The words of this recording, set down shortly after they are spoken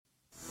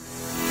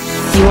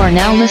You are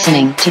now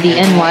listening to the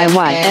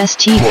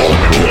NYYST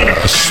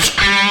Podcast.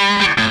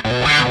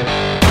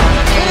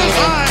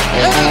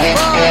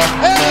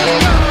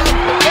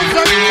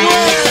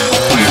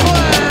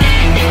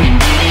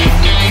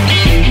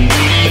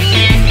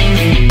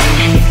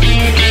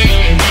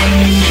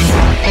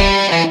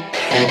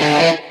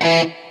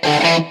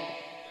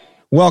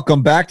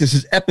 Welcome back. This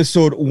is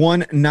episode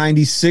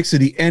 196 of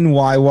the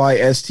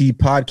NYYST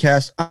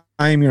podcast.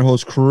 I am your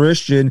host,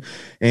 Christian,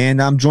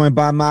 and I'm joined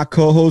by my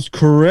co-host,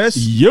 Chris.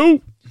 Yo.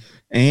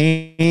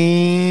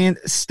 And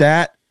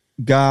Stat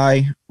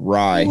Guy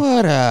Rye.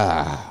 What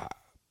up?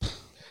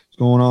 What's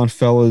going on,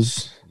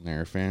 fellas?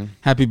 There, fan.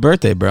 Happy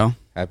birthday, bro.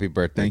 Happy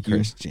birthday, Thank you.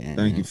 Christian.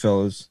 Thank you,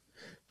 fellas.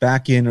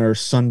 Back in our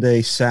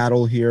Sunday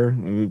saddle here.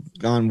 We've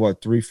gone,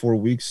 3-4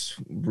 weeks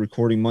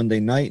recording Monday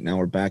night. Now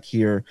we're back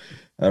here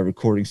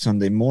recording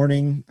Sunday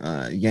morning.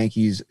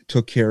 Yankees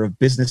took care of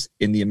business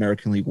in the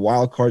American League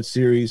Wild Card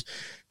Series,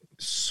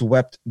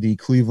 swept the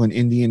Cleveland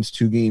Indians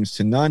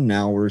 2-0.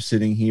 Now we're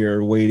sitting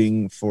here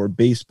waiting for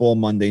baseball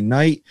Monday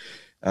night.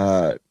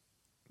 The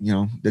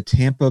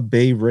Tampa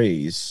Bay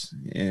Rays.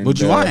 And, would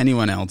you want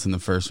anyone else in the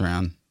first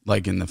round,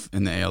 like in the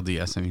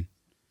ALDS? I mean,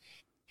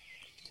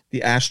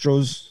 the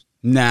Astros.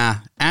 Nah,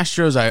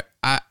 Astros.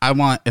 I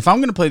want, if I'm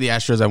going to play the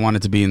Astros, I want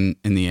it to be in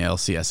the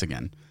ALCS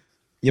again.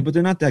 Yeah, but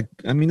they're not that.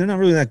 I mean, they're not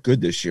really that good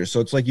this year.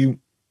 So it's like you.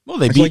 Well,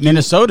 they beat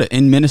Minnesota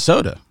in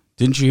Minnesota.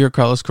 Didn't you hear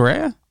Carlos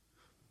Correa?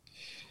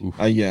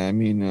 Yeah, I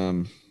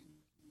mean,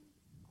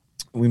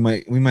 we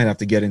might have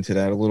to get into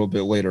that a little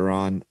bit later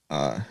on.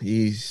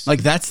 He's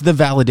like, that's the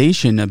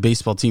validation a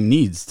baseball team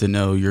needs to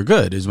know you're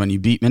good, is when you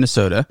beat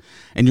Minnesota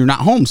and you're not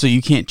home, so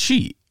you can't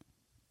cheat.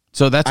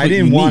 So that's what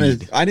you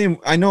need.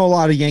 I know a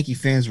lot of Yankee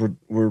fans were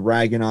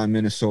ragging on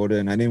Minnesota,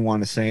 and I didn't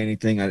want to say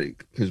anything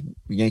because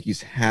the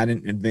Yankees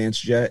hadn't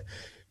advanced yet.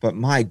 But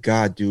my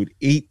God, dude,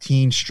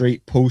 18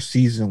 straight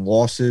postseason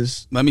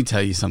losses. Let me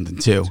tell you something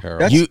too.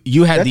 That's-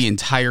 You had the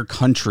entire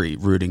country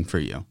rooting for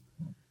you.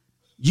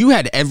 You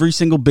had every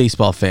single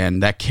baseball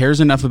fan that cares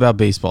enough about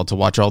baseball to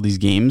watch all these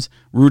games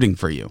rooting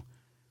for you.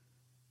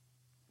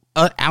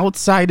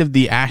 Outside of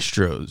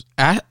Astros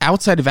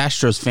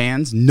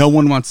fans, no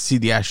one wants to see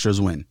the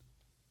Astros win.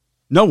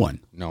 No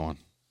one.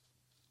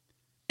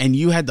 And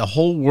you had the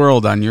whole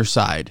world on your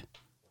side,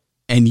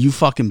 and you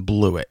fucking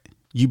blew it.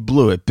 You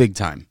blew it big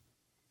time.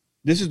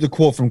 This is the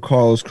quote from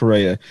Carlos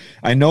Correa.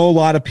 I know a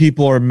lot of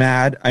people are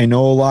mad. I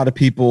know a lot of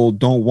people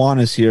don't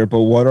want us here, but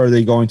what are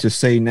they going to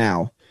say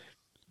now?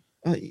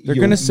 They're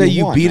going to say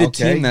you won, beat a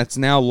okay? team that's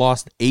now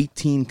lost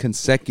 18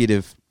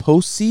 consecutive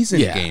postseason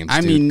games.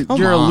 I dude. mean, Come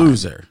you're on. a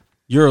loser.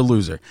 You're a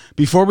loser.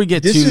 Before we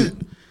get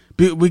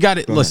we got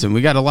it. Listen,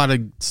 we got a lot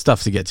of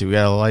stuff to get to. We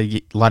got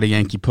a lot of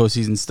Yankee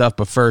postseason stuff.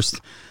 But first,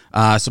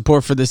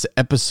 support for this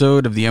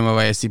episode of the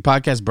NYYST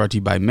podcast brought to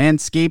you by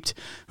Manscaped,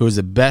 who is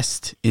the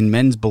best in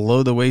men's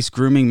below-the-waist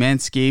grooming.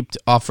 Manscaped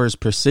offers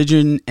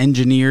precision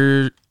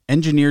engineered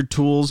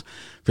tools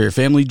for your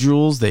family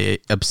jewels. They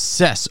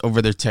obsess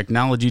over their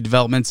technology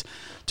developments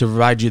to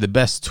provide you the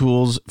best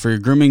tools for your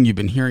grooming. You've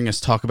been hearing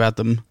us talk about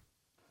them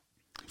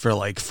for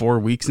like 4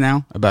 weeks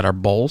now, about our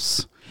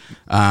balls.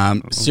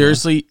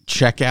 Seriously,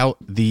 check out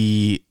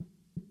the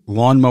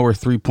Lawnmower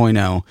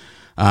 3.0.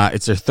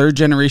 It's a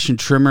third-generation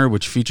trimmer,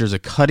 which features a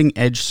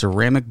cutting-edge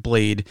ceramic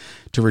blade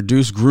to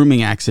reduce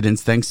grooming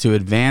accidents thanks to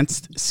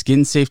advanced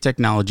skin-safe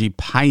technology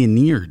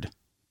pioneered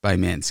by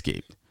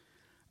Manscaped.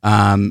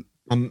 I'm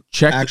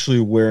actually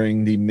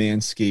wearing the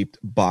Manscaped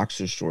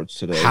boxer shorts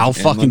today. How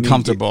fucking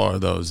comfortable are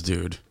those,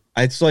 dude?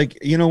 It's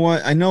like, you know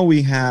what? I know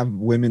we have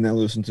women that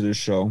listen to this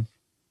show,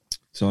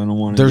 so I don't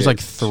want to. There's like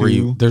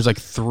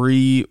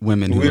three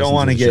women. We don't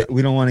want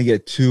to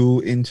get too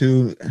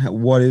into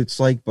what it's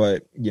like,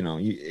 but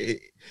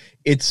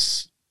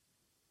it's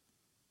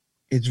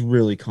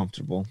really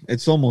comfortable.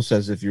 It's almost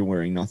as if you're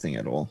wearing nothing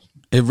at all.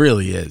 It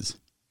really is.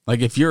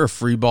 Like, if you're a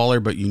free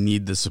baller but you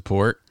need the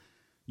support,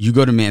 you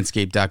go to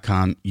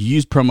manscaped.com, you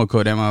use promo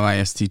code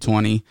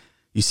MYYST20,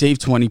 you save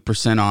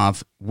 20%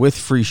 off with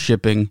free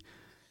shipping.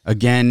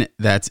 Again,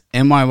 that's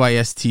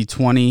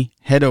MYYST20.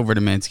 Head over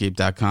to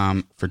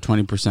manscaped.com for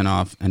 20%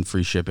 off and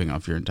free shipping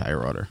off your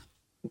entire order.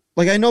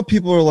 Like, I know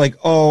people are like,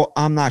 oh,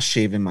 I'm not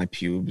shaving my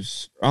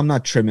pubes. I'm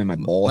not trimming my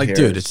ball hairs.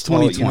 Dude, it's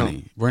 2020.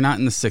 Well, we're not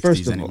in the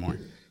 60s anymore.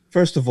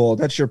 First of all,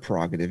 that's your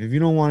prerogative. If you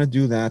don't want to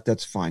do that,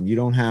 that's fine. You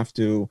don't have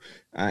to.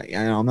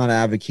 I'm not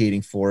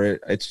advocating for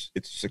it.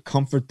 It's a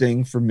comfort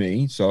thing for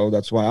me, so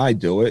that's why I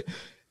do it.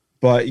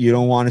 But you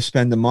don't want to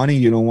spend the money.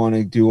 You don't want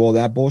to do all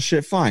that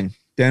bullshit. Fine.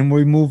 Then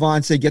we move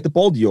on. Say, get the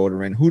ball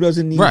deodorant. Who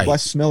doesn't need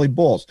less smelly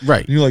balls?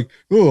 Right. And you're like,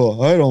 oh,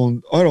 I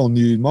don't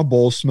need, my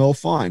balls smell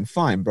fine.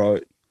 Fine, bro.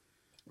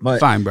 But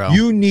fine, bro.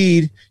 You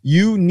need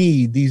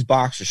these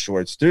boxer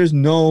shorts. There's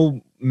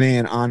no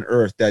man on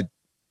earth that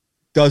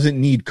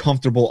doesn't need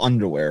comfortable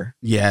underwear.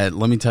 Yeah,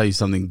 let me tell you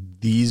something.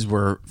 These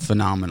were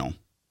phenomenal.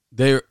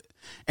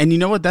 And you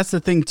know what? That's the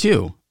thing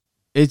too.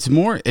 It's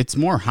more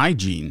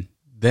hygiene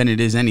than it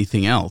is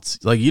anything else.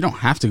 Like, you don't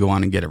have to go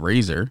on and get a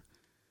razor.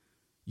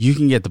 You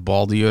can get the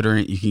ball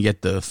deodorant. You can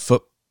get the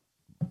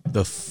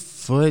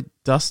foot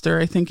duster,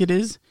 I think it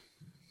is.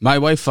 My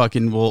wife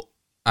fucking will.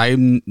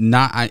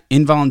 I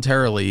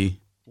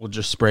involuntarily will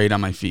just spray it on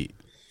my feet.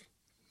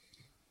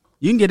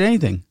 You can get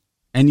anything,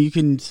 and you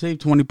can save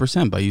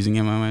 20% by using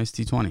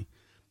MMIST20.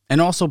 And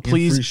also,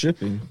 please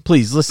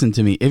listen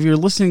to me. If you're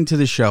listening to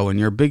the show and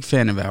you're a big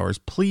fan of ours,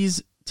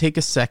 please take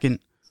a second,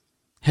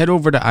 head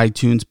over to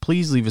iTunes.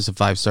 Please leave us a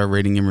 5-star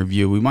rating and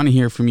review. We want to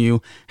hear from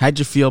you. How'd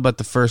you feel about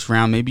the first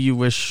round? Maybe you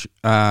wish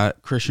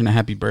Christian a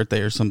happy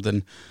birthday or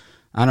something.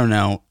 I don't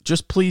know.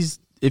 Just please,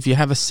 if you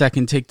have a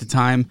second, take the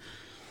time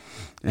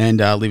and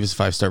leave us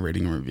a 5-star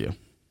rating and review.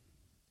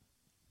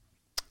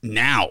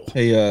 Now.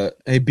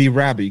 Hey, B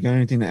Rabbit, you got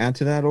anything to add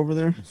to that over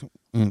there?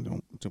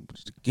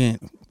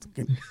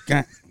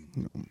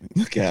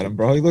 Look at him,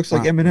 bro. He looks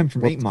like Eminem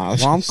from 8 Mile.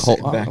 Well, I'm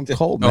cold. I'm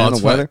cold, man.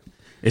 The weather.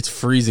 It's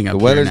freezing up here now.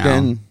 The weather's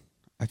getting.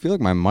 I feel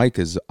like my mic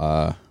is.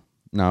 No,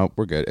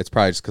 we're good. It's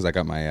probably just because I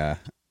got my.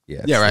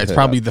 Yeah, right. It's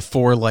probably the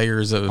 4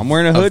 layers of. I'm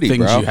wearing a hoodie,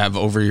 things bro. You have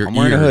over your. I'm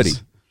wearing ears. a hoodie.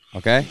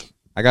 Okay,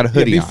 I got a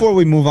hoodie. Before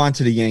we move on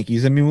to the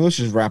Yankees, I mean, let's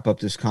just wrap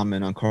up this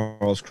comment on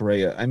Carlos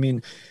Correa. I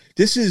mean,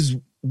 this is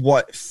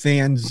what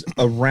fans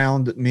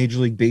around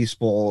Major League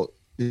Baseball.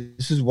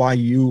 This is why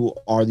you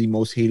are the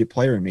most hated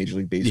player in Major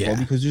League Baseball,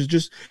 because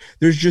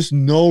there's just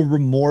no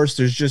remorse.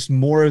 There's just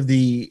more of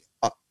the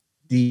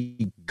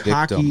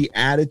cocky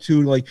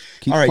attitude. Like,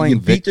 all right, you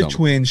beat the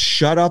Twins,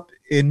 shut up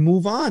and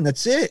move on.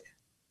 That's it.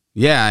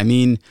 Yeah, I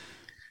mean,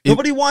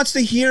 nobody wants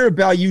to hear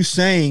about you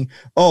saying,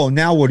 "Oh,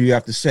 now what do you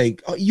have to say?"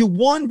 Oh, you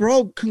won,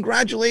 bro.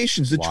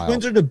 Congratulations. The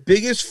Twins are the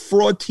biggest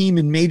fraud team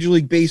in Major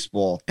League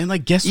Baseball. And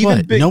like, guess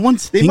what? No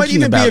one's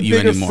thinking about you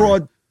anymore.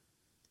 Fraud.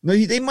 No,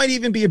 they might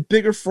even be a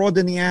bigger fraud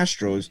than the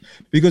Astros,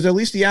 because at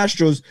least the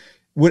Astros,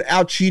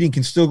 without cheating,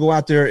 can still go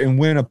out there and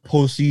win a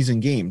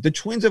postseason game. The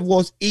Twins have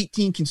lost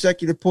 18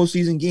 consecutive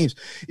postseason games.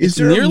 It's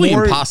nearly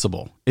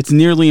impossible. It's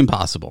nearly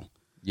impossible.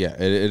 Yeah,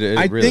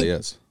 it really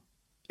is.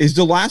 Is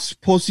the last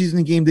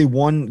postseason game they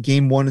won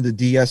game 1 of the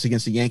DS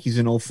against the Yankees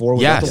in 2004?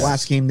 Was that the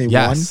last game they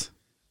won?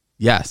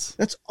 Yes.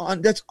 That's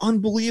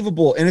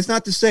unbelievable. And it's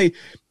not to say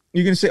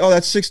you're going to say, oh,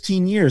 that's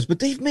 16 years. But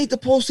they've made the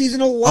postseason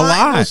a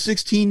lot in those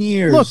 16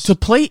 years. Look,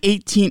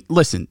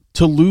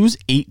 to lose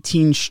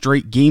 18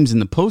 straight games in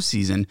the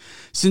postseason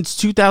since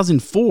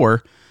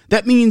 2004,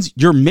 that means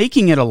you're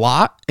making it a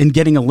lot and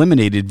getting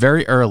eliminated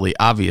very early,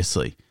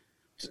 obviously.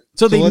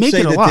 So they make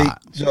it a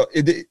lot.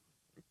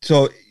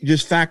 So you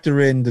just factor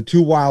in the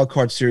 2 wild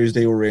card series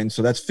they were in.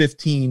 So that's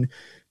 15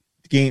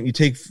 game.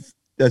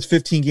 That's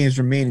 15 games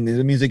remaining.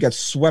 That means they got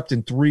swept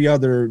in 3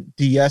 other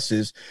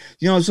DSs.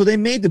 So they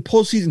made the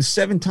postseason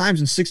 7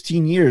 times in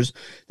 16 years.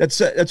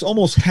 That's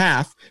almost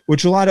half,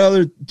 which a lot of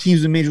other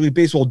teams in Major League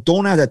Baseball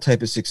don't have that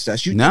type of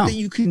success. You think that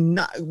you can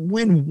not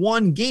win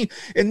one game,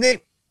 and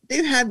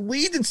they've had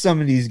leads in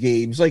some of these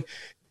games, like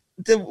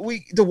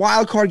the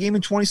wild card game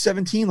in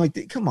 2017.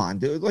 Like, come on,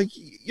 dude. Like,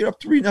 you're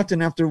up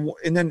 3-0 after,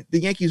 and then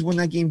the Yankees win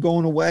that game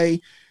going away.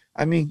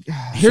 I mean,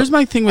 here's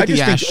my thing with the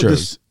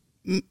Astros.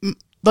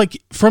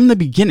 Like, from the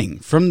beginning,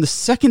 from the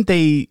second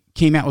they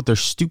came out with their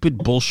stupid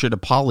bullshit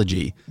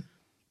apology,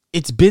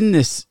 it's been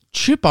this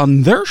chip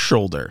on their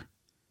shoulder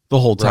the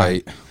whole time.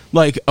 Right.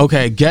 Like,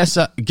 okay, guess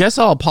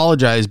I'll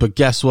apologize, but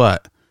guess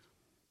what?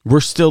 We're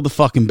still the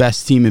fucking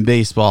best team in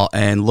baseball,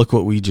 and look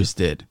what we just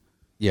did.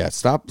 Yeah,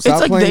 stop. It's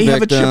like they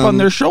have a chip on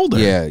their shoulder.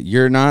 Yeah,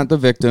 you're not the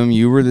victim.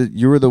 You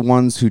were the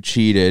ones who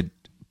cheated.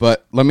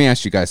 But let me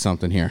ask you guys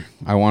something here.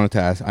 I meant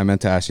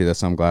to ask you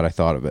this. I'm glad I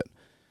thought of it.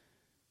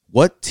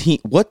 What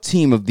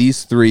team of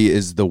these 3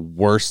 is the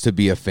worst to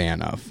be a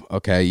fan of?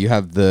 Okay, you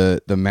have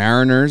the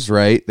Mariners,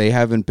 right? They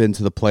haven't been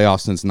to the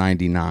playoffs since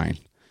 '99.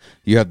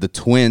 You have the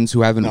Twins,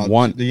 who haven't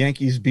won. The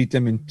Yankees beat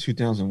them in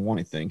 2001,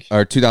 I think.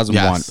 Or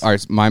 2001. Yes. All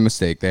right, my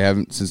mistake. They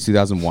haven't since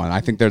 2001. I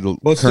think they're the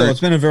But still, it's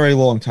been a very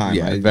long time.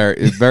 Yeah, right?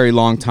 very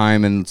long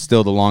time, and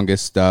still the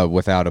longest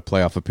without a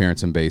playoff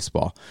appearance in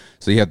baseball.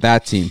 So you have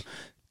that team.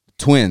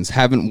 Twins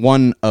haven't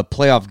won a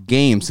playoff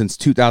game since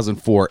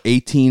 2004,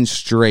 18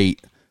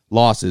 straight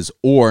losses.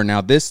 Or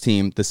now this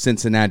team, the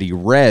Cincinnati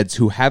Reds,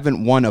 who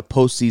haven't won a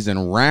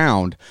postseason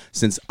round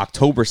since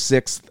October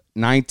 6th,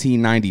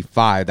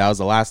 1995. That was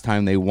the last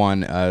time they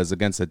won. It was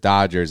against the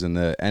Dodgers in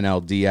the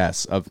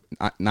NLDS of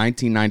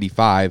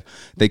 1995.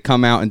 They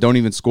come out and don't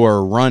even score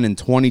a run in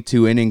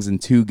 22 innings in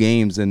 2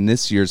 games in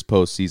this year's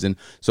postseason.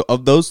 So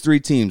of those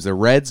 3 teams, the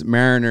Reds,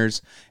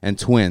 Mariners, and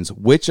Twins,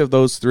 which of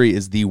those 3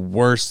 is the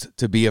worst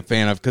to be a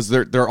fan of? Because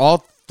they're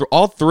all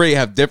 3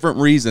 have different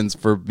reasons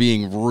for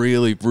being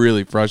really,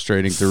 really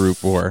frustrating to root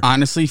for.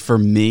 Honestly, for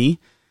me,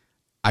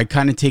 I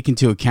kind of take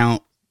into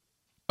account,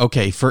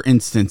 okay, for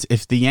instance,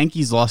 if the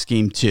Yankees lost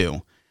game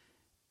 2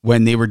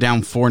 when they were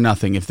down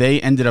 4-0, if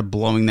they ended up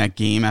blowing that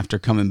game after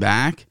coming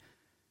back,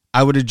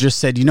 I would have just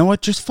said, you know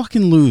what, just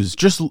fucking lose.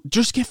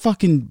 Just get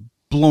fucking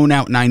blown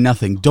out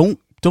 9-0.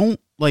 Don't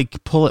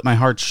like pull at my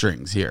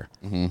heartstrings here.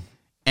 Mm-hmm.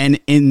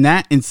 And in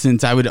that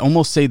instance, I would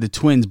almost say the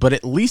Twins, but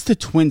at least the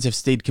Twins have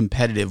stayed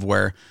competitive,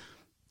 where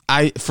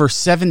for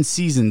 7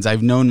 seasons,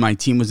 I've known my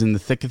team was in the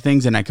thick of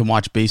things and I can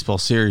watch baseball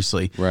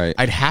seriously. Right.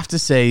 I'd have to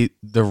say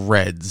the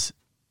Reds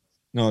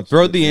No,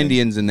 Throw the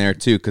Indians in there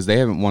too, because they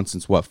haven't won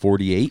since what,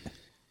 48?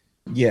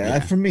 Yeah,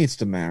 for me, it's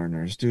the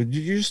Mariners, dude.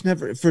 You just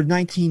never, for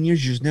 19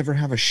 years, you just never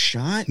have a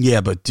shot. Yeah,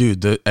 but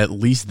dude, at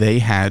least they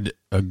had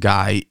a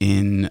guy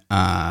in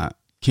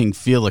King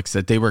Felix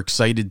that they were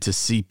excited to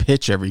see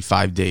pitch every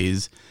 5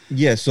 days.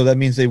 Yeah, so that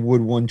means they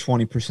would win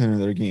 20% of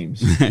their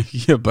games.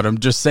 Yeah, but I'm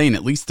just saying,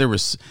 at least there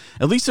was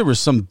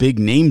some big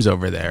names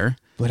over there.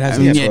 But as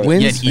a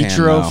Twins fan,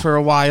 Ichiro though. for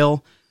a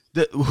while.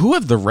 Who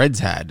have the Reds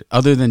had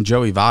other than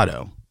Joey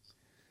Votto?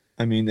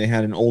 I mean, they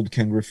had an old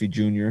Ken Griffey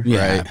Jr.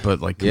 Yeah, Right. but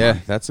like,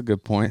 That's a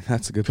good point.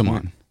 come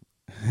on.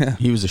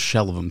 He was a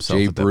shell of himself.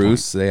 Jay at that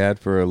Bruce, point. they had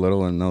for a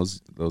little in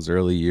those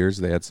early years.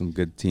 They had some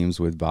good teams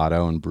with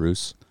Votto and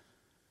Bruce.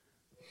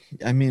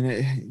 I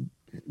mean,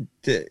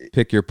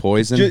 Pick your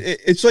poison.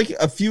 it's like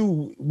a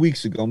few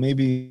weeks ago,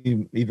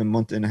 maybe even a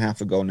month and a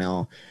half ago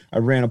now, I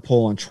ran a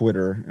poll on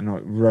Twitter and I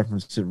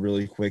referenced it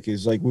really quick.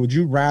 Is like, would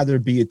you rather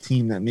be a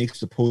team that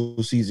makes the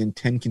postseason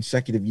 10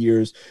 consecutive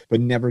years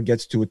but never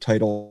gets to a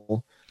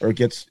title or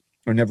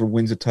never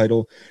wins a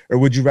title? Or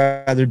would you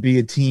rather be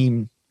a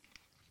team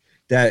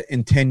that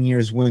in 10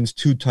 years wins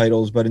 2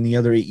 titles, but in the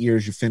other 8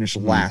 years you finish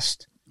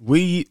last?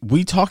 We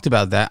talked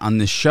about that on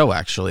this show,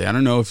 actually. I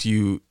don't know if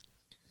you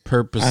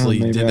purposely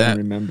did that. I don't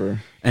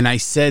remember. And I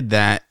said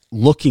that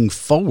looking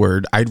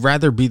forward, I'd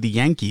rather be the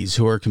Yankees,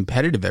 who are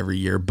competitive every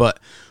year. But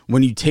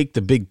when you take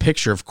the big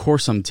picture, of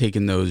course I'm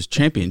taking those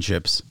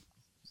championships.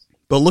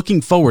 But looking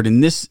forward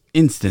in this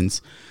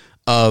instance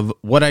of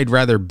what I'd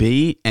rather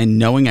be and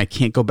knowing I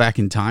can't go back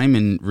in time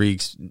and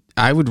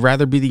I would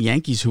rather be the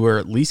Yankees, who are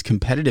at least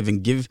competitive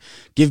and give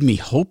me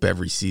hope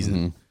every season.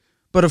 Mm-hmm.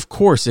 But of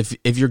course, if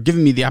you're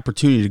giving me the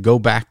opportunity to go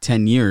back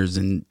 10 years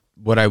and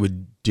what I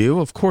would do,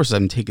 of course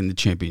I'm taking the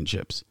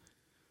championships.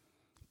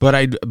 But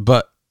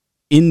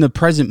in the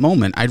present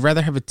moment, I'd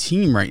rather have a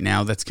team right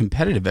now that's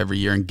competitive every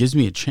year and gives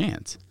me a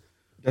chance.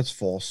 That's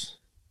false.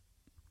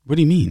 What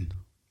do you mean?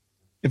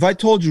 If I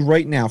told you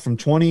right now from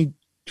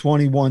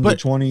 2021 to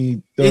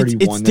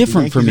 2031, it's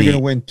different for me. You're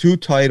going to win 2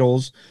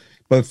 titles,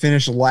 but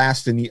finish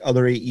last in the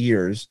other 8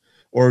 years,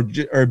 or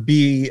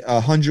be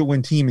a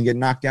 100-win team and get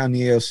knocked down in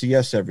the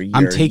ALCS every year.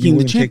 I'm taking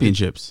the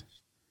championships.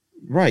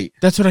 Right.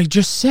 That's what I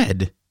just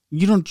said.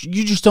 You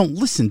just don't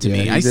listen to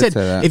me. I said,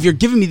 if you're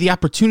giving me the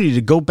opportunity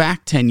to go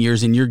back 10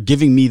 years and you're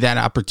giving me that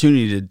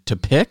opportunity to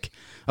pick,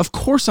 of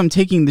course I'm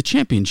taking the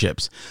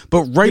championships.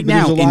 But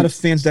now, there's a lot of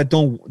fans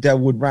that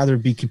would rather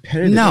be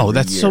competitive. No,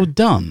 that's so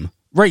dumb.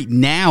 Right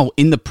now,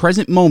 in the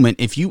present moment,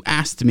 if you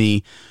asked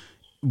me,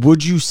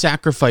 would you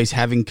sacrifice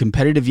having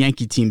competitive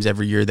Yankee teams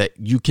every year that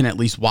you can at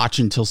least watch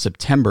until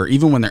September,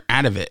 even when they're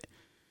out of it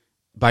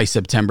by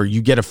September,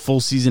 you get a full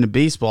season of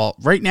baseball.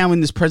 Right now,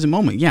 in this present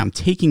moment, yeah, I'm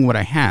taking what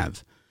I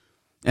have.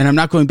 And I'm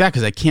not going back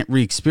because I can't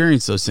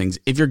re-experience those things.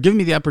 If you're giving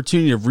me the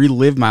opportunity to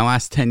relive my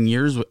last 10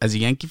 years as a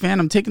Yankee fan,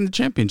 I'm taking the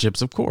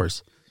championships, of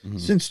course. Mm-hmm.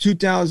 Since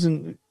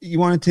 2000, you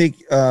want to take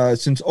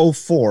since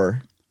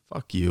 04.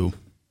 Fuck you.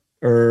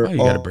 Or you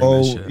gotta bring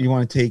that shit up. You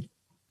want to take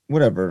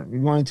whatever.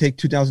 You want to take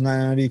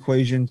 2009 out of the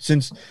equation.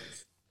 Since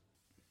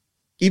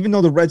even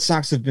though the Red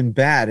Sox have been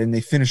bad and they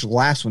finish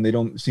last when they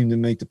don't seem to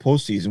make the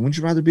postseason, wouldn't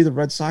you rather be the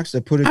Red Sox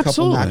that put a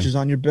couple notches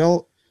on your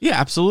belt?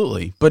 Yeah,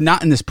 absolutely. But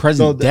not in this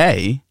present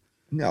day.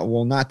 No,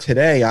 well, not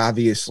today,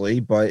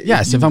 obviously, but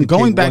yes, if I'm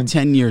going back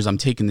 10 years, I'm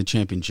taking the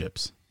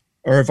championships.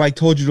 Or if I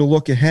told you to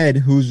look ahead,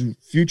 whose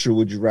future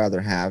would you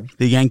rather have?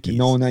 The Yankees.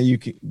 Knowing that you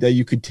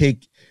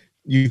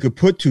could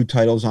put 2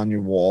 titles on your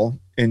wall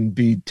and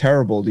be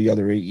terrible the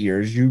other 8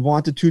 years. You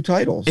want the 2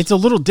 titles. It's a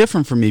little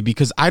different for me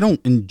because I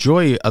don't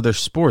enjoy other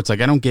sports.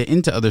 Like I don't get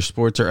into other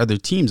sports or other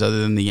teams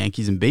other than the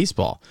Yankees and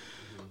baseball.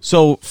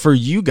 So for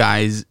you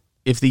guys,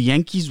 if the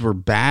Yankees were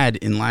bad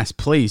in last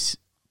place,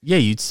 yeah,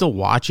 you'd still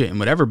watch it and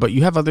whatever, but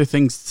you have other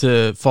things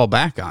to fall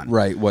back on.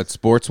 Right, what,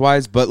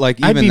 sports-wise? But like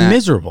even I'd be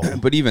miserable.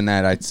 But even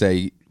that, I'd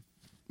say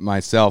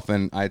myself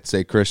and I'd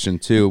say Christian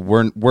too,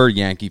 we're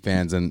Yankee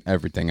fans and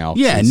everything else.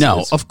 Yeah,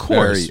 is of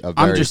course.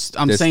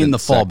 I'm saying the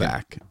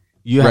fallback.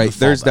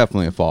 There's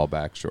definitely a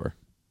fallback, sure.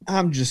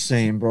 I'm just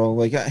saying, bro,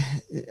 like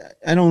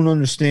I don't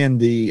understand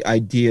the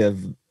idea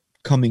of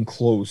coming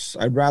close.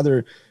 I'd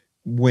rather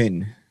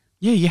win.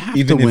 Yeah, you have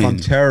even to win. Even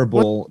if I'm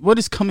terrible. What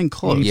is coming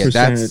close?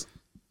 Yeah,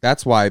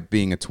 that's why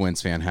being a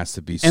Twins fan has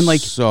to be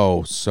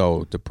so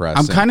depressing.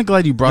 I'm kind of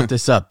glad you brought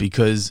this up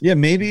because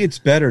maybe it's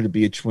better to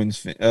be a Twins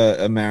fan,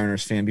 a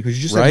Mariners fan, because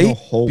you just have no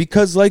hope.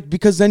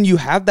 Because then you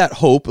have that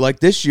hope. Like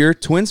this year,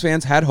 Twins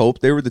fans had hope.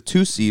 They were the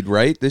 2 seed,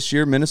 right? This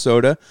year,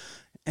 Minnesota,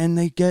 and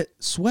they get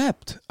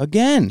swept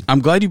again.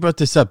 I'm glad you brought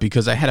this up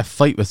because I had a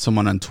fight with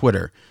someone on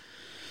Twitter,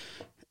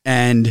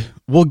 and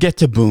we'll get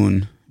to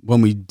Boone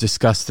when we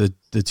discuss the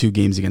 2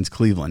 games against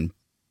Cleveland.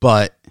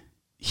 But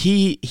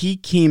he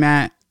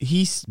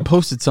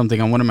posted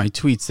something on one of my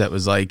tweets that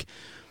was like,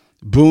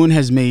 Boone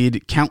has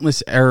made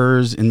countless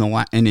errors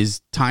in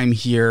his time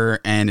here,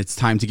 and it's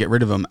time to get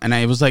rid of him. And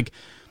I was like,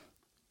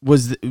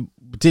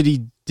 did he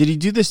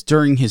do this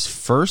during his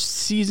first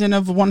season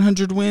of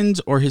 100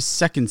 wins or his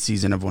second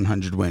season of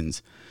 100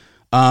 wins,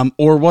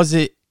 or was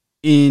it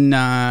in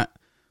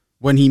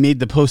when he made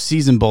the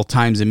postseason both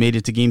times and made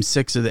it to Game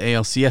 6 of the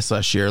ALCS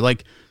last year.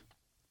 Like,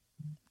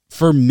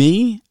 for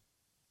me,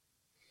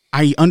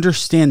 I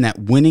understand that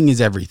winning is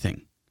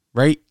everything,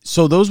 right?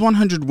 So those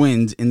 100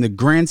 wins in the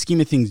grand scheme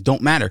of things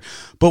don't matter.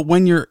 But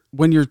when you're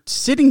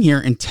sitting here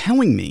and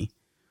telling me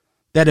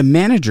that a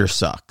manager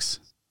sucks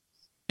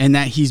and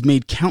that he's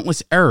made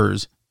countless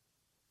errors,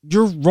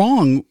 you're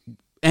wrong.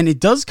 And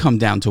it does come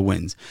down to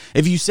wins.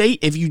 If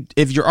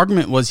your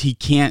argument was he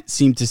can't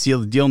seem to seal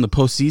the deal in the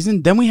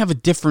postseason, then we have a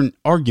different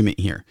argument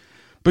here.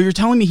 But you're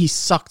telling me he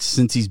sucked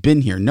since he's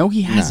been here. No,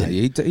 he hasn't.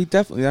 He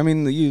definitely. I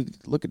mean, you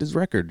look at his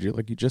record,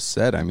 like you just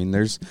said. I mean,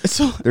 there's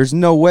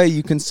no way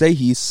you can say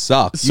he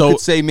sucked. You could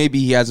say maybe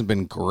he hasn't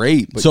been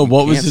great. But so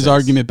what was his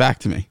argument back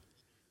to me?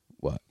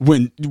 What?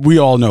 When we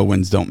all know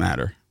wins don't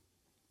matter.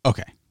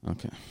 Okay.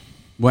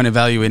 When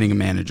evaluating a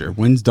manager,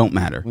 wins don't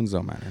matter. Wins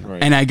don't matter.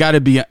 Right. And I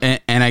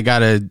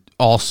gotta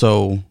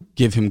also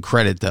give him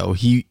credit though.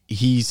 He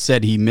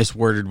said he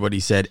misworded what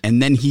he said,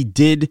 and then he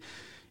did.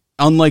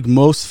 Unlike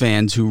most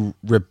fans who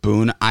rip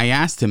Boone, I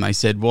asked him. I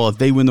said, "Well, if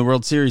they win the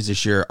World Series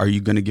this year, are you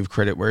going to give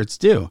credit where it's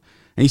due?"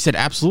 And he said,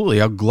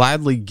 "Absolutely. I'll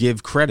gladly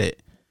give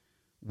credit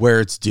where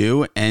it's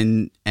due,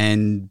 and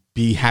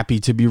be happy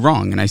to be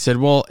wrong." And I said,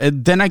 "Well,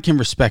 then I can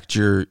respect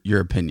your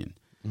opinion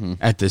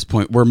at this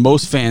point, where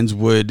most fans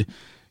would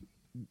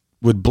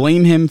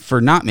blame him for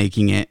not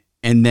making it,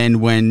 and then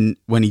when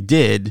he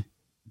did,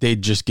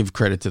 they'd just give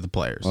credit to the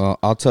players." Well,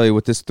 I'll tell you,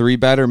 with this 3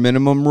 batter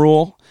minimum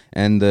rule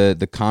and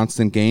the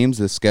constant games,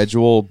 the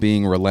schedule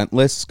being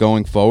relentless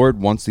going forward,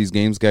 once these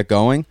games get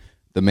going,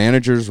 the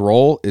manager's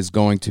role is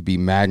going to be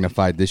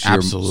magnified this year.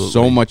 Absolutely.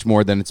 So much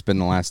more than it's been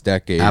the last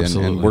decade.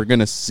 Absolutely. And we're going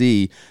to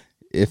see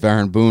if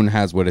Aaron Boone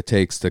has what it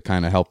takes to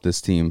kind of help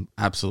this team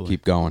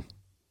keep going.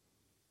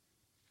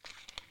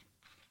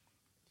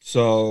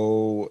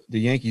 So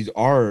the Yankees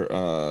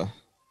are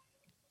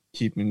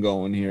keeping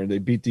going here. They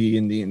beat the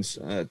Indians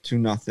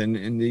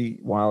 2-0 in the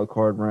wild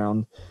card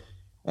round.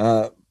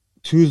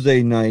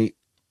 Tuesday night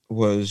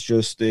was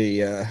just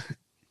a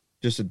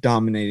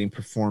dominating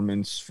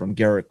performance from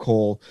Garrett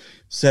Cole.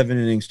 7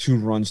 innings, 2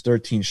 runs,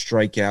 13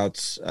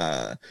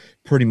 strikeouts.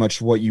 Pretty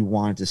much what you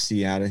wanted to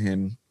see out of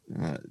him.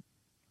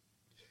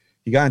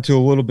 He got into a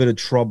little bit of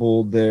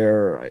trouble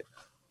there. I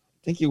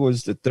think it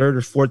was the 3rd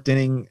or 4th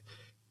inning.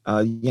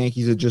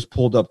 Yankees had just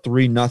pulled up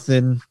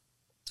 3-0.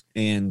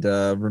 And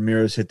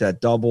Ramirez hit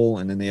that double,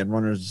 and then they had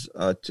runners.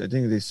 I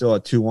think they still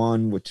had 2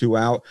 on with 2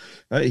 out.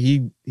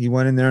 He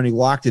went in there and he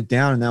locked it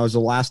down, and that was the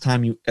last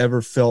time you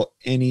ever felt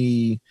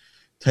any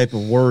type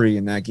of worry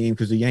in that game,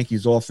 because the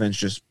Yankees offense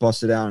just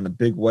busted out in a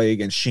big way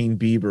against Shane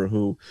Bieber,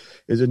 who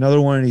is another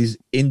one of these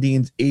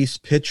Indians ace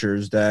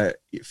pitchers that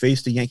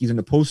faced the Yankees in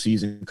the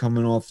postseason,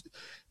 coming off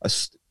a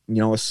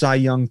Cy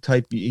Young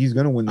type. He's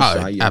going to win the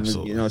Cy Young,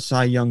 absolutely. A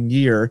Cy Young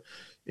year,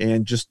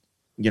 and just.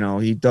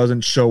 He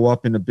doesn't show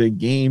up in a big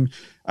game.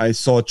 I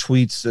saw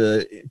tweets,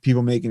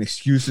 people making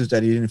excuses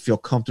that he didn't feel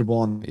comfortable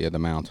on the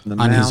mound.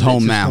 On his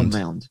home mound.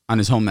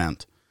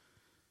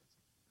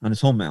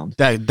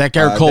 That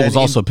Garrett Cole was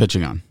also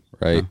pitching on.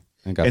 Right.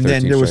 And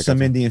then there was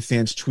some Indian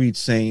fans tweets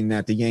saying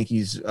that the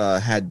Yankees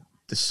had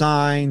the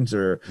signs,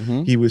 or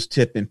he was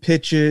tipping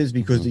pitches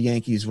because the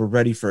Yankees were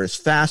ready for his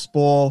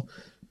fastball.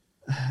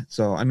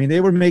 So, I mean,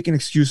 they were making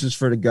excuses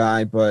for the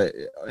guy, but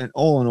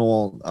all in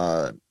all,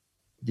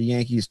 the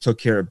Yankees took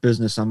care of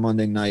business on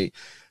Monday night.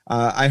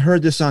 I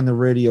heard this on the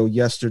radio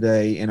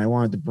yesterday, and I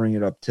wanted to bring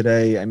it up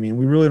today. I mean,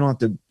 we really don't have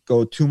to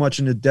go too much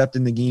into depth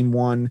in the game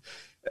one.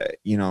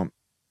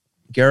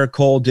 Garrett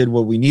Cole did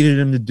what we needed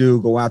him to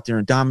do, go out there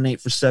and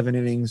dominate for 7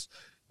 innings.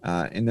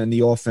 And then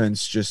the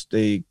offense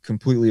they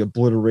completely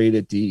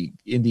obliterated the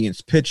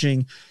Indians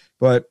pitching.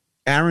 But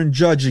Aaron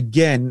Judge,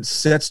 again,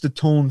 sets the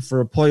tone for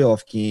a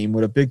playoff game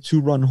with a big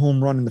 2-run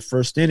home run in the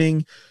 1st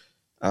inning.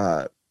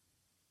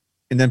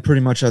 And then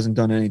pretty much hasn't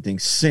done anything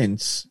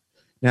since.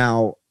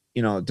 Now,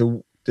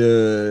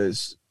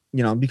 because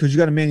you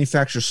got to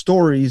manufacture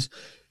stories,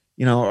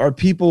 are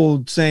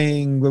people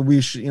saying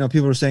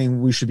people are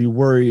saying we should be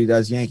worried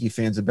as Yankee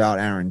fans about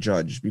Aaron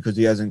Judge because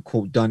he hasn't,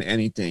 quote, done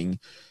anything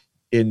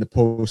in the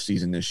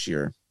postseason this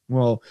year.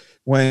 Well,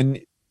 when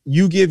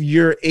you give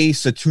your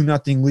ace a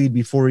 2-0 lead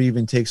before he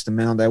even takes the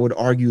mound, I would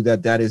argue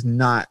that is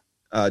not,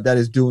 that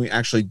is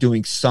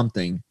doing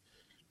something.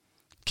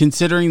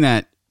 Considering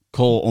that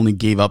Cole only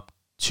gave up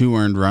 2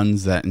 earned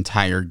runs that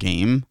entire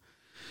game,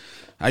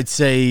 I'd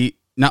say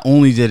not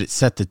only did it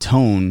set the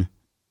tone,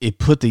 it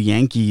put the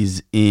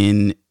Yankees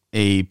in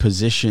a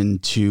position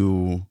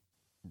to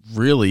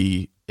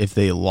really, if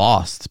they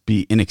lost,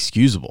 be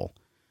inexcusable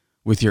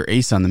with your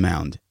ace on the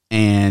mound.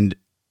 And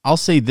I'll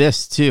say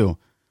this too.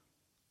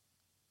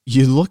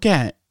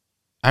 I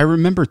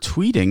remember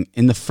tweeting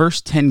in the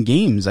first 10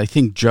 games, I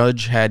think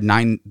Judge had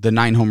 9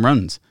 home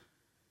runs.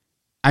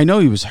 I know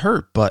he was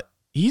hurt, but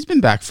he's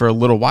been back for a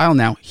little while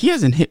now. He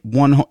hasn't hit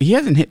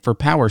for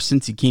power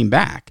since he came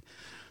back.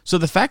 So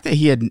the fact that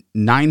he had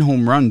 9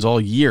 home runs all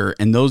year,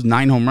 and those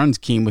 9 home runs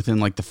came within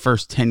like the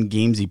first 10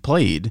 games he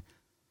played,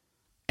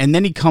 and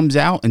then he comes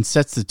out and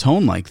sets the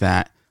tone like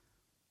that,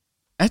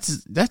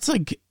 that's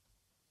like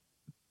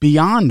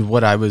beyond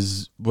what I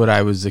was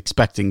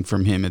expecting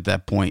from him at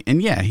that point.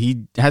 And yeah,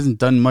 he hasn't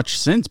done much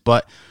since,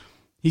 but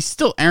he's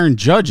still Aaron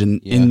Judge in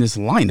this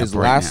lineup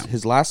now.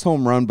 His last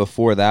home run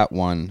before that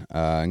one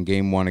in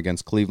Game 1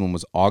 against Cleveland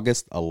was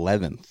August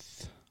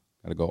 11th.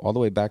 Got to go all the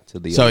way back to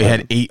the. So 11th. He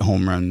had 8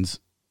 home runs,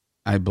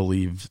 I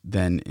believe.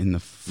 Then in the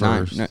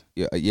first,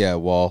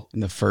 in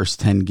the first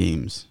 10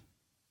 games.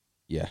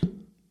 Yeah.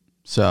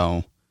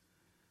 So,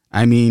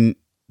 I mean,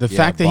 the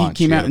fact that he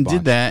came out and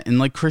did that, and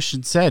like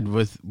Christian said,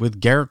 with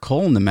Garrett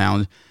Cole in the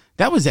mound,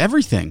 that was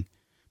everything.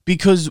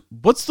 Because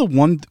what's the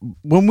one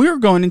when we were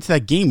going into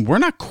that game, we're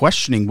not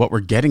questioning what we're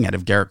getting out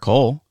of Garrett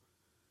Cole.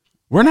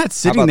 We're not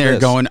sitting there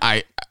going,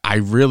 I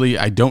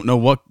don't know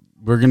what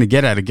we're going to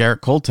get out of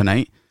Garrett Cole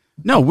tonight.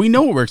 No, we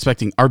know what we're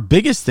expecting. Our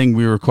biggest thing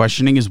we were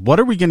questioning is what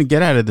are we going to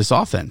get out of this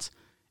offense?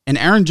 And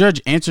Aaron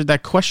Judge answered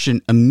that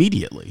question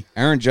immediately.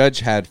 Aaron Judge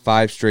had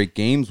 5 straight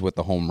games with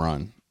the home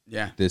run.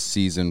 Yeah. This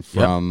season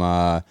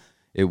from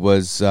it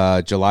was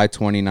July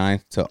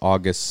 29th to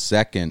August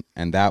 2nd,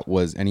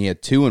 and he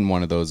had 2 in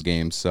one of those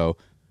games. So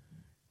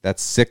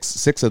that's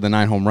 6 of the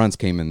 9 home runs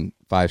came in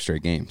 5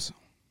 straight games.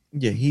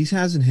 Yeah, he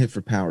hasn't hit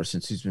for power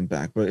since he's been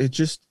back, but it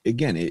just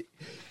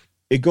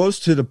it goes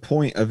to the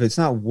point of it's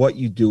not what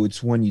you do,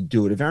 it's when you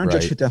do it. If Aaron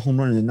Judge hit that home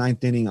run in the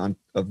 9th inning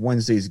of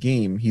Wednesday's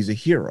game, he's a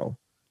hero.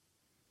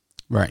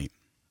 Right.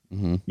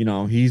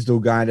 Mm-hmm. He's the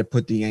guy that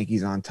put the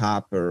Yankees on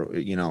top, or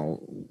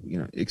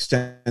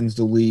extends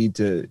the lead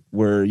to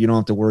where you don't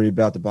have to worry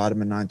about the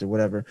bottom of 9th or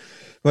whatever.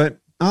 But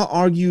I'll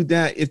argue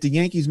that if the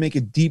Yankees make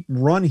a deep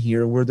run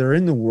here where they're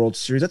in the World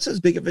Series, that's as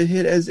big of a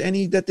hit as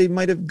any that they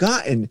might have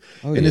gotten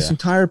in this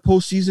entire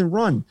postseason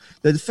run.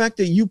 The fact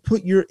that you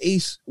put your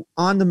ace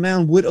on the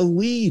mound with a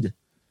lead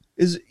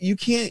is you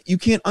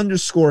can't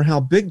underscore how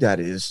big that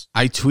is.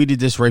 I tweeted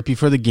this right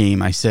before the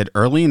game. I said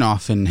early and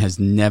often has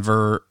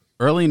never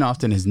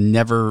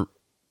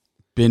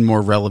been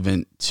more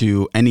relevant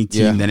to any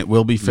team than it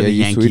will be for the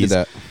Yankees.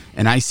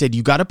 And I said,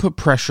 you got to put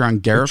pressure on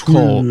Garrett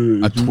Cole.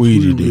 I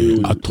tweeted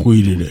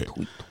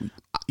it.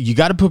 You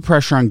got to put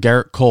pressure on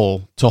Garrett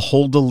Cole to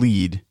hold the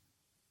lead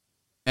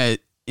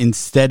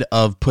instead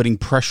of putting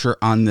pressure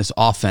on this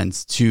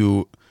offense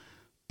to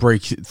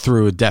break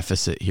through a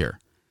deficit here,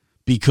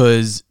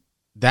 because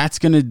that's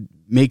going to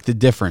make the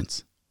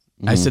difference.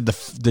 Mm-hmm. I said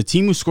the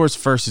team who scores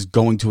first is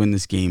going to win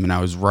this game, and I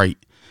was right.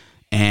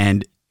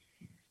 And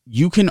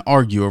you can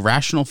argue, a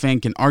rational fan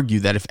can argue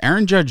that if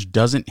Aaron Judge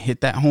doesn't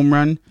hit that home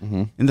run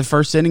in the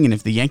first inning, and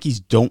if the Yankees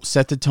don't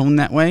set the tone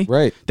that way,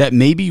 that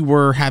maybe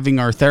we're having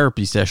our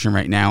therapy session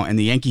right now, and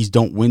the Yankees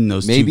don't win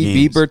those 2 games.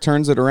 Maybe Bieber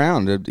turns it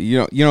around.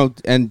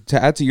 And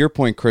to add to your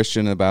point,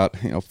 Christian, about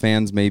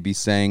fans maybe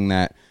saying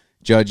that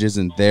Judge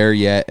isn't there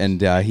yet,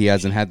 and he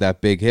hasn't had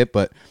that big hit,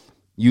 but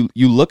you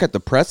look at the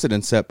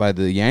precedent set by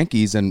the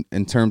Yankees and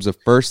in terms of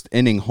first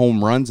inning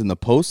home runs in the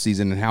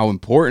postseason and how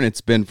important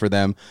it's been for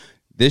them.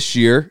 This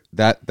year,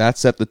 that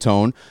set the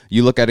tone.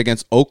 You look at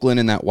against Oakland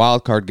in that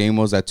wild card game,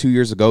 was that 2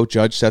 years ago?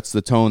 Judge sets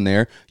the tone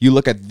there. You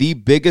look at the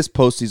biggest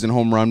postseason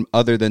home run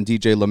other than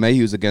DJ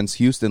LeMahieu's against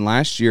Houston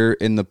last year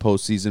in the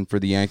postseason for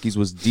the Yankees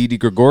was Didi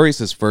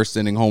Gregorius' first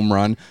inning home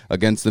run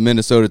against the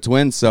Minnesota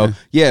Twins. So,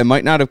 it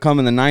might not have come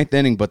in the 9th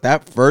inning, but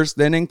that first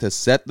inning to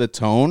set the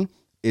tone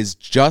is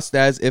just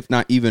as, if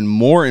not even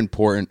more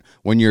important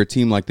when you're a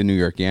team like the New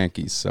York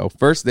Yankees. So,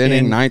 first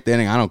inning, 9th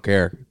inning, I don't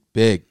care.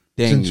 Big.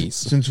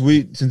 Since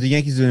the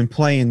Yankees have been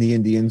playing the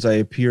Indians, I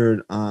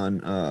appeared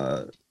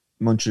on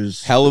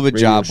Munch's hell of a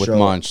job show. With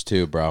Munch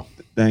too, bro.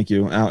 Thank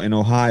you. Out in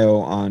Ohio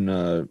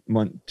on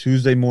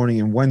Tuesday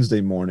morning and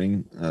Wednesday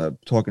morning,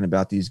 talking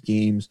about these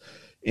games,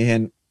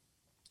 and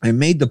I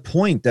made the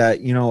point that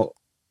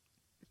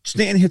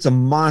Stanton hits a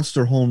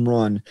monster home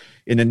run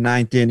in the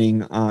 9th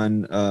inning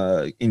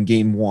in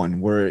Game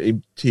 1, where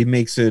he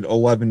makes it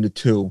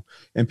 11-2,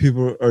 and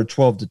people are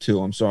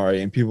 12-2. I'm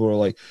sorry, and people are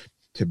like,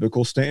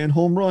 typical Stanton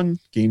home run,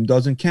 game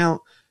doesn't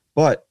count.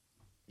 But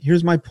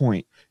here's my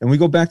point. And we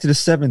go back to the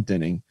 7th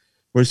inning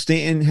where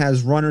Stanton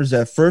has runners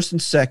at first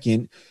and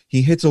second.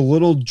 He hits a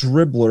little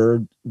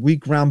dribbler,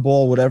 weak ground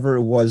ball, whatever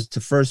it was, to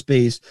first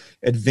base,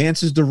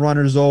 advances the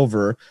runners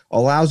over,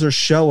 allows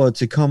Urshela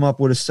to come up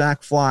with a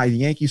sac fly. The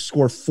Yankees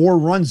score 4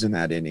 runs in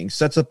that inning,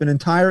 sets up an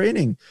entire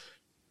inning.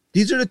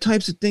 These are the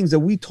types of things that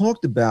we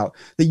talked about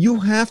that you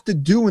have to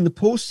do in the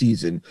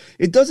postseason.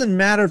 It doesn't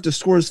matter if the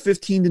score is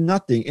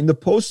 15-0. In the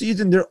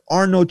postseason, there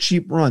are no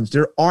cheap runs.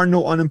 There are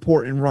no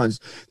unimportant runs.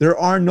 There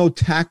are no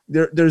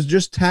there's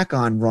just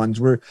tack-on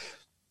runs where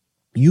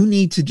you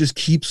need to just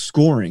keep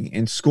scoring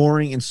and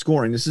scoring and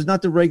scoring. This is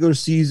not the regular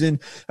season.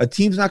 A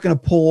team's not going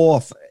to pull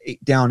off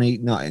down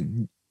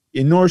 8-0.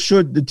 And nor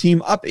should the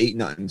team up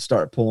 8-0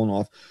 start pulling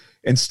off.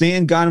 And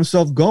Stan got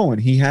himself going.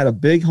 He had a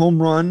big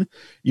home run.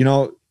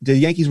 The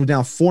Yankees were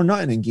down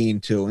 4-0 in Game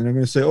 2, and they're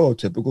going to say, "Oh,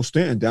 typical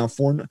Stanton, down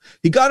 4-0."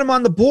 He got him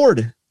on the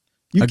board.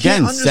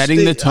 Again,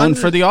 setting the tone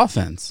for the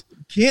offense.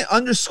 Can't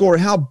underscore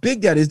how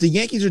big that is. The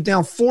Yankees are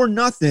down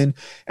 4-0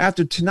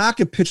 after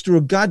Tanaka pitched through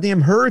a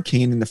goddamn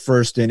hurricane in the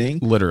first inning,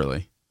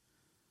 literally.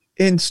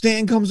 And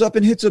Stanton comes up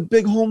and hits a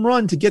big home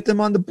run to get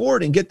them on the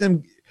board and get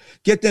them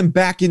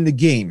back in the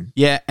game.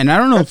 Yeah, and I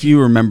don't know if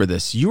you remember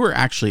this. You were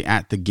actually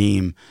at the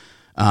game.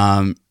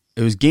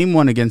 It was game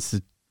one against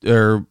the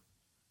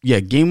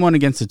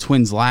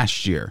Twins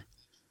last year.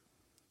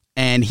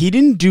 And he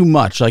didn't do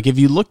much. Like if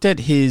you looked at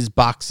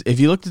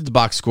the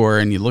box score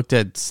and you looked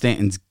at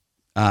Stanton's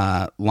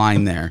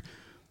line there,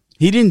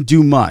 he didn't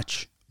do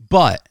much.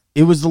 But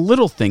it was the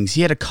little things.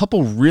 He had a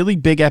couple really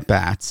big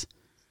at-bats.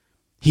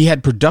 He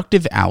had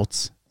productive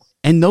outs.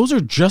 And those are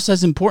just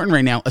as important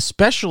right now,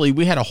 especially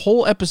we had a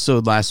whole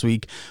episode last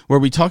week where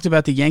we talked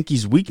about the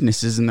Yankees'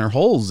 weaknesses and their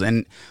holes.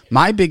 And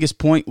my biggest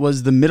point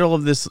was the middle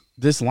of this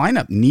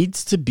lineup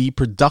needs to be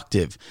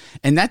productive.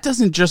 And that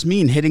doesn't just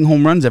mean hitting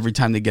home runs every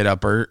time they get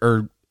up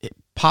or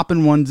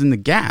popping ones in the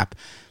gap.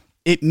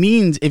 It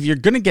means if you're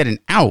going to get an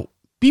out,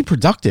 be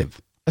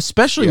productive,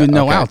 especially with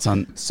no outs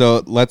on.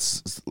 So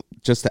let's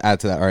just to add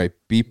to that. All right,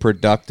 be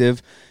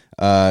productive.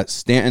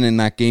 Stanton in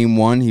that game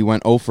one, he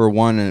went 0 for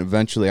 1, and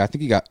eventually I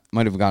think he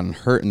might have gotten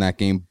hurt in that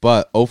game,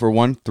 but 0 for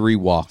 1, 3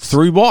 walks.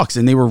 3 walks,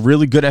 and they were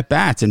really good at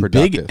bats and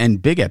productive.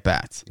 big at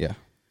bats. Yeah.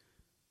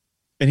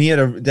 And he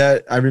had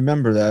I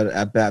remember that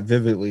at bat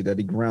vividly that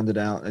he grounded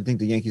out. I think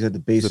the Yankees had the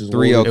bases. It was a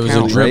 3-0 It was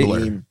count, a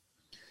dribbler. Right?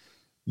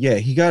 Yeah,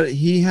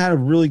 he had a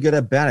really good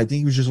at bat. I think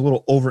he was just a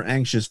little over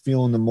anxious,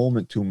 feeling the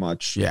moment too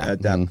much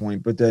at that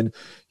point. But then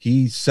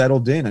he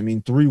settled in. I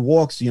mean, 3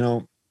 walks,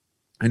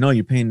 I know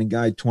you're paying the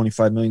guy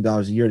 $25 million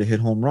a year to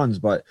hit home runs,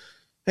 but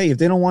hey, if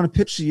they don't want to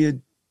pitch to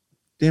you,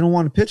 they don't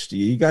want to pitch to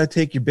you. You got to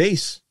take your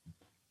base.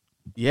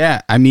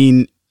 Yeah, I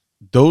mean,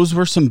 those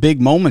were some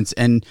big moments,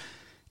 and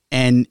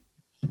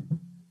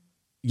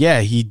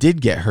yeah, he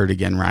did get hurt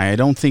again, right? I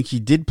don't think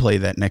he did play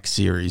that next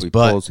series,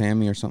 but pull his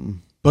hammy or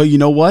something. But you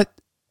know what?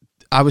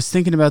 I was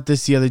thinking about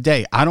this the other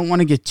day. I don't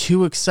want to get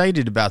too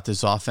excited about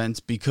this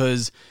offense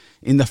because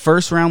in the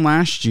first round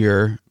last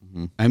year,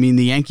 I mean,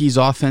 the Yankees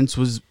offense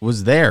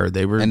was there.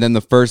 They were, and then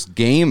the first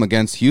game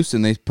against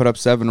Houston, they put up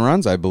 7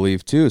 runs, I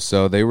believe, too.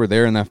 So they were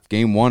there in that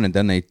game one, and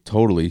then they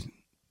totally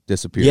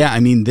disappeared. Yeah, I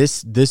mean,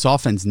 this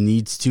offense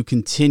needs to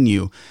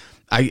continue.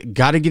 I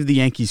got to give the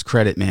Yankees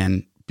credit,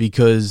 man,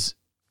 because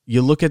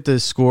you look at the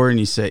score and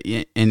you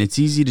say, and it's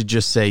easy to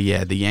just say,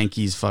 yeah, the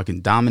Yankees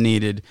fucking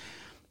dominated.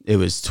 It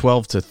was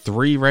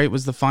 12-3, right?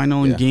 Was the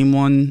final in game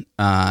one,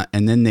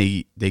 and then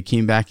they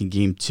came back in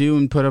game two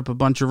and put up a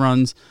bunch of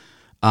runs.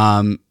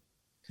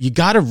 You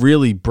got to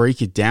really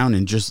break it down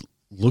and just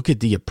look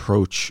at the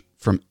approach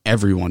from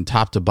everyone,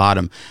 top to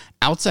bottom.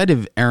 Outside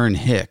of Aaron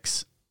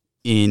Hicks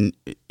in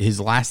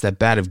his last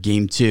at-bat of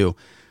game two,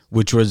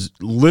 which was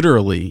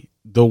literally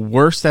the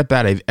worst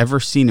at-bat I've ever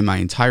seen in my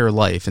entire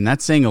life, and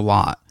that's saying a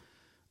lot.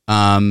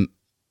 The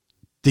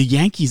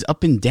Yankees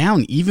up and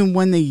down, even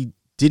when they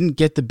didn't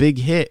get the big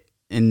hit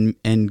and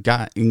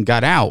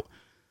got out,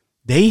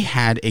 they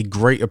had a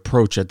great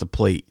approach at the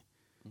plate.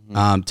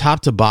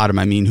 Top to bottom.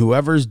 I mean,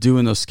 whoever's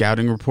doing those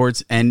scouting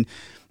reports, and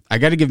I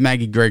got to give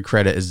Maggie Gray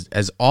credit,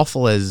 as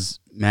awful as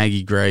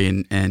Maggie Gray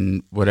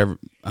and whatever.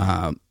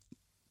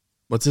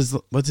 What's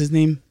his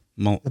name?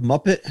 The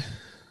Muppet.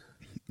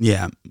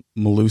 Yeah,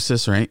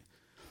 Malusis, right?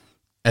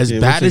 As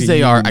bad as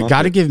they are, I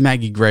got to give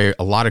Maggie Gray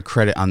a lot of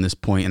credit on this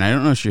point, and I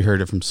don't know if she heard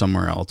it from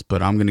somewhere else,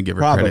 but I'm going to give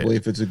her credit. Probably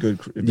if it's a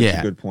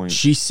good point.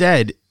 She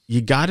said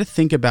you got to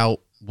think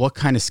about what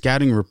kind of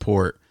scouting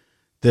report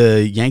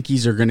the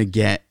Yankees are going to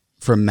get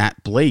from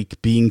Matt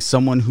Blake, being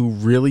someone who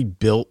really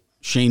built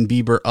Shane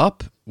Bieber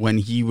up when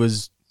he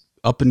was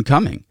up and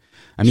coming.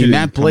 I mean,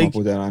 Matt Blake,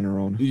 come up with that on her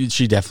own.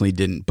 She definitely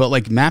didn't. But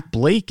like Matt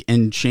Blake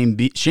and Shane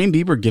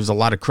Bieber gives a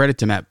lot of credit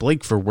to Matt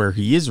Blake for where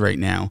he is right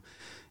now.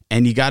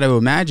 And you got to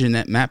imagine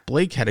that Matt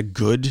Blake had a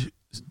good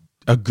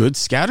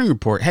scouting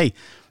report. Hey,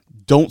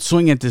 don't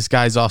swing at this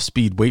guy's off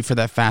speed. Wait for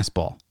that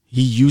fastball.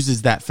 He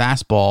uses that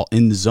fastball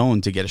in the zone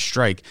to get a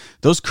strike.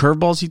 Those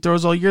curveballs he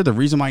throws all year, the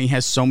reason why he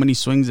has so many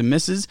swings and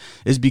misses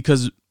is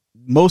because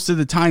most of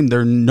the time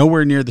they're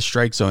nowhere near the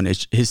strike zone.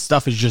 His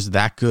stuff is just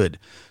that good.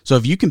 So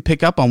if you can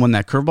pick up on when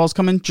that curveball's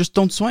coming, just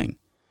don't swing.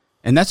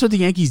 And that's what the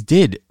Yankees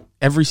did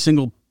every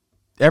single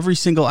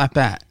at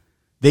bat.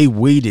 They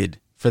waited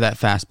for that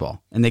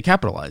fastball and they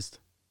capitalized.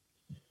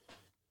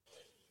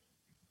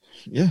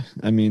 Yeah,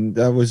 I mean,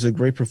 that was a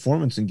great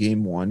performance in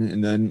game one.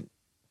 And then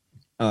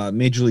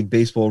Major League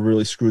Baseball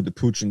really screwed the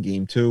pooch in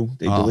game two.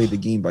 They delayed the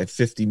game by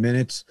 50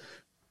 minutes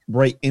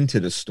right into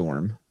the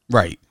storm.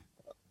 Right.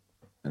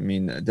 I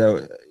mean,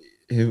 look,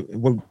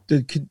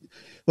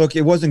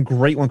 it wasn't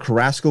great when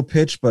Carrasco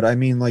pitched, but I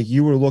mean, like,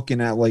 you were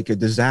looking at like a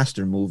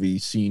disaster movie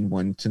scene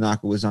when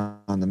Tanaka was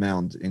on the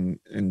mound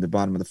in the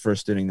bottom of the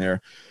first inning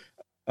there.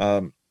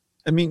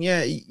 I mean,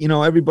 yeah,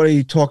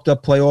 everybody talked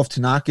up playoff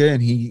Tanaka,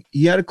 and he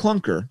had a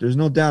clunker. There's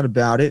no doubt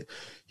about it.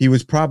 He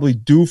was probably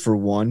due for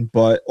one,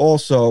 but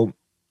also,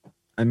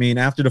 I mean,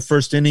 after the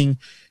first inning,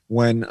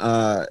 when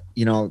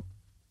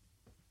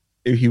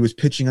he was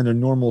pitching under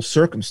normal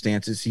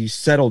circumstances, he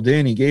settled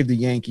in. He gave the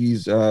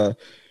Yankees, 3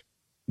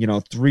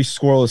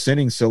 scoreless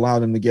innings to allow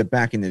them to get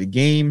back into the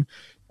game.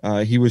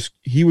 He was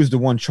the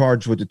one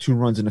charged with the 2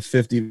 runs in the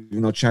 50th,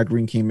 even though Chad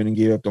Green came in and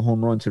gave up the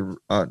home run to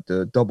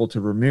the double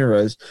to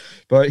Ramirez.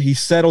 But he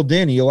settled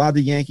in. He allowed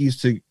the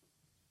Yankees to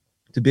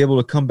be able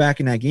to come back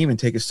in that game and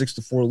take a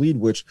 6-4 lead,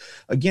 which,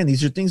 again,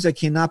 these are things that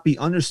cannot be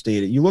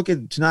understated. You look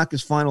at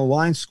Tanaka's final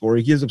line score,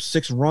 he gives up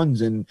 6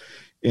 runs in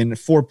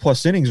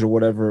 4+ innings or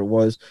whatever it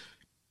was,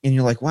 and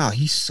you're like, wow,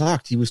 he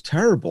sucked. He was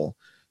terrible.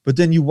 But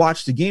then you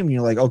watch the game and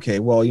you're like, okay,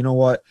 well, you know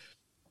what?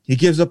 He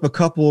gives up a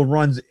couple of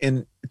runs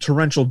in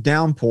torrential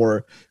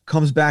downpour,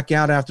 comes back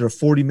out after a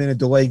 40-minute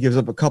delay, gives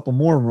up a couple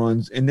more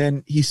runs, and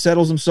then he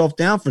settles himself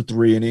down for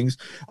 3 innings,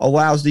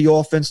 allows the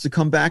offense to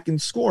come back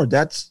and score.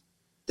 That's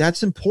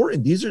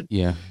important. These are,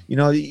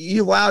 he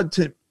allowed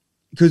to,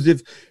 because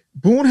if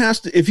Boone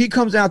if he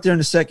comes out there in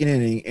the second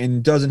inning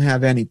and doesn't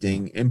have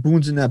anything, and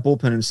Boone's in that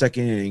bullpen in the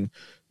second inning,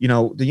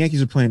 the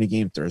Yankees are playing a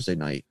game Thursday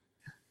night.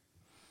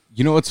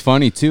 You know what's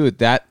funny too?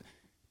 That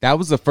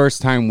was the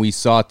first time we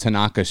saw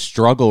Tanaka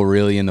struggle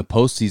really in the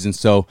postseason.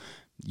 So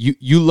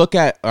you look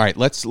at, all right,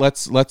 let's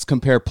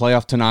compare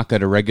playoff Tanaka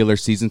to regular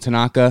season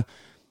Tanaka.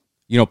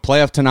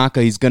 Playoff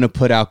Tanaka, he's going to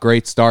put out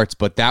great starts,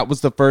 but that was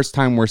the first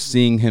time we're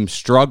seeing him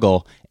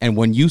struggle. And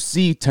when you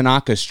see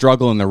Tanaka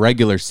struggle in the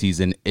regular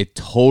season, it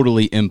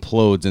totally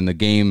implodes in the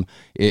game.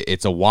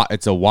 It's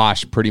a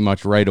wash pretty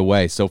much right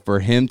away. So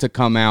for him to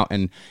come out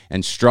and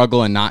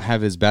struggle and not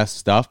have his best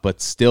stuff, but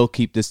still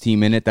keep this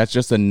team in it, that's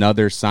just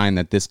another sign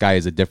that this guy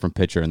is a different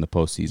pitcher in the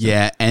postseason.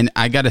 Yeah, and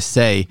I got to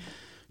say,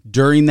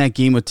 during that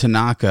game with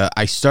Tanaka,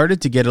 I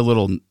started to get a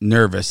little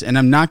nervous, and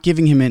I'm not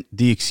giving him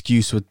the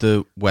excuse with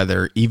the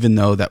weather, even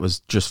though that was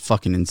just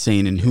fucking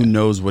insane, and who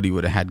knows what he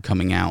would have had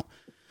coming out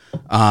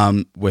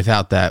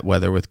without that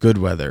weather, with good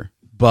weather.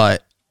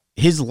 But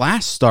his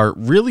last start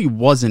really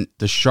wasn't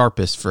the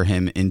sharpest for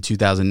him in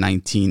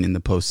 2019 in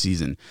the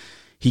postseason.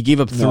 He gave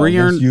up 3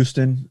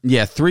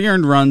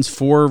 earned runs,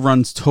 4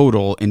 runs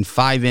total in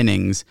 5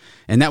 innings,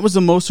 and that was the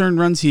most earned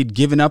runs he had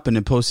given up in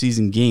a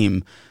postseason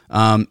game.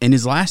 In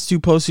his last 2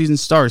 postseason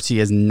starts, he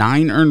has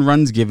 9 earned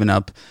runs given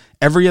up.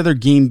 Every other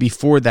game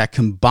before that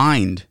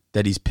combined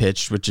that he's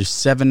pitched, which is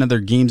 7 other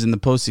games in the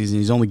postseason,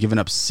 he's only given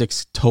up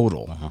 6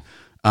 total.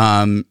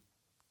 Uh-huh.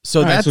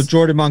 So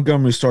Jordan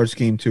Montgomery starts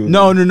game 2.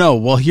 No.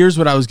 Well, here's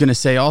what I was going to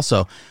say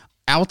also.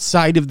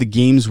 Outside of the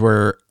games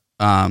where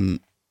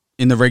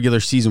in the regular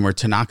season where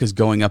Tanaka's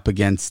going up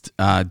against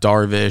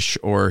Darvish,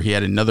 or he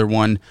had another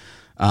one,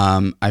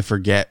 I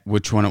forget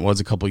which one it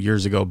was a couple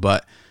years ago,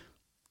 but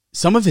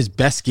some of his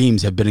best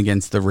games have been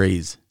against the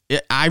Rays.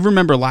 I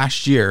remember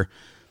last year,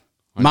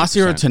 100%.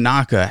 Masahiro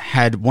Tanaka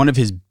had one of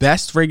his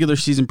best regular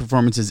season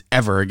performances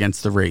ever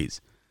against the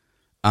Rays.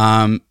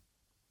 I'm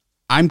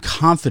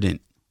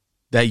confident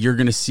that you're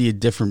going to see a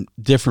different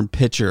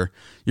pitcher.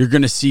 You're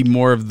going to see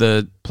more of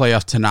the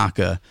playoff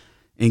Tanaka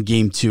in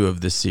game 2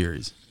 of this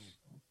series.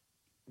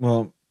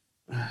 Well,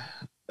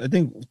 I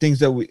think things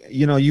that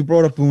you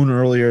brought up Boone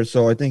earlier,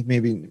 so I think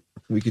maybe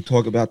we could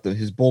talk about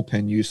his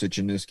bullpen usage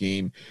in this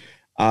game.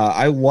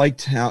 I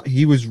liked how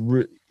he was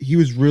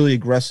really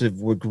aggressive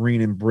with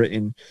Green and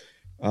Britton.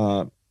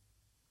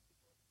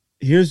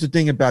 Here's the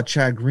thing about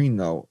Chad Green,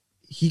 though.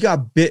 He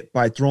got bit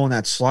by throwing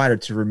that slider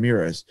to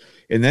Ramirez,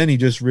 and then he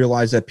just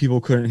realized that people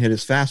couldn't hit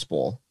his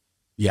fastball.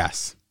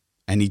 Yes,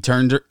 and he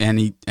turned it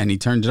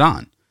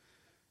on,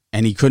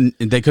 and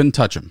they couldn't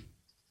touch him.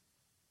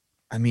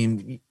 I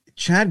mean,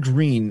 Chad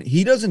Green,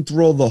 he doesn't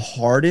throw the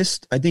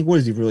hardest. I think, what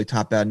is he really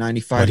top at,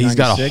 95, But he's 96?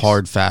 got a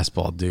hard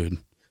fastball, dude.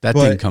 That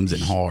thing comes in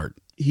hard.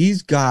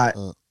 He's got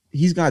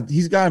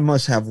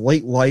must have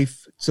late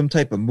life, some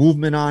type of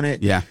movement on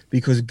it. Yeah.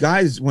 Because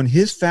guys, when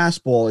his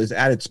fastball is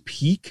at its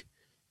peak,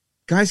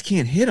 guys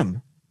can't hit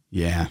him.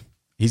 Yeah.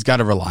 He's got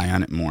to rely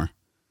on it more.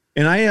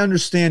 And I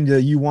understand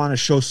that you want to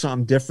show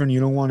something different.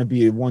 You don't want to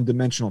be a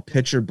one-dimensional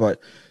pitcher,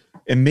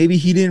 and maybe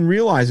he didn't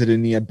realize it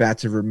in the at-bat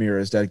to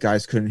Ramirez that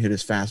guys couldn't hit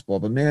his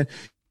fastball. But, man,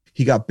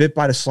 he got bit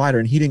by the slider,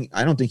 and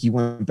I don't think he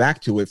went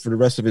back to it for the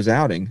rest of his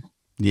outing.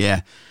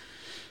 Yeah.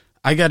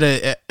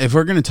 If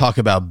we're going to talk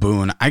about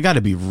Boone, I got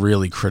to be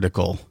really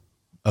critical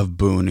of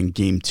Boone in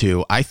game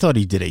 2. I thought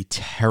he did a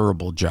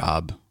terrible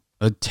job.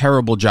 And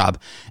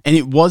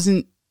it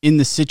wasn't in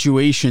the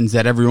situations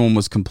that everyone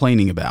was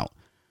complaining about.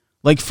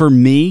 Like, for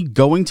me,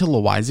 going to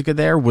Loizaga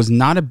there was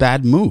not a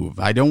bad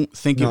move. I don't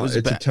think it was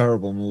a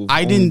terrible move.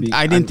 I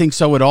didn't think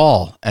so at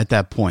all at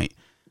that point.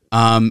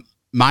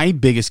 My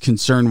biggest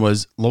concern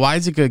was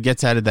Loizaga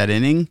gets out of that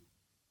inning.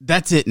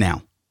 That's it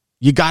now.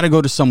 You got to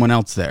go to someone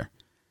else there.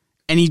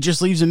 And he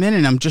just leaves him in,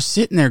 and I'm just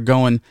sitting there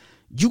going,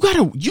 you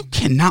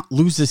cannot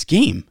lose this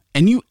game.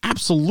 And you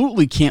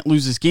absolutely can't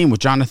lose this game with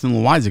Jonathan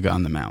Loizaga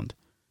on the mound.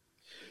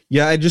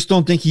 Yeah, I just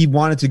don't think he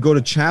wanted to go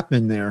to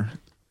Chapman there.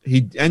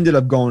 He ended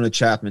up going to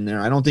Chapman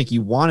there. I don't think he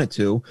wanted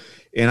to,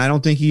 and I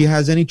don't think he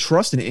has any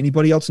trust in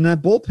anybody else in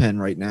that bullpen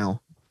right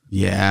now.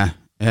 Yeah.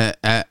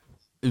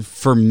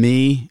 For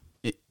me,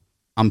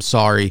 I'm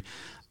sorry.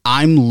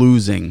 I'm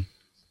losing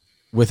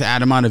with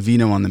Adam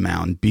Ottavino on the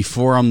mound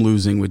before I'm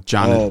losing with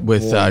Jonathan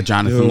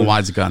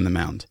Loizaga on the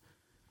mound.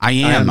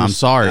 I'm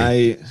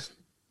sorry.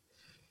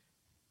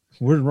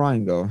 Where did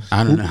Ryan go?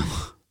 I don't know.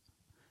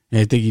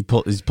 Yeah, I think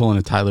he's pulling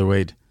a Tyler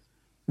Wade.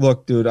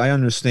 Look, dude, I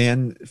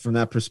understand from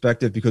that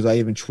perspective because I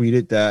even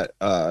tweeted that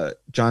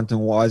Jonathan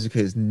Loáisiga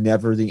is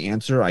never the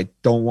answer. I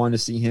don't want to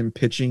see him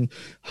pitching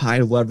high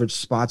leverage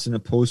spots in the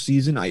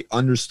postseason. I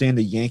understand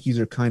the Yankees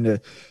are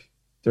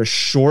they're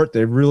short.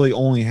 They really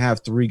only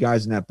have 3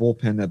 guys in that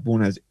bullpen that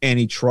Boone has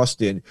any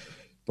trust in.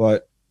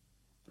 But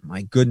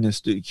my goodness,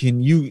 dude,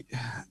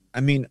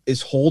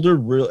 is Holder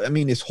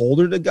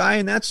the guy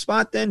in that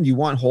spot then? Do you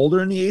want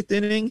Holder in the 8th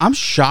inning? I'm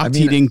shocked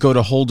he didn't go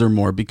to Holder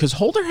more because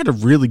Holder had a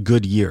really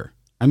good year.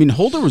 I mean,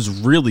 Holder was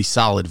really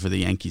solid for the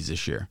Yankees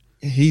this year.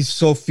 He's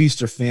so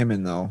feast or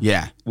famine, though.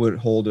 Yeah. With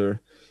Holder.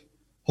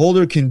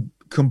 Holder can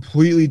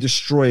completely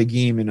destroy a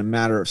game in a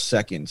matter of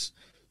seconds.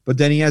 But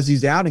then he has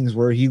these outings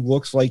where he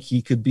looks like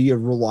he could be a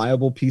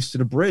reliable piece to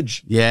the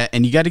bridge. Yeah,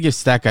 and you got to give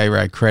Stat Guy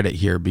Rad credit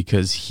here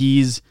because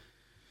he's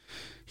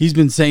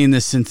been saying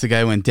this since the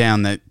guy went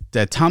down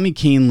that Tommy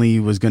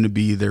Kahnle was going to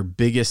be their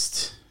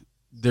biggest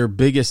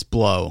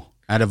blow.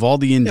 Out of all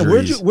the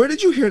injuries, yeah, where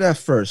did you hear that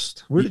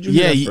first? Where did you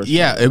hear that first?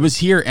 Yeah, it was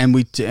here, and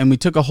we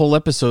took a whole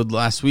episode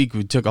last week.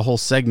 We took a whole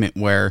segment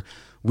where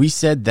we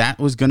said that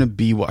was going to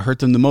be what hurt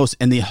them the most,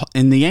 and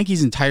the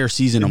Yankees' entire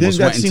season almost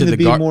went into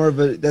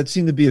the that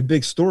seemed to be a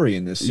big story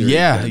in this series.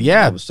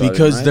 Yeah,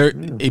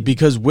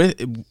 because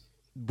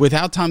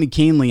without Tommy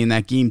Kahnle in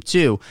that game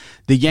too,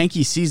 the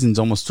Yankee season's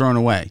almost thrown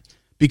away.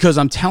 Because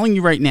I'm telling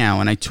you right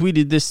now, and I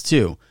tweeted this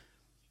too.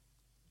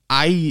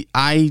 I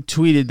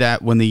tweeted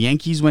that when the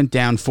Yankees went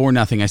down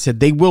 4-0, I said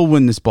they will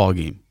win this ball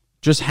game.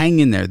 Just hang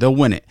in there. They'll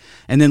win it.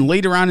 And then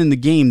later on in the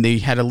game, they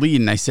had a lead,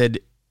 and I said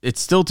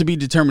it's still to be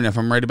determined if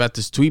I'm right about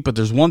this tweet, but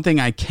there's one thing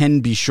I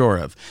can be sure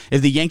of.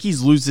 If the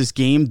Yankees lose this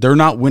game, they're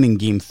not winning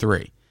Game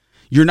 3.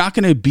 You're not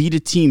going to beat a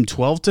team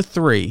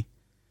 12-3,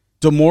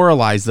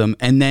 demoralize them,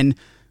 and then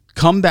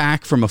come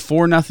back from a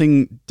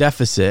 4-0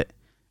 deficit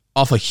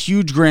off a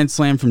huge grand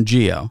slam from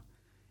Gio,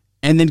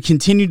 and then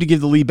continue to give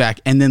the lead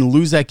back and then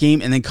lose that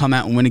game and then come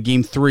out and win a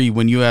Game 3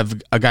 when you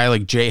have a guy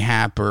like J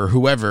Happ or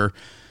whoever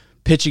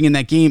pitching in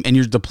that game and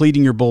you're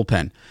depleting your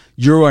bullpen.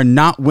 You are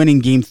not winning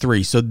Game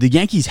 3. So the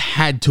Yankees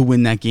had to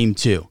win that game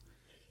too.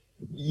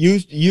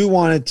 You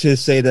wanted to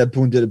say that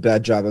Boone did a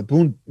bad job, but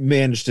Boone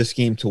managed this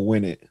game to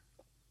win it.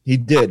 He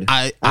did.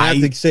 I have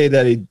to say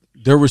that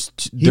there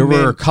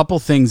were a couple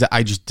things that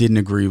I just didn't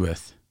agree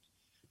with.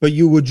 But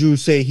would you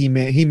say he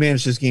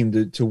managed this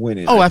game to win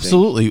it? Oh,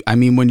 absolutely. I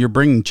mean, when you're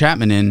bringing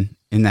Chapman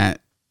in that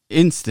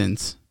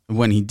instance,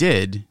 when he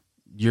did,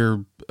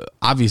 you're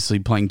obviously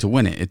playing to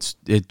win it.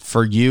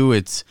 For you.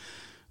 It's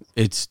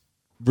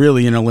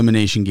really an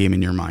elimination game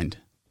in your mind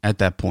at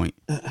that point.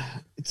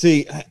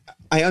 See,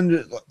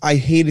 I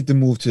hated the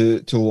move to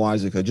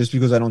Loáisiga just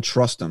because I don't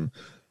trust him.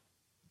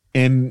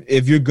 And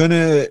if you're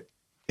gonna.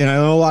 And I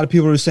know a lot of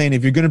people are saying,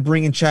 if you're going to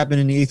bring in Chapman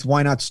in the 8th,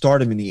 why not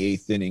start him in the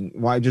 8th inning?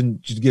 Why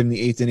just give him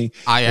the 8th inning?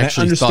 I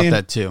actually thought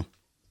that too.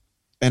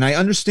 And I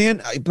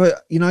understand,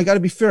 but I got to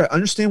be fair. I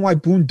understand why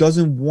Boone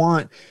doesn't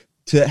want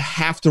to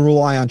have to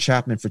rely on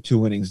Chapman for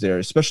 2 innings there,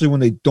 especially when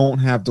they don't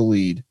have the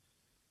lead.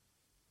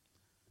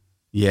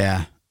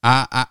 Yeah,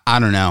 I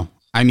don't know.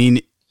 I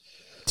mean,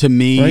 to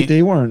me, right?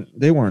 They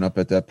weren't up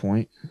at that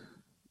point.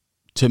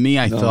 To me,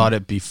 I thought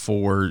it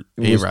before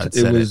A-Rod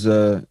said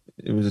it.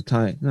 It was a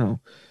tie. No.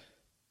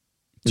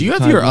 Do you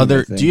have your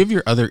other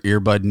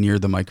earbud near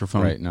the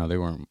microphone? Right. No, they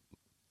weren't.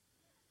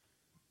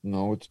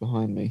 No, it's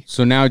behind me.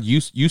 So now you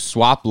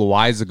swap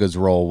Loáisiga's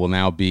role will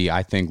now be,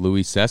 I think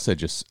Luis Cessa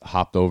just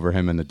hopped over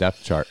him in the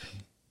depth chart.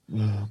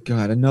 Oh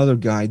God, another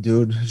guy,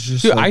 dude.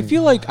 Dude, I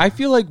feel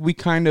like we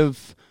kind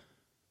of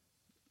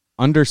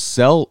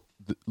undersell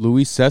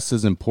Luis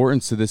Cessa's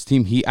importance to this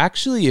team. He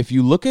actually, if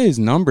you look at his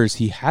numbers,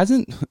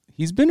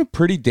 he's been a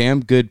pretty damn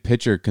good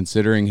pitcher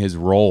considering his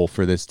role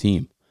for this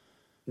team.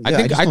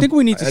 Yeah, I think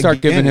we need to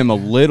start giving him a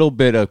little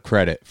bit of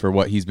credit for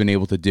what he's been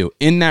able to do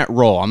in that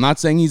role. I'm not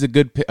saying he's a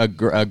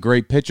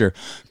great pitcher,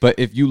 but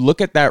if you look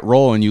at that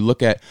role and you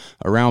look at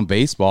around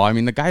baseball, I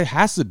mean, the guy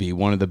has to be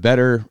one of the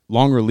better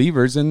long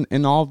relievers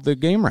in all of the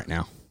game right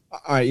now.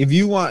 All right, if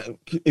you want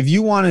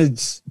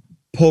to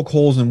poke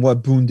holes in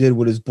what Boone did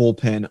with his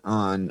bullpen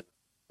on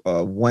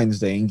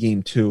Wednesday in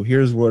Game 2,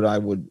 here's what I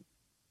would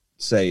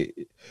say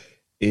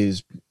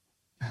is,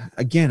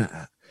 again,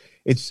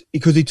 it's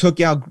because he took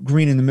out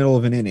Green in the middle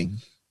of an inning.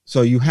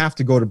 So you have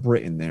to go to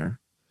Britton there.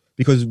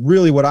 Because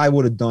really what I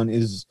would have done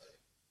is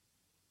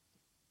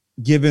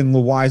given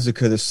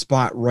Loáisiga the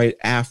spot right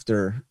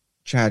after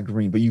Chad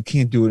Green, but you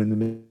can't do it in the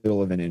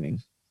middle of an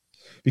inning.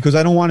 Because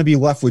I don't want to be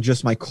left with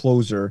just my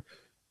closer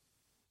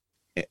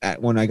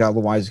when I got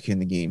Loáisiga in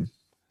the game.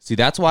 See,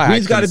 that's why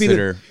Green's got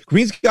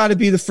to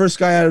be the first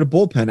guy out of the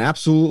bullpen.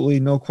 Absolutely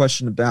no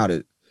question about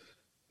it.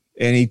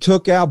 And he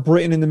took out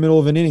Britton in the middle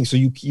of an inning. So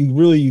you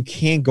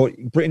can't go.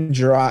 Britton's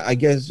your, I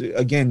guess,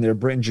 again,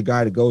 Britton's your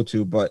guy to go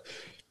to. But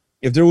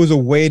if there was a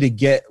way to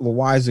get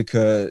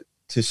Loáisiga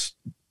to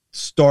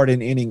start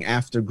an inning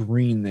after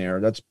Green there,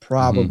 that's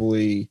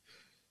probably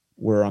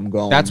where I'm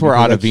going. That's where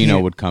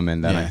Ottavino would come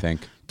in then, I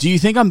think. Do you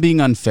think I'm being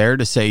unfair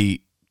to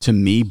say, to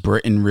me,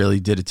 Britton really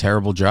did a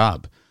terrible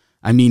job?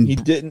 I mean, he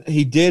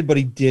did, but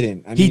he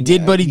didn't. He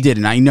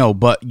didn't. I know,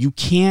 but you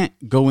can't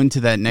go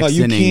into that next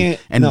inning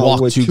and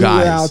walk two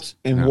guys. Outs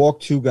and walk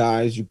two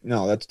guys.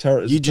 That's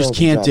terrible. You just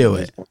can't do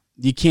it.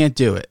 You can't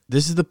do it.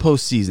 This is the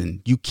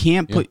postseason. You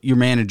can't put your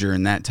manager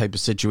in that type of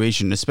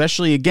situation,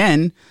 especially,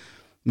 again,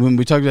 when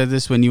we talked about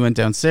this when you went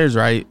downstairs,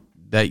 right?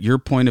 That your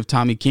point of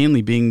Tommy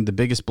Kahnle being the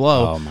biggest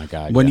blow. Oh, my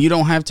God. When you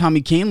don't have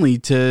Tommy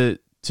Kahnle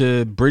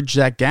to bridge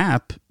that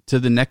gap to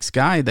the next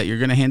guy that you're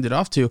going to hand it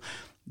off to,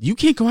 you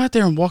can't go out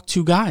there and walk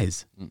two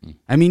guys. Mm-mm.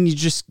 I mean, you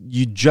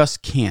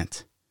just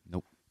can't.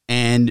 Nope.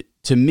 And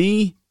to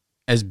me,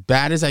 as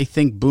bad as I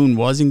think Boone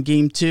was in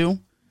Game 2,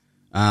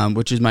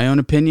 which is my own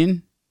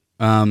opinion,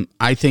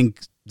 I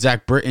think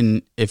Zach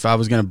Britton, if I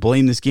was going to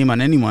blame this game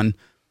on anyone,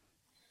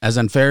 as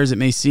unfair as it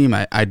may seem,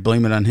 I'd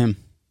blame it on him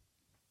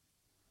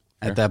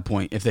at that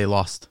point if they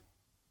lost.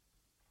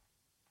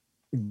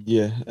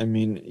 Yeah, I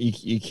mean,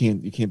 you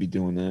can't be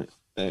doing that.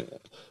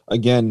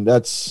 Again,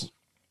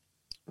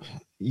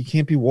 you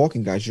can't be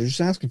walking guys. You're just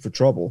asking for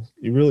trouble.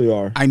 You really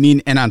are. I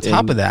mean, and on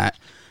top of that,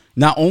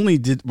 not only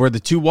were the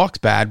two walks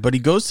bad, but he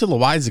goes to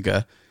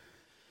Loizaga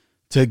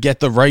to get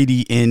the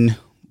righty in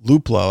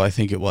Luplo, I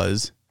think it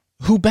was,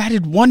 who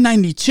batted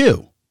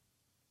 192.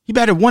 He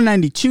batted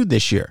 192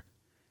 this year.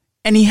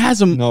 And he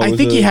has him,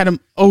 he had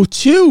him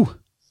 0-2.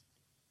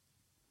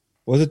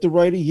 Was it the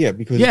righty? Yeah,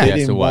 because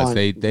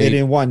they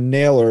didn't want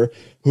Naylor,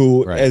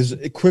 who as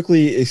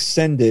quickly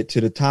ascended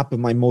to the top of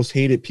my most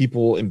hated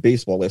people in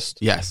baseball list.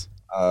 Yes.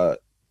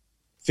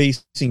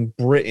 Facing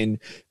Britain,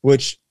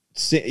 which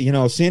Sandy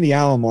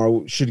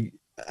Alomar should.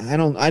 I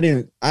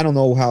don't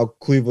know how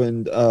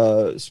Cleveland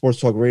Sports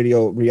Talk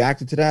Radio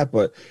reacted to that,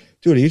 but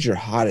dude, he's your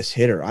hottest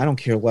hitter. I don't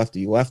care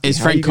lefty. Is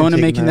Francona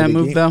making that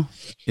move though?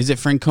 Is it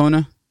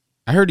Francona?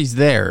 I heard he's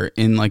there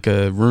in like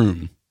a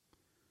room.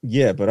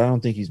 Yeah, but I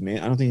don't think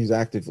he's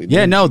actively.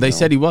 Yeah, no, they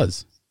said he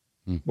was.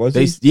 Was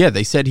he? Yeah,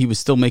 they said he was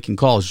still making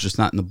calls, just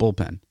not in the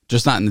bullpen,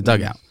 just not in the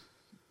dugout.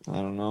 I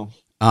don't know.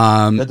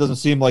 That doesn't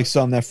seem like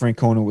something that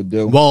Francona would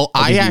do. Well,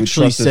 I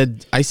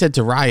said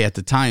to Rye at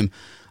the time,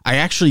 I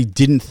actually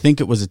didn't think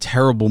it was a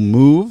terrible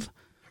move,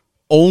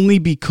 only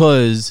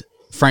because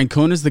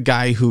Francona's the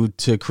guy who,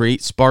 to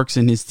create sparks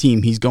in his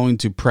team, he's going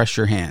to press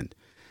your hand.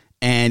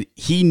 And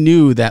he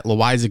knew that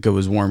Loizaga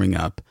was warming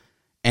up,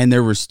 and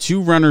there was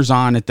two runners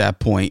on at that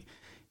point.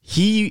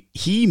 He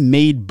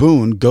made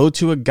Boone go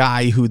to a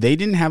guy who they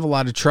didn't have a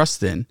lot of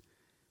trust in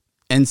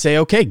and say,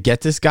 okay,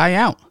 get this guy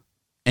out.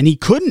 And he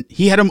couldn't.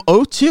 He had him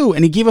 0-2,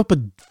 and he gave up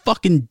a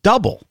fucking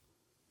double.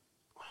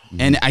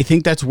 And I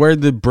think that's where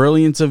the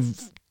brilliance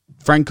of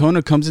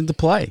Francona comes into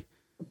play.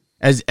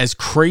 As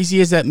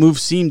crazy as that move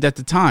seemed at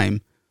the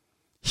time,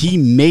 he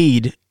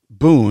made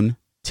Boone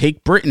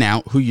take Britton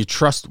out, who you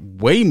trust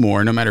way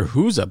more, no matter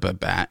who's up at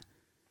bat,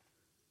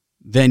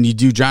 than you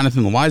do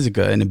Jonathan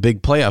Loizaga in a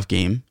big playoff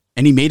game,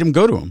 and he made him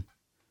go to him.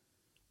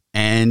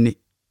 And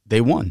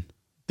they won.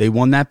 They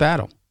won that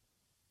battle.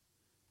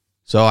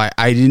 So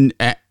I didn't,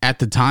 at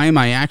the time,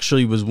 I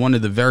actually was one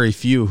of the very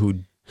few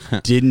who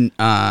didn't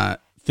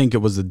think it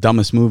was the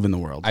dumbest move in the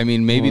world. I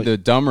mean, maybe the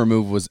dumber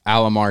move was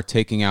Alomar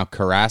taking out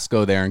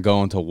Carrasco there and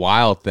going to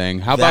Wild Thing.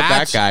 How about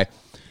that guy?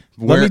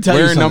 Let me tell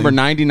you something. Number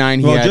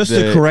 99,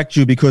 to correct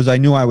you, because I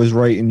knew I was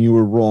right and you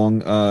were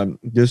wrong.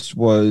 This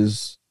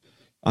was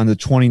on the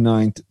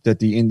 29th that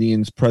the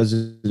Indians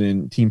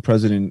team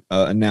president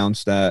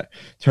announced that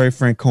Terry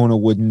Francona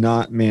would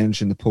not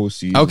manage in the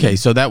postseason. Okay,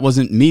 so that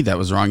wasn't me that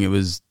was wrong. It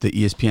was the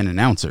ESPN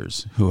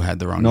announcers who had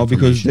the wrong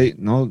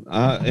information.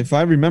 If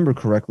I remember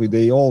correctly,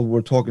 they all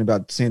were talking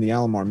about Sandy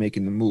Alomar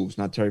making the moves,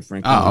 not Terry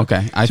Francona. Oh,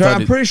 okay.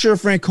 I'm pretty sure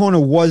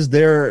Francona was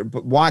there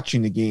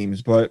watching the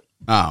games, but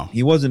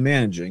he wasn't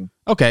managing.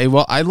 Okay,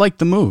 well, I like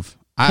the move.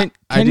 I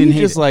didn't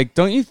hate it.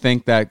 Don't you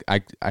think that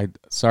I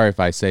sorry if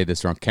I say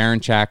this wrong.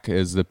 Karinchak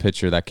is the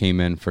pitcher that came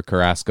in for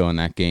Carrasco in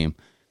that game.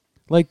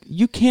 Like,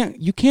 you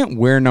can't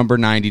wear number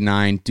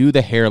 99, do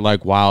the hair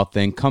like Wild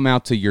Thing, come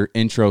out to your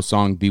intro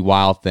song, Be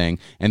Wild Thing,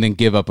 and then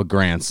give up a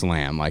grand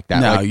slam like that.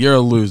 No, you're a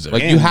loser.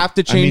 Like, you have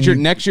to change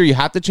next year, you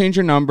have to change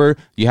your number,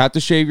 you have to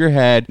shave your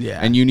head,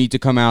 and you need to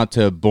come out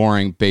to a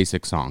boring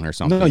basic song or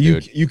something. No,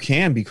 you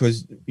can,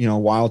 because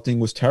Wild Thing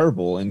was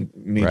terrible in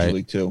Major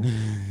League 2.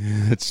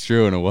 It's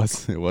true, and it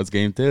was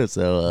game 2,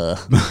 so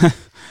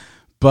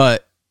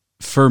but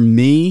for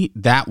me,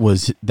 that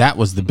was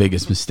the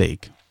biggest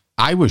mistake.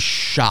 I was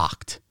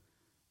shocked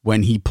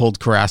when he pulled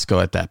Carrasco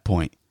at that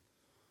point.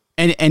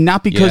 And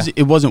not because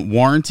it wasn't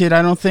warranted,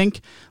 I don't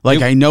think.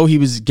 I know he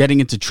was getting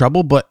into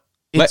trouble, but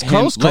it's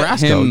Carlos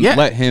Carrasco.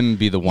 Let him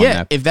be the one.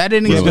 Yeah, if that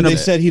inning's going to... They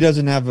said he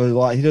doesn't have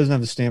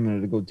the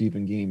stamina to go deep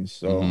in games,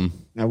 so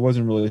I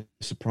wasn't really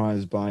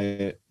surprised by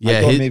it.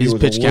 Yeah, his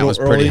pitch count was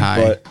pretty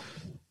high. But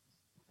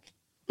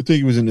I think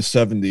he was in the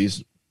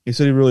 70s. He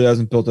said he really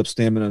hasn't built up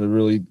stamina to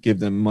really give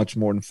them much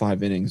more than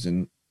 5 innings,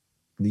 and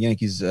the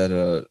Yankees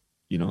had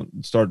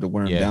started to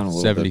wear him down a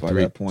little bit by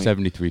that point.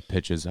 73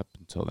 pitches up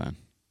until then.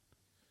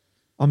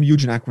 I'm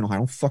huge in Akron, Ohio. I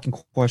don't fucking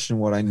question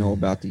what I know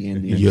about the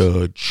Indians.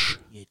 Huge.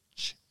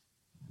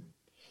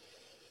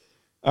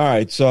 All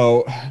right,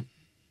 so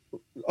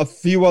a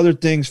few other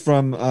things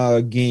from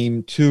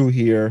game 2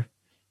 here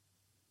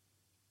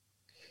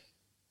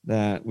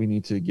that we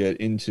need to get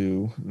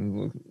into.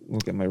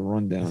 Look at my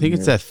rundown. I think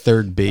it's that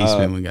third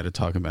baseman we got to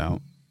talk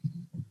about.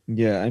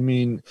 Yeah, I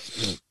mean,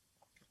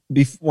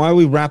 while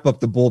we wrap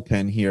up the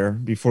bullpen here,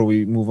 before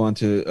we move on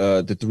to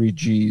the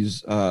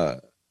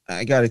 3Gs,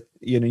 I got to,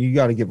 you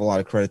got to give a lot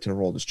of credit to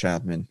Aroldis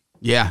Chapman.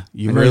 Yeah,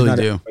 you really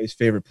do. Everybody's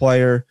favorite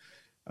player.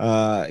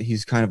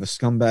 He's kind of a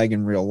scumbag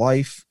in real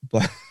life,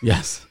 but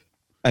yes,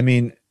 I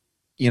mean,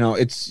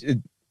 it's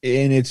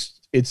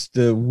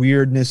the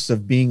weirdness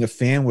of being a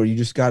fan where you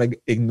just got to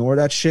ignore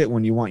that shit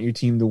when you want your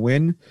team to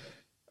win.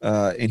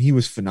 And he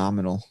was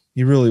phenomenal.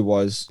 He really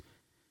was.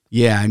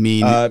 Yeah, I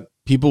mean,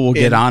 people will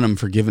get on him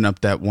for giving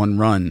up that one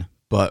run,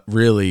 but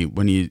really,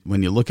 when you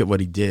look at what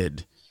he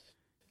did,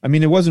 I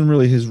mean, it wasn't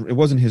his.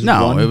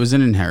 No, run. It was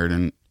an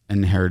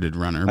inherited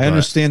runner. I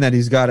understand that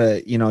he's got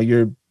to,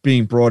 you're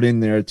being brought in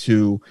there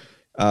to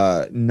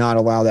not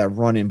allow that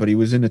run in, but he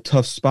was in a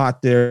tough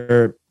spot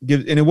there,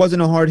 and it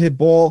wasn't a hard hit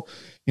ball.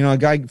 A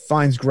guy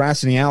finds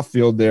grass in the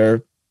outfield there.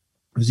 It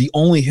was the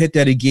only hit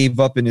that he gave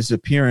up in his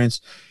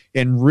appearance.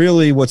 And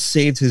really what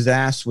saved his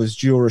ass was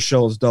Gio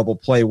Urshela's double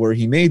play where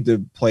he made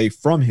the play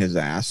from his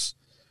ass.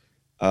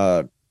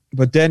 But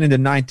then in the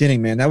 9th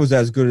inning, man, that was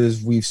as good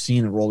as we've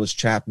seen Aroldis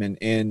Chapman.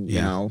 And,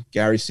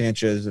 Gary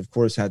Sanchez, of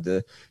course, had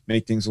to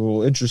make things a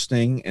little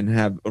interesting and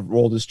have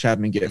Aroldis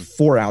Chapman get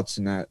 4 outs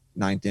in that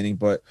 9th inning.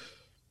 But,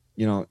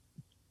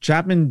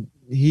 Chapman,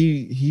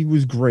 he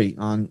was great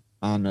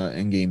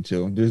in game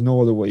 2. There's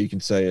no other way you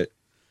can say it.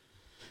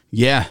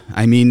 Yeah,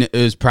 I mean, it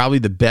was probably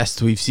the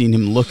best we've seen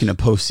him look in a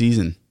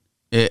postseason.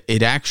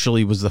 It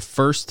actually was the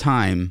first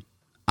time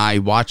I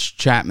watched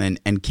Chapman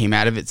and came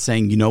out of it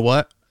saying, you know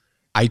what?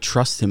 I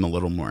trust him a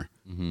little more.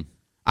 Mm-hmm.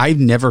 I've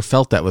never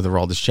felt that with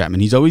Aroldis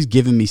Chapman. He's always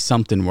given me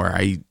something where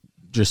I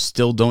just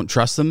still don't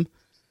trust him.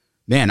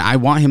 Man, I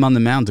want him on the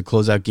mound to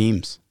close out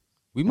games.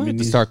 We might have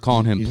to start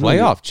calling him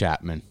playoff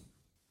Chapman.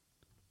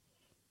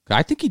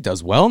 I think he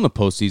does well in the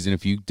postseason.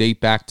 If you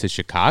date back to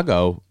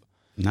Chicago.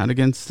 Not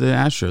against the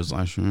Astros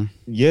last year.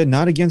 Yeah,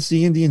 not against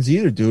the Indians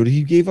either, dude.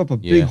 He gave up a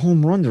big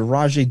home run to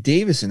Rajay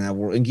Davis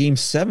in Game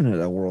 7 of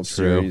that World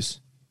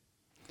Series.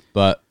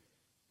 But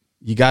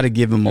you got to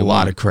give him a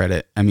lot of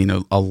credit. I mean,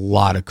 a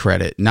lot of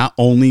credit. Not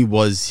only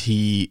was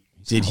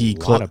did he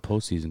close a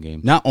postseason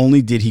game. Not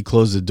only did he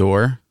close the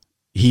door,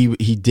 he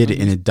did it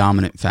in a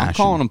dominant fashion. I'm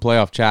calling him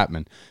playoff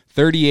Chapman.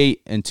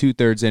 38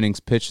 2/3 innings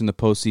pitched in the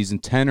postseason,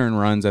 10 earned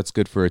runs. That's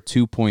good for a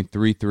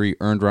 2.33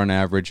 earned run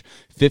average,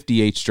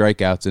 58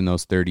 strikeouts in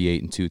those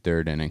 38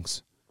 2/3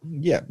 innings.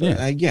 Yeah, but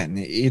again,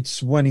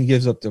 it's when he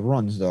gives up the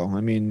runs, though.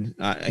 I mean,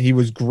 he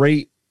was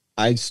great.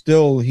 He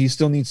still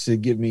needs to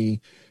give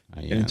me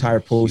an entire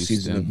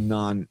postseason of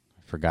non.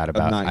 I forgot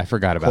about the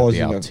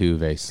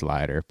Altuve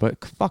slider,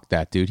 but fuck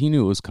that, dude. He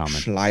knew it was coming.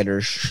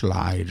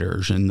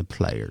 Sliders and the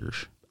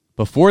players.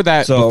 Before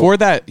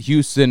that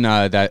Houston,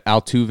 that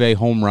Altuve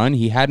home run,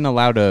 he hadn't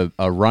allowed a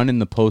run in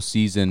the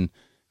postseason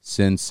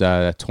since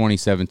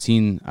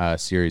 2017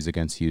 series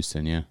against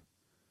Houston. Yeah,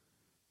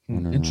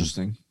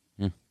 interesting.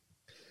 Yeah,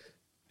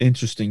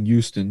 interesting.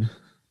 Houston,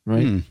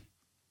 right?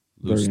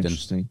 Very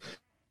interesting.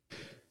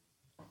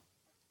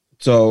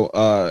 So,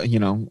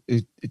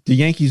 the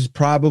Yankees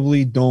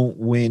probably don't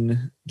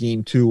win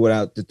Game 2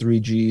 without the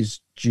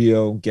 3Gs: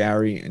 Gio,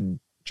 Gary, and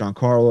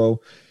Giancarlo.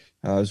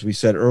 As we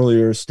said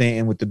earlier,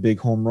 Stanton with the big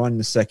home run in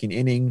the 2nd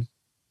inning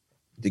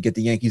to get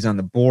the Yankees on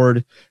the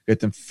board, get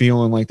them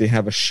feeling like they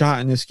have a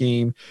shot in this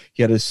game.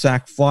 He had a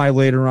sac fly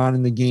later on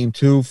in the game,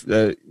 too.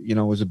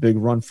 Was a big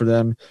run for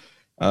them.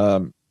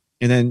 And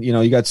then,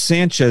 you got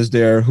Sanchez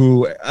there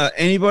who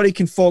anybody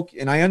can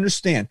and I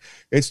understand.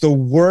 It's the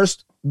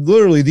worst,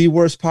 literally the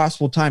worst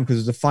possible time because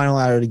it's the final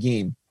out of the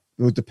game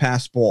with the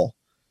pass ball.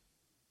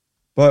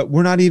 But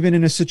we're not even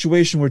in a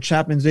situation where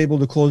Chapman's able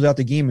to close out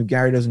the game if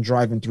Gary doesn't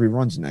drive in 3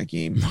 runs in that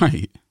game.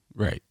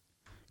 Right.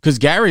 Because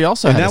Gary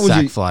also had a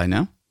sac fly,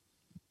 no?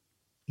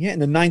 Yeah, in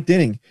the 9th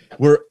inning,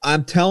 where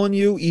I'm telling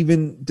you,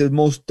 even the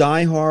most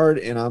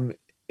diehard, and I'm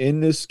in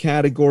this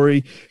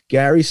category,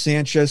 Gary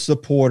Sanchez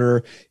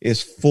supporter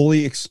is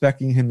fully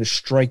expecting him to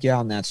strike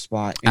out in that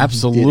spot.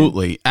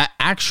 Absolutely.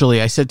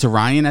 Actually, I said to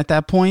Ryan at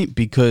that point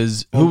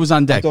because who was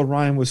on deck? I thought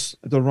Ryan was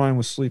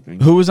sleeping.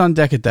 Who was on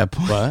deck at that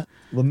point? What?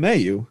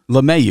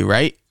 LeMahieu,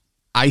 right?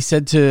 I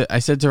said to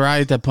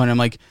Ryan at that point, I'm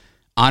like,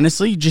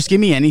 honestly, just give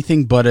me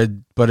anything but a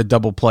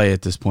double play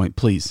at this point,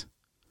 please.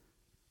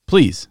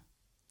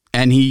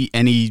 And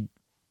he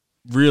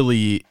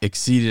really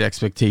exceeded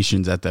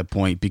expectations at that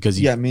point because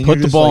he put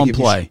the ball in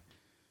play.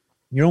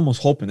 You're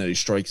almost hoping that he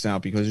strikes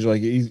out because you're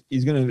like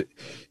he's gonna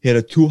hit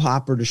a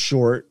 2-hopper to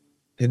short,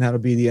 and that'll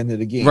be the end of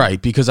the game. Right,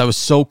 because I was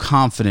so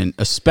confident,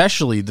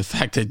 especially the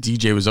fact that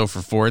DJ was 0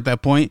 for 4 at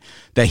that point,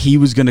 that he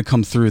was going to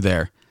come through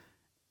there.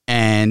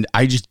 And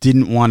I just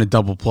didn't want a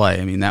double play.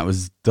 I mean, that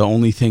was the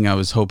only thing I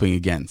was hoping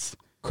against.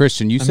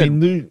 Christian, you said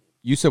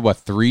what,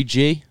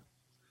 3G?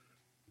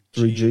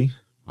 3G.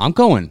 I'm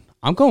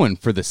going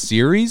for the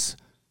series.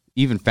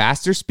 even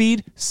faster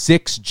speed,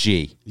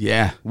 6G.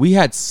 Yeah. We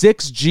had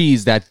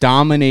 6Gs that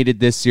dominated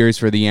this series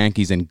for the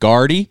Yankees, and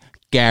Gardy,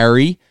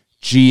 Gary,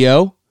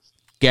 Gio,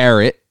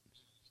 Garrett,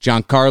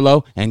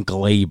 Giancarlo, and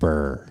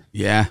Glaber.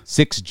 Yeah.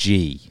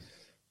 6G.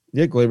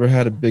 Yeah, Glaber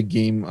had a big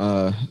game.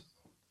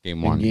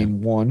 Game one.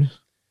 Game one.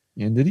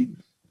 And did he?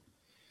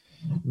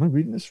 Am I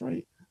reading this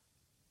right?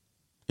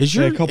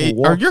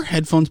 Are your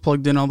headphones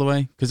plugged in all the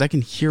way? Because I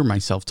can hear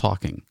myself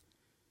talking.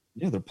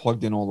 Yeah, they're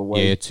plugged in all the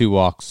way. Yeah, 2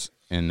 walks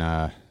in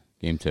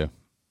game 2.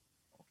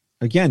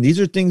 Again, these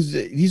are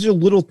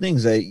little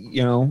things that,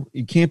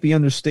 you can't be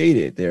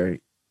understated there.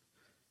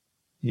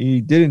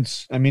 He didn't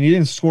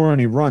score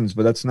any runs,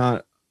 but that's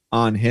not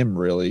on him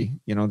really.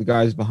 The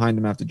guys behind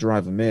him have to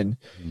drive him in.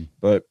 Mm-hmm.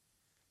 But,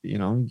 you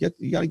got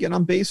to get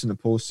on base in the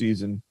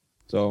postseason.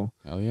 So,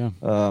 hell yeah.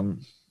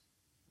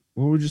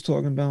 What were we just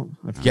talking about?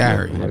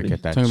 Gary.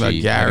 Talking about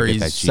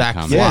Gary's sac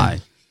fly.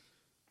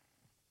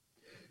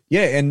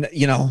 Yeah, and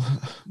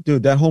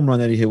dude, that home run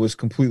that he hit was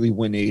completely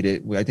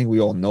wind-aided. I think we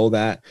all know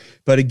that.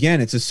 But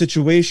again, it's a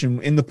situation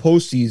in the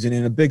postseason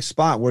in a big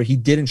spot where he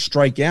didn't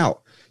strike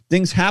out.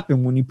 Things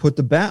happen when you put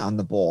the bat on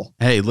the ball.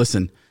 Hey,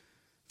 listen,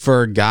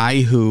 for a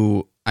guy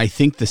who I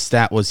think the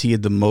stat was he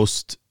had the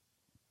most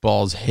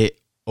balls hit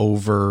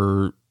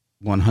over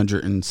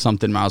 100 and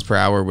something miles per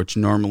hour, which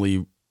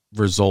normally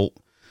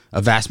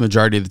a vast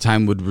majority of the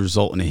time would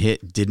result in a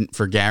hit, didn't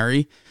for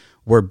Gary,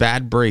 where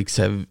bad breaks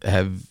have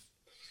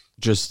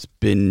just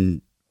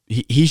been,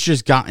 he's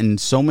just gotten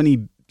so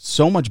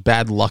much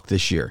bad luck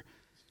this year.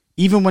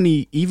 Even when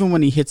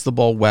he hits the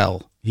ball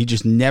well, he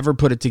just never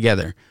put it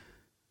together.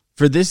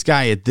 For this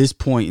guy at this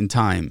point in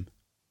time,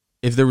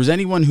 if there was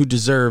anyone who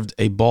deserved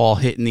a ball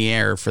hit in the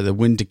air for the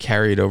wind to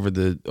carry it over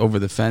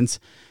the fence,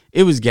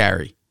 it was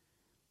Gary.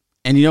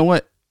 And you know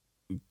what?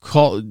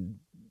 Call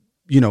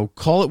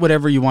it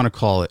whatever you want to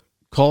call it.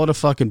 Call it a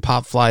fucking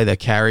pop fly that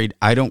carried.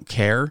 I don't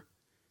care.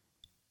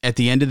 At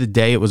the end of the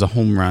day, it was a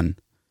home run.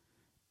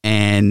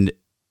 And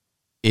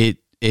it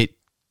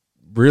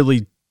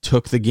really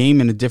took the game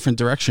in a different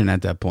direction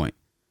at that point.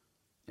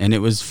 And it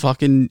was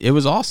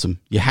awesome.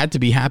 You had to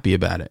be happy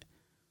about it.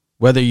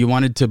 Whether you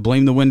wanted to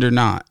blame the wind or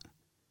not,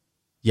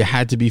 you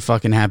had to be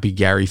fucking happy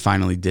Gary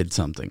finally did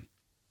something.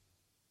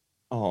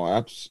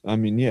 Oh,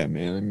 yeah,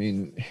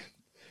 man.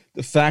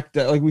 The fact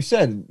that, like we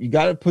said, you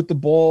got to put the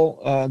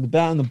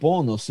bat on the ball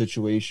in those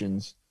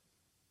situations.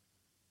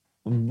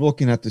 I'm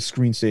looking at the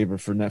screensaver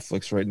for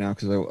Netflix right now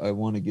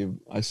because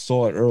I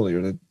saw it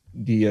earlier that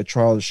the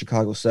trial of the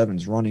Chicago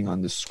Sevens running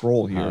on this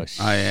scroll here.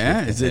 Oh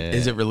yeah, is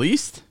it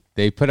released?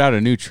 They put out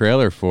a new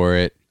trailer for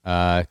it.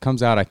 It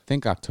comes out, I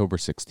think, October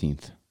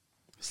 16th.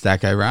 It's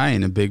that guy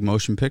Ryan, a big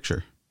motion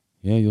picture.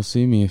 Yeah, you'll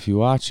see me if you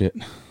watch it.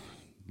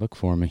 Look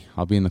for me.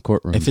 I'll be in the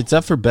courtroom. If it's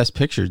up for Best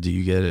Picture, do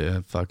you get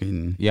a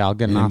fucking... Yeah, I'll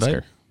get an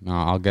Oscar. No,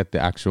 I'll get the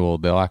actual...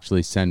 They'll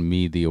actually send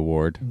me the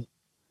award.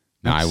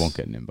 No, I won't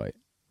get an invite.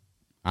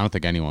 I don't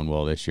think anyone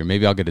will this year.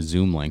 Maybe I'll get a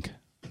Zoom link.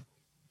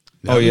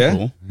 That'd be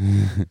cool.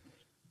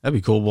 That'd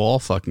be cool. We'll all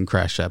fucking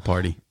crash that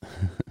party.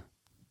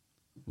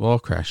 We'll all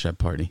crash that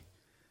party.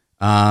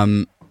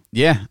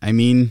 Yeah,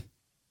 and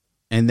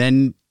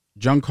then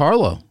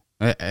Giancarlo,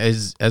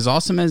 as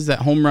awesome as that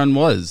home run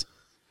was,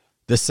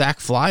 the sac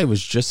fly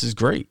was just as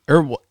great.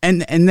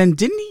 And then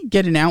didn't he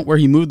get an out where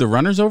he moved the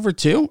runners over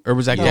too, or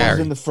was that Gary? It was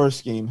in the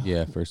first game.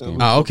 Yeah, first game.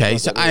 Oh, okay.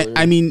 So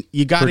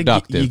you got to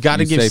give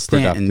Stanton.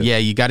 Productive. Yeah,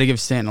 you got to give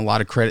Stanton a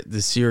lot of credit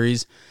this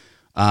series.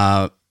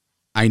 I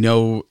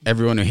know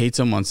everyone who hates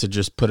him wants to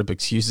just put up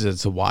excuses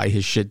as to why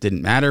his shit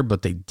didn't matter,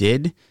 but they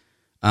did.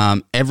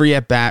 Every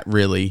at bat,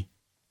 really,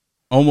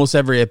 almost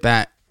every at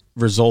bat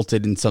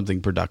resulted in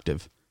something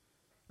productive.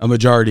 A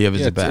majority of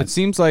his at bats. It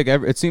seemed like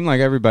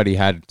everybody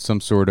had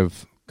some sort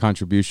of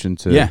contribution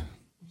to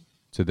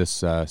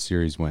this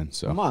series win.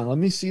 So come on, let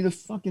me see the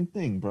fucking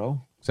thing,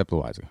 bro. Except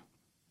Loizaga.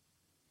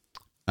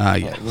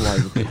 Yeah.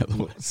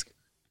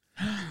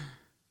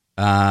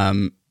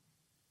 Loizaga.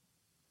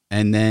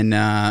 And then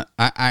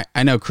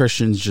I know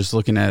Christian's just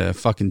looking at a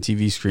fucking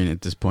TV screen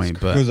at this point,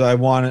 but because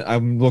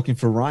I'm looking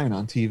for Ryan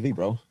on TV,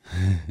 bro.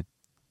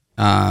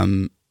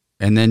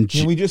 And then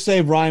can we just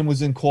say Ryan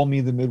was in Call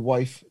Me the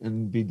Midwife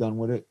and be done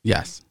with it?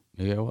 Yes.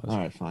 Yeah, it was. All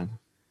right, fine.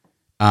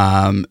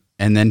 And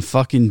then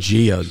fucking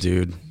Gio,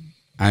 dude.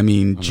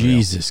 Unreal.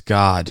 Jesus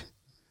God.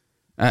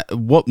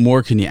 What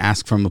more can you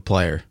ask from a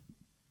player?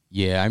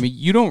 Yeah,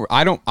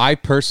 I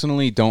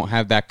personally don't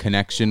have that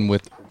connection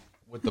with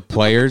the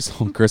players.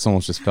 Chris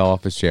almost just fell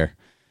off his chair.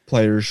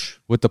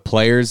 With the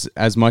players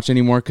as much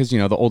anymore because,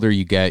 the older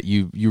you get,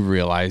 you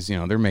realize,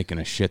 they're making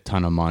a shit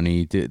ton of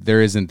money.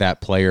 There isn't that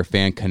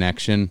player-fan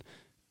connection.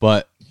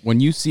 But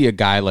when you see a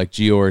guy like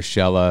Gio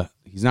Urshela,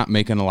 he's not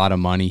making a lot of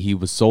money. He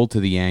was sold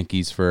to the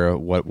Yankees for,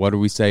 what do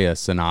we say, a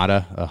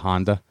Sonata, a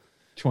Honda?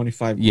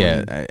 25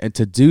 Yeah, and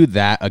to do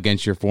that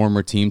against your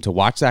former team, to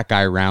watch that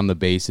guy round the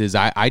bases,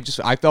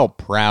 I felt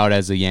proud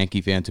as a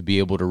Yankee fan to be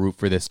able to root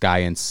for this guy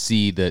and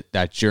see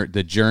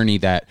the journey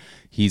that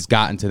he's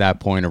gotten to that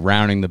point of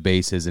rounding the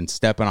bases and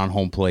stepping on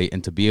home plate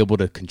and to be able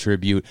to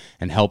contribute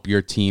and help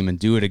your team and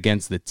do it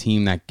against the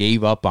team that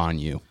gave up on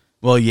you.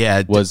 Well,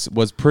 yeah, was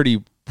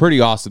pretty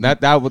awesome.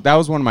 That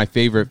was one of my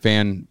favorite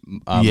fan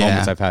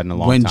moments I've had in a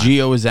long when time.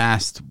 Gio was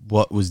asked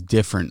what was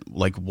different,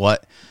 like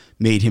what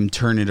made him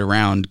turn it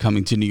around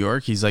coming to New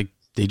York, he's like,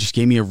 they just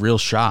gave me a real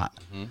shot.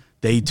 Mm-hmm.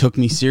 They took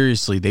me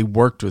seriously. They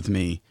worked with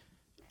me.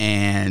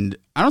 And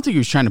I don't think he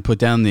was trying to put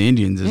down the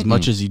Indians as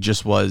much as he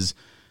just was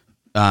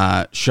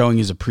showing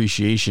his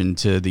appreciation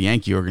to the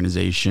Yankee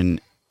organization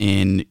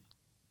in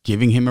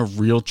giving him a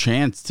real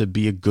chance to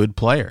be a good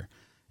player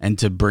and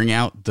to bring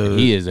out the...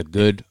 He is a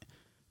good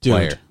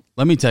player.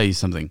 Let me tell you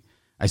something.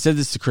 I said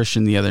this to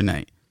Christian the other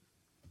night.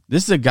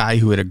 This is a guy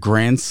who had a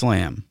grand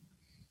slam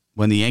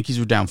when the Yankees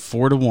were down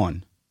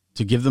 4-1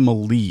 to give them a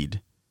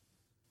lead.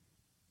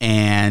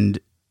 And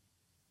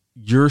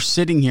you're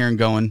sitting here and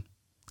going,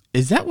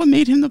 is that what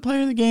made him the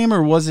player of the game,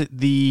 or was it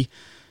the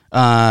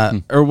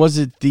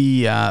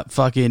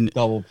fucking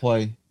double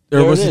play?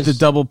 Or was it the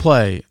double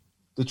play?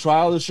 The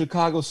trial of the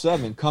Chicago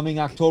 7 coming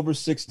October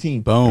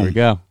 16th. Boom. There we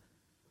go.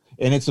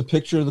 And it's a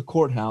picture of the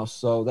courthouse,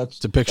 so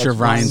it's a picture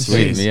of Ryan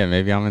Sweet. Yeah,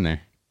 maybe I'm in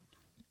there.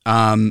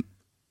 I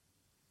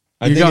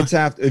think it's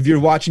after, if you're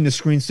watching the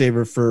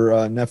screensaver for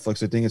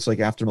Netflix, I think it's like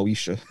after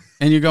Moesha.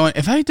 And you're going,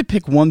 if I had to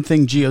pick one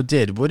thing Gio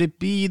did, would it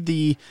be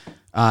the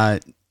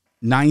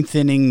ninth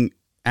inning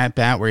at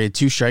bat where he had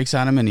 2 strikes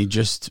on him and he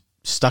just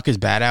stuck his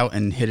bat out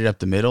and hit it up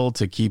the middle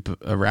to keep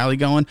a rally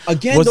going?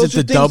 Again, was those it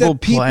are the things double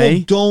that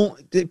people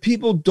play?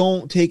 People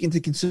don't take into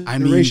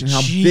consideration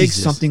how big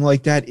something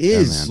like that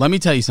is. Let me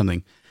tell you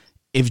something.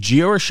 If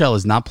Gio Urshela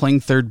is not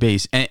playing third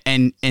base,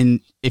 and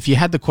if you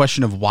had the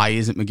question of why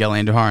isn't Miguel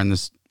Andujar on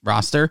this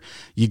roster,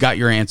 you got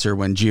your answer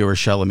when Gio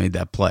Urshela made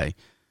that play,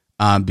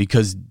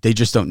 because they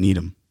just don't need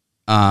him.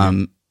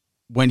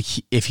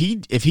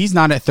 If he's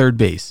not at third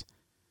base,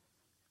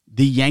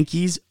 the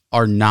Yankees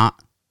are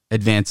not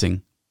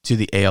advancing to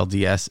the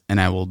ALDS,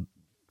 and I will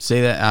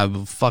say that, I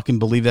will fucking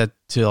believe that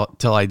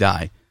till I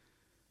die,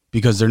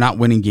 because they're not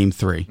winning Game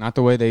 3. Not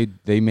the way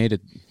they made it,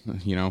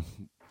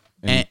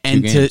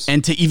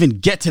 And to even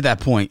get to that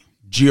point,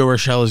 Gio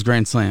Urshela's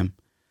grand slam,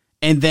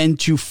 and then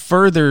to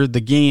further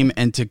the game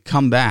and to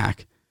come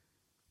back,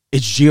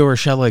 it's Gio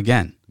Urshela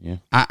again. Yeah,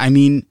 I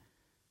mean,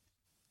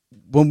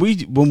 when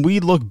we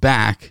look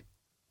back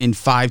in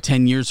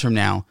 5-10 years from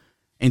now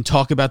and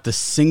talk about the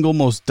single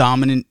most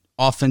dominant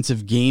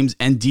offensive games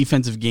and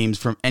defensive games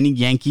from any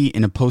Yankee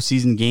in a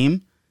postseason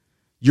game,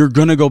 you're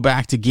gonna go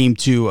back to Game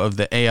 2 of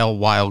the AL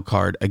wild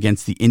card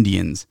against the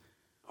Indians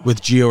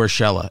with Gio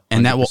Urshela,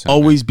 and that will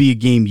always be a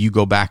game you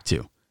go back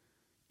to.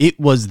 It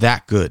was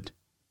that good.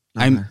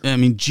 I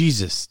mean,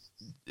 Jesus,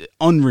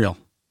 unreal.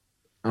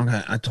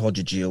 Okay, I told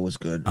you Gio was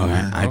good.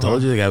 Okay, I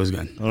told you the guy was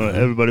good.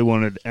 Everybody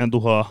wanted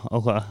Andujar,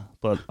 okay,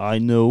 but I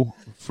knew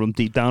from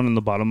deep down in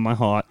the bottom of my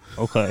heart,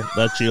 okay,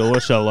 that Gio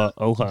Urshela,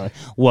 okay,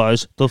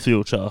 was the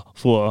future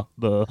for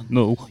the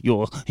New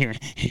York.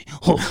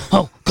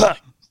 Okay.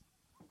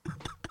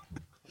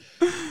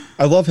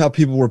 I love how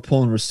people were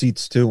pulling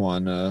receipts too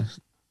on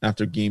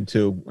after Game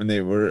 2 when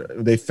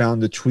they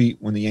found the tweet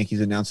when the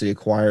Yankees announced they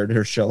acquired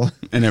Urshela,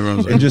 and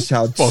everyone's like, and just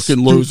how fucking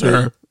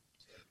loser,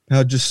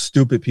 how just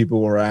stupid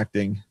people were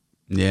acting.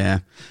 Yeah,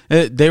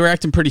 they were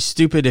acting pretty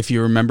stupid if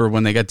you remember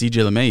when they got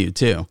DJ LeMahieu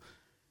too,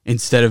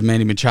 instead of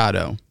Manny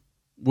Machado.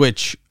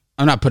 Which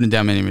I'm not putting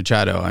down Manny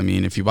Machado. I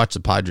mean, if you watch the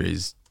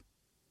Padres,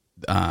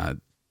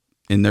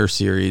 in their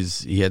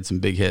series, he had some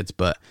big hits,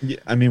 but yeah,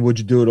 I mean, would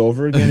you do it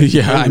over again?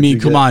 Yeah, I mean,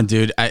 come on,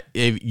 dude.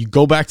 If you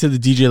go back to the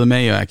DJ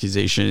LeMahieu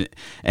acquisition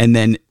and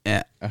then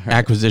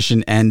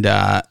acquisition, and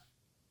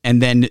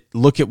then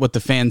look at what the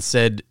fans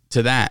said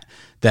to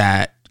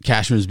that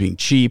Cashman was being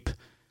cheap.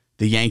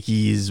 The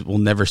Yankees will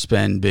never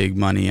spend big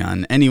money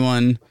on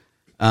anyone,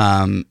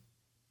 and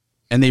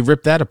they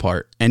ripped that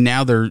apart. And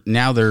now they're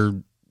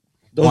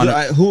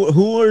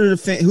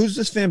who's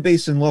this fan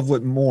base in love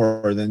with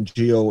more than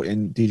Gio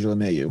and DJ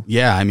LeMahieu?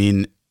 Yeah, I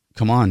mean,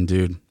 come on,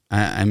 dude.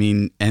 I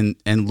mean, and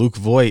Luke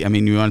Voigt. I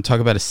mean, you want to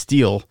talk about a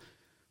steal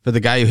for the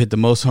guy who hit the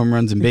most home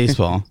runs in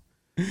baseball.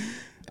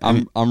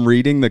 I'm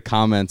reading the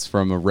comments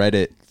from a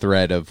Reddit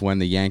thread of when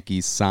the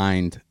Yankees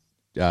signed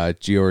Gio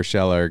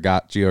Urshela or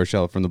got Gio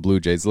Urshela from the Blue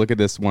Jays. Look at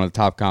this, one of the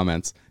top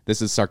comments.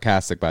 This is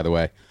sarcastic, by the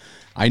way.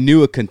 I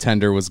knew a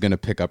contender was going to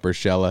pick up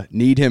Urshela.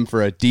 Need him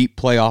for a deep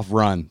playoff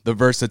run. The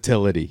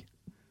versatility.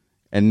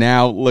 And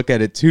now look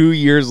at it 2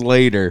 years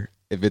later.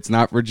 If it's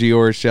not for Gio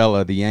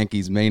Urshela, the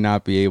Yankees may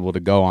not be able to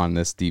go on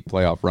this deep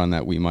playoff run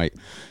that we might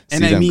see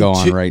them go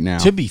on right now.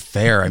 To be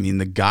fair, I mean,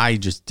 the guy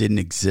just didn't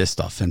exist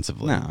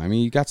offensively. No, I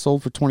mean, you got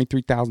sold for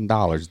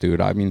 $23,000,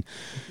 dude. I mean,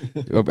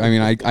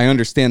 I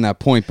understand that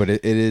point, but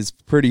it is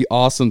pretty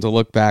awesome to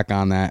look back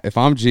on that. If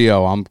I'm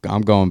Gio,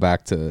 I'm going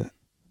back to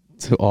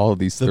all of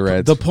these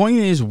threads. The point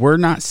is, we're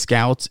not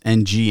scouts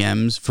and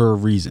GMs for a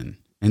reason,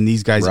 and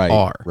these guys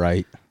are.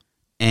 Right.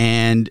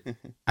 And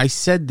I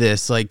said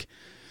this, like,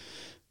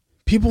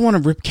 people want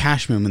to rip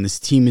Cashman when this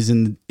team is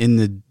in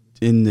the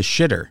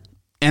shitter,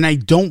 and I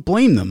don't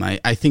blame them.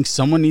 I think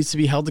someone needs to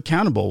be held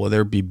accountable,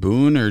 whether it be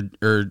Boone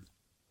or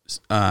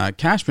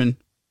Cashman.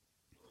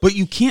 But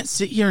you can't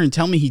sit here and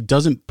tell me he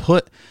doesn't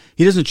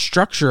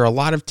structure a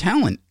lot of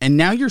talent. And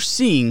now you're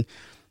seeing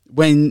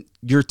when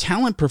your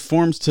talent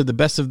performs to the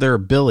best of their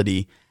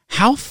ability,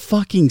 how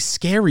fucking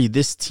scary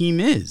this team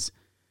is.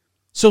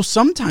 So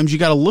sometimes you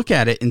got to look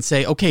at it and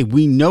say, okay,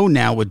 we know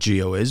now what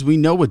Gio is. We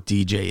know what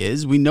DJ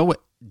is. We know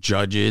what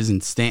Judge is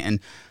and Stanton.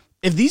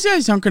 If these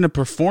guys aren't going to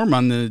perform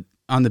on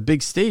the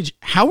big stage,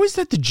 how is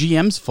that the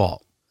GM's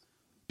fault?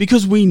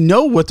 Because we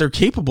know what they're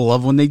capable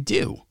of when they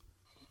do.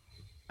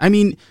 I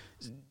mean,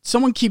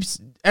 everyone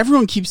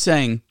keeps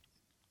saying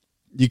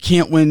you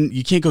can't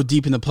go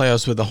deep in the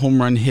playoffs with a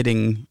home run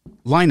hitting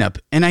lineup.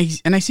 And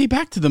I say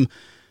back to them,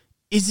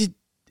 is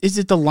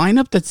it the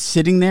lineup that's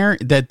sitting there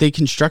that they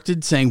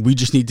constructed saying we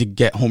just need to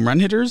get home run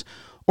hitters?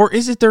 Or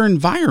is it their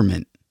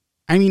environment?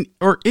 I mean,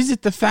 or is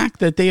it the fact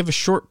that they have a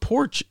short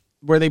porch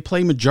where they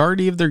play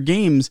majority of their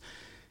games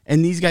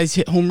and these guys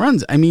hit home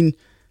runs? I mean,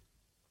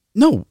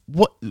 no,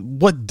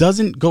 what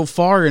doesn't go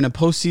far in a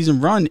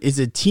postseason run is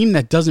a team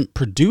that doesn't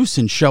produce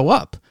and show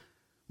up.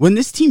 When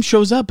this team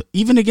shows up,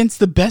 even against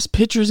the best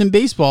pitchers in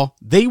baseball,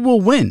 they will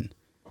win.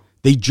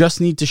 They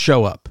just need to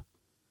show up.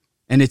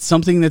 And it's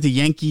something that the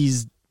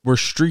Yankees were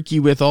streaky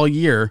with all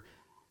year,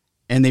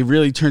 and they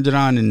really turned it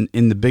on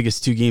in the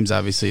biggest two games,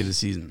 obviously, of the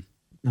season.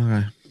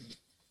 Okay.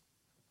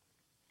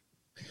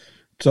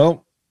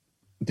 So,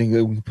 I think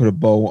that we can put a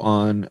bow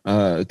on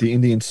the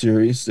Indian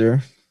series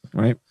there,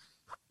 right?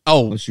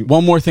 Oh,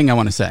 one more thing I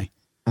want to say.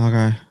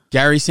 Okay.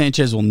 Gary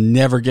Sanchez will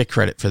never get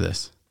credit for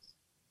this.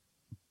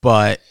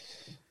 But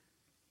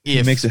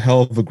he makes a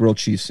hell of a grilled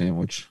cheese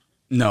sandwich.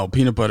 No,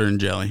 peanut butter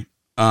and jelly.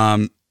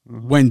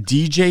 When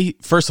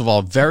DJ, first of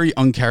all, very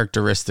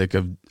uncharacteristic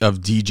of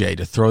DJ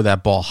to throw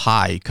that ball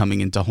high coming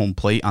into home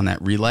plate on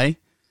that relay.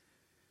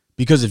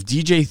 Because if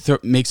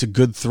DJ makes a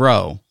good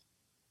throw,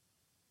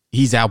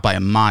 he's out by a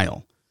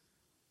mile.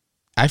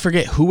 I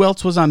forget who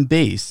else was on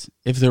base,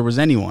 if there was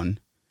anyone.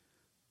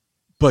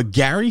 But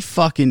Gary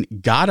fucking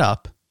got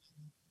up,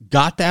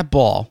 got that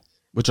ball,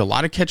 which a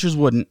lot of catchers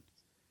wouldn't,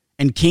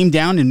 and came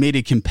down and made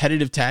a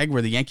competitive tag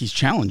where the Yankees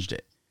challenged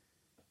it.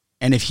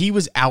 And if he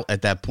was out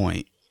at that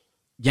point,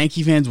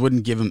 Yankee fans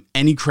wouldn't give him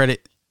any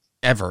credit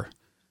ever.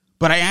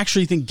 But I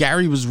actually think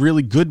Gary was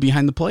really good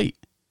behind the plate.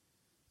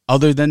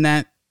 Other than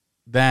that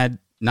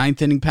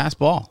ninth inning pass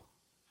ball.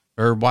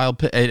 Or wild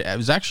pitch. It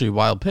was actually a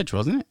wild pitch,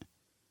 wasn't it?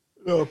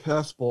 Oh,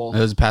 pass ball. It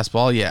was a pass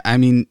ball, yeah. I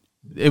mean,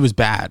 it was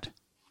bad.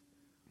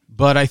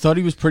 But I thought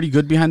he was pretty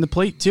good behind the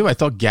plate, too. I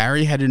thought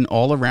Gary had an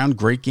all-around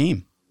great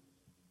game.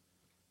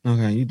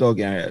 Okay, you thought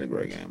Gary had a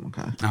great game.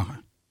 Okay. Okay.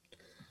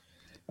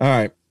 All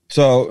right.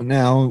 So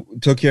now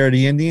took care of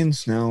the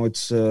Indians. Now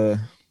it's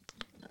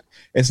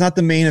not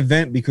the main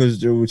event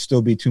because there would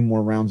still be two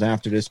more rounds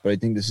after this, but I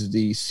think this is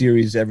the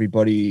series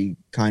everybody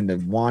kind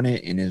of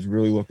wanted and is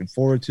really looking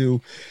forward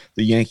to.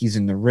 The Yankees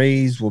and the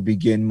Rays will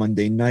begin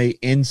Monday night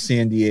in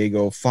San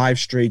Diego. 5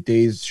 straight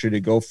days. Should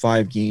it go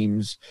 5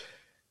 games?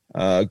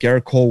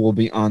 Garrett Cole will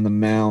be on the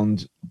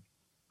mound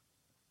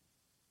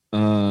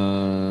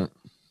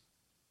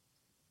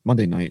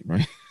Monday night,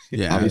 right?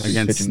 Yeah, Obviously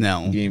against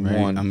Snell. Game right?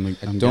 1. I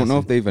don't know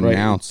if they've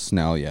announced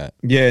Snell yet.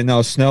 Yeah,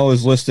 no, Snell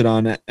is listed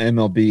on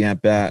MLB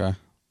at bat. Okay.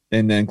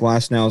 And then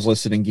Glasnow is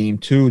listed in game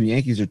 2. The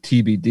Yankees are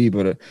TBD,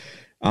 but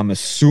I'm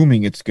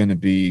assuming it's going to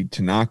be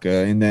Tanaka.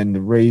 And then the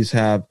Rays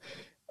have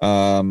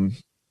Morton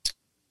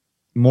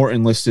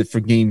listed for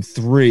game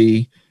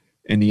 3.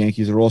 And the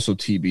Yankees are also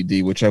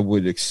TBD, which I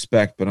would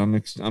expect, but I'm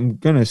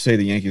going to say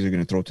the Yankees are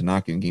going to throw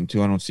Tanaka in game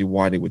 2. I don't see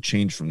why they would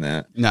change from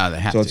that. No, they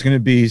have to. So it's going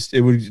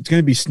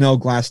to be Snell,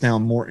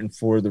 Glasnow, Morton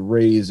for the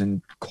Rays,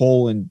 and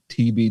Cole and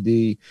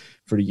TBD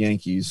for the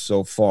Yankees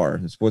so far.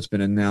 That's what's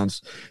been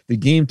announced. The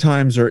game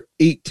times are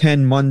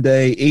 8:10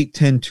 Monday,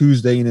 8:10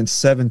 Tuesday, and then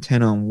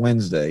 7:10 on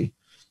Wednesday.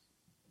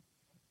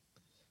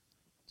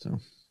 So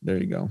there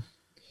you go.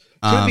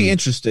 It's going to be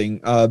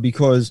interesting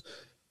because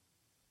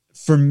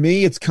for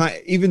me, it's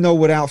even though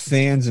without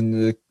fans and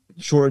the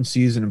shortened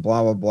season and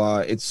blah, blah, blah,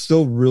 it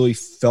still really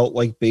felt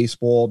like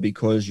baseball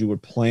because you were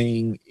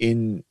playing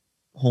in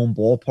home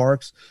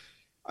ballparks.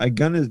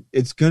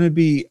 It's going to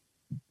be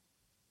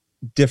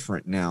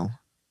different now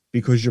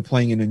because you're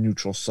playing in a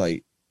neutral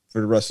site for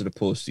the rest of the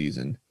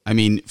postseason. I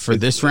mean, for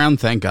this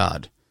round, thank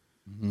God.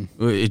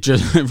 Mm-hmm. It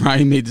just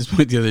Ryan made this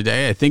point the other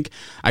day. I think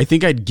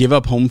I'd give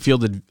up home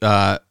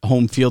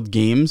field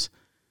games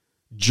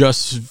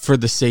just for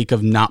the sake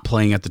of not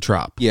playing at the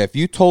Trop. Yeah, if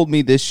you told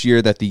me this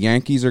year that the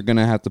Yankees are going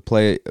to have to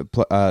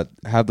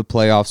have the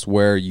playoffs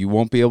where you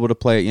won't be able to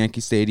play at Yankee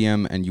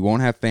Stadium and you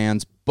won't have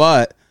fans,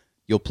 but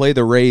you'll play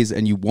the Rays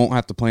and you won't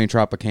have to play in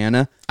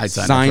Tropicana, I'd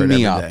sign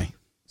me up. Day.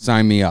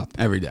 Sign me up.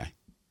 Every day.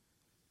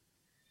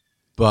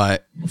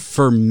 But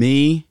for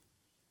me,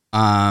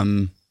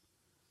 I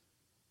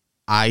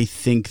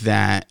think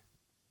that,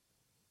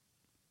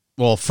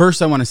 well,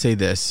 first I want to say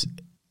this.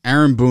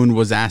 Aaron Boone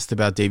was asked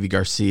about Davy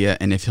Garcia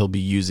and if he'll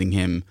be using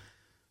him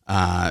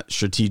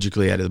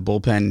strategically out of the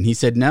bullpen. And he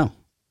said no.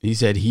 He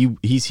said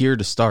he's here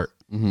to start.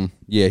 Mm-hmm.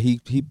 Yeah,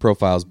 he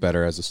profiles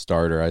better as a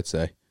starter, I'd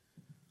say.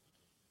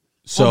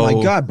 So, oh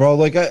my God, bro!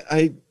 Like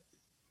I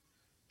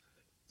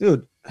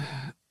dude,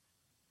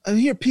 I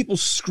hear people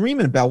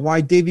screaming about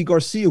why Davy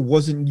Garcia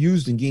wasn't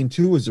used in game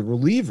 2 as a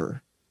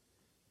reliever.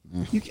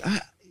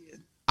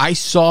 I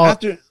saw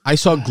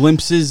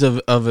glimpses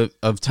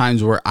of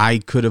times where I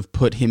could have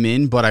put him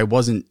in, but I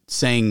wasn't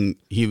saying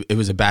it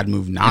was a bad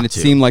move not to. And it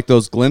seemed like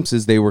those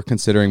glimpses, they were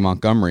considering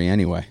Montgomery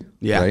anyway.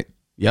 Yeah. Right?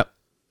 Yep.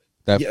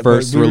 That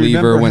first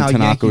reliever when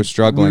Tanaka was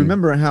struggling. We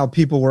remember how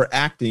people were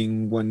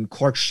acting when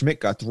Clark Schmidt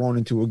got thrown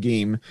into a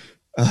game.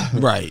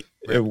 Right.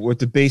 With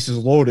the bases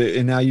loaded,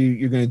 and now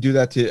you're going to do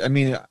that to, I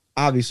mean,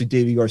 obviously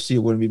Davy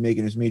Garcia wouldn't be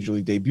making his major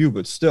league debut,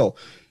 but still,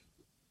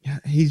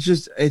 it's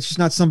just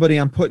not somebody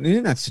I'm putting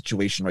in that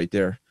situation right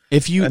there.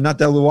 Not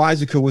that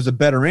Loizaga was a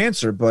better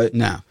answer, but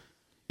no.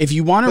 If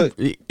you want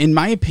to, in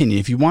my opinion,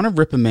 if you want to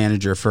rip a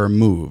manager for a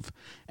move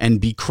and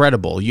be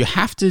credible, you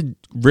have to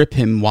rip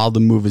him while the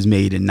move is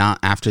made and not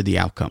after the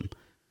outcome.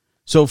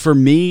 So for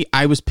me,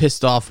 I was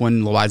pissed off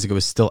when Loizaga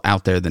was still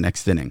out there the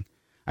next inning.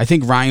 I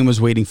think Ryan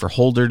was waiting for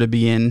Holder to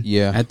be in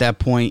at that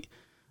point.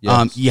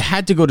 Yes. You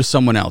had to go to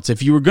someone else.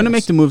 If you were going to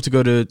make the move to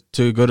go to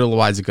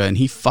Loizaga and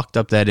he fucked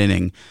up that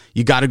inning,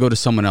 you got to go to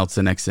someone else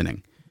the next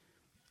inning.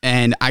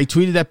 And I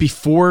tweeted that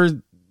before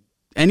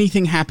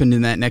anything happened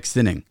in that next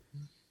inning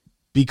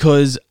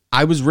because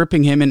I was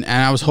ripping him and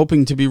I was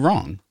hoping to be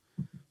wrong.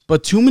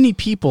 But too many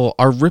people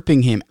are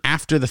ripping him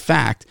after the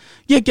fact.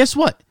 Yeah, guess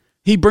what?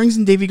 He brings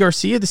in Davy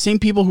Garcia, the same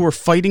people who are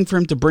fighting for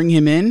him to bring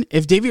him in.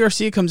 If Davy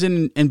Garcia comes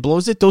in and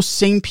blows it, those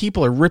same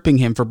people are ripping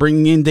him for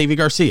bringing in Davy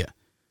Garcia.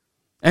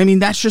 I mean,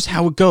 that's just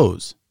how it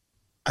goes.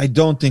 I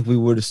don't think we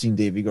would have seen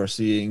Davy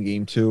Garcia in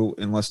game 2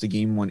 unless the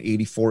game won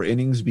 84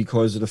 innings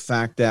because of the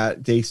fact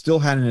that they still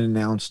hadn't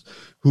announced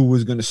who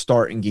was going to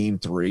start in game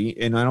 3.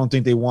 And I don't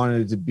think they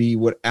wanted it to be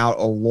without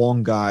a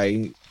long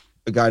guy,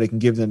 a guy that can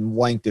give them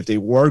length if they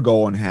were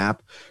going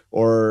Hap.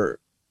 Or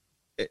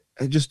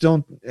I just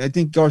don't. I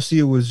think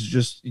Garcia was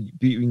just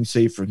being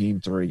safe for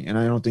game 3. And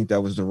I don't think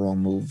that was the wrong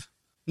move.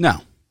 No,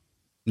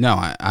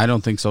 I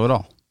don't think so at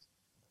all.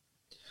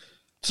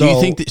 So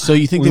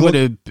you think they would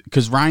have,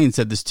 because Ryan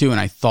said this too, and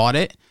I thought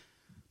it,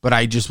 but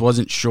I just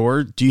wasn't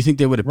sure. Do you think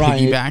they would have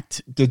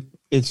piggybacked?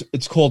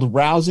 It's called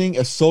rousing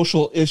a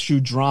social issue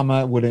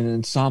drama with an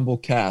ensemble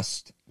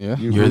cast. Yeah,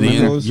 you're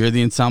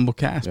the ensemble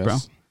cast,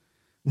 yes.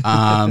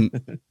 Bro.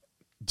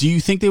 Do you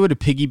think they would have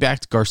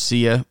piggybacked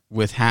Garcia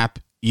with Hap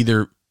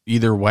either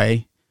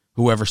way?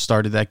 Whoever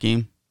started that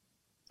game,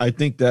 I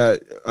think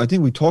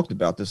we talked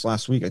about this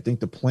last week. I think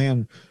the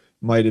plan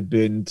might have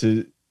been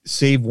to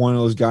save one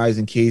of those guys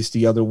in case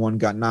the other one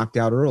got knocked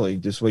out early.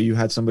 This way you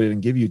had somebody to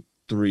give you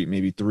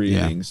maybe three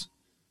innings.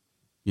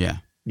 Yeah.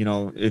 You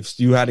know, if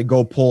you had to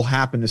go pull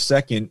Hap in the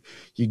second,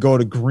 you go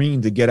to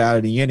Green to get out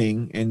of the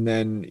inning. And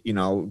then, you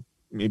know,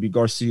 maybe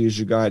Garcia is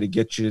your guy to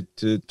get you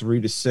to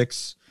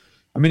 3-6.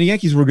 I mean, the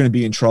Yankees were going to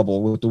be in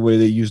trouble with the way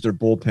they used their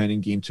bullpen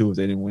in game 2 if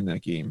they didn't win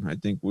that game. I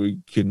think we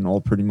can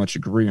all pretty much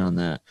agree on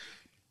that.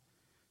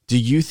 Do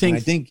you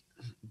think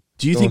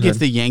if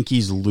the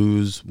Yankees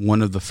lose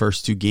one of the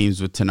first 2 games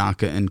with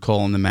Tanaka and Cole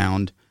on the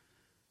mound,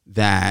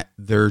 that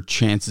their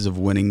chances of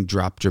winning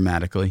drop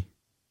dramatically?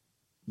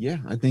 Yeah,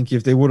 I think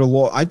if they would have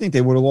lost,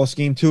 lost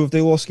game 2 if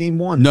they lost game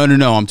 1.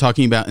 No. I'm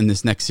talking about in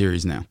this next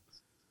series now.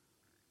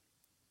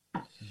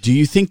 Do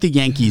you think the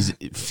Yankees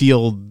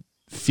feel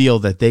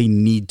that they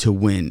need to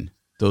win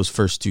those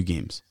first 2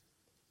 games?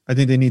 I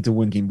think they need to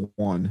win game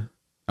 1.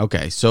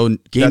 Okay, so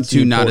game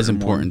 2 not as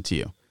important to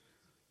you.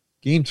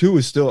 Game 2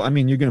 is still, I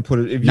mean, you're going to put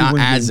it, if you not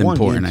win as game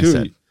important, 1, game 2,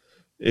 I said.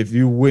 If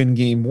you win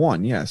game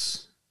 1,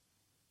 yes.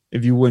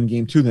 If you win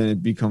game 2, then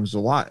it becomes a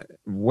lot.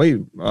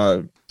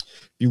 If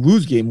you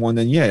lose game 1,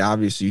 then yeah,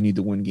 obviously you need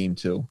to win game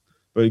 2.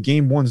 But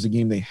game 1 is the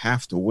game they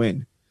have to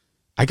win.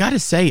 I got to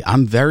say,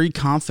 I'm very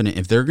confident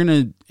if they're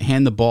going to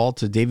hand the ball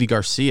to Davy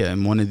Garcia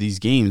in one of these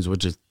games,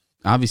 which is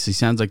obviously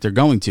sounds like they're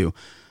going to,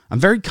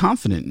 I'm very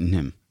confident in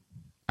him.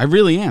 I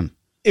really am.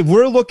 If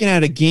we're looking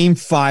at a game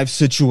 5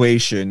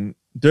 situation,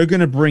 they're going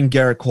to bring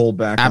Garrett Cole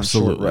back on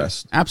short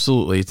rest.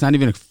 Absolutely. It's not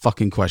even a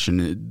fucking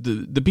question.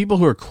 The people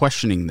who are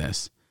questioning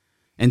this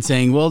and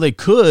saying, well, they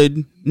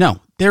could, no,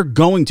 they're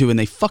going to, and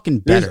they fucking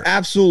better. There's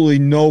absolutely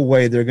no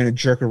way they're going to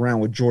jerk around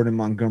with Jordan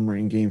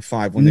Montgomery in game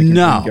 5 when they can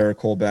bring Garrett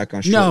Cole back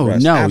on short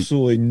rest.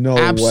 Absolutely no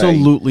way.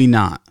 Absolutely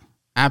not.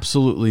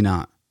 Absolutely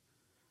not.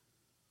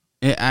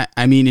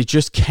 I mean, it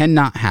just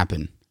cannot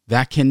happen.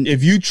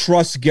 If you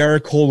trust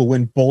Garrett Cole to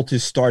win both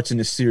his starts in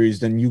the series,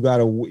 then you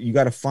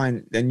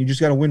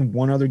just gotta win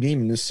one other game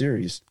in this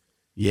series.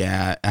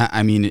 Yeah,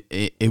 I mean,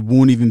 it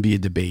won't even be a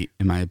debate,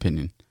 in my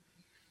opinion.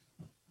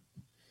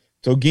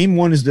 So game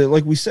 1 is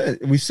like we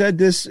said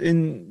this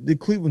in the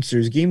Cleveland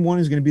series. Game 1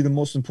 is going to be the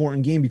most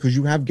important game because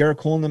you have Garrett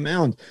Cole on the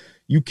mound.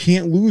 You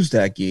can't lose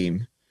that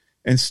game.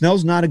 And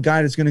Snell's not a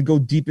guy that's going to go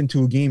deep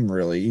into a game,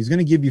 really. He's going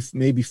to give you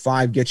maybe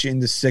 5, get you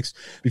into 6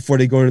 before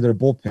they go to their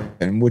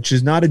bullpen, which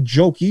is not a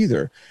joke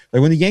either.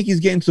 Like when the Yankees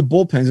get into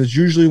bullpens, it's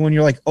usually when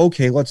you're like,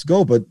 okay, let's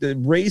go. But the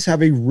Rays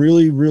have a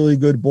really, really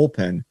good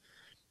bullpen.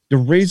 The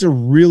Rays are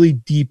really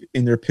deep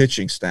in their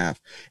pitching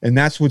staff, and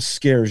that's what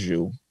scares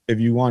you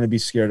if you want to be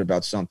scared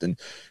about something.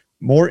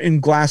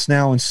 Morton,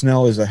 Glasnow, and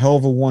Snell is a hell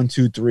of a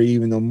 1-2-3,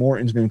 even though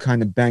Morton's been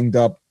kind of banged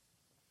up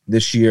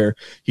this year.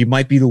 He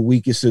might be the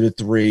weakest of the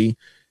three,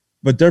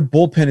 but their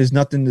bullpen is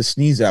nothing to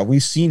sneeze at.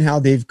 We've seen how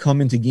they've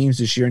come into games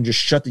this year and just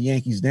shut the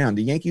Yankees down.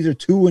 The Yankees are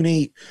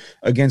 2-8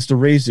 against the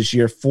Rays this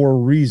year for a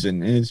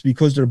reason, and it's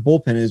because their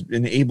bullpen has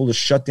been able to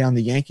shut down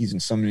the Yankees in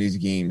some of these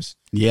games.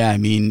 Yeah, I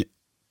mean,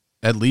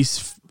 at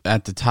least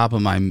at the top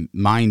of my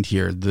mind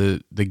here,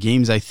 the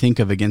games I think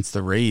of against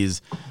the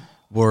Rays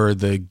were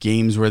the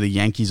games where the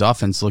Yankees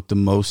offense looked the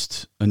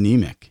most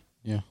anemic.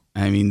 Yeah.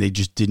 I mean, they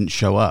just didn't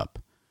show up.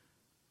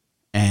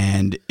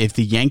 And if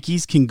the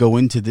Yankees can go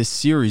into this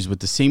series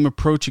with the same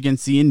approach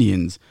against the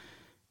Indians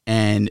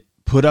and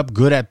put up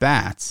good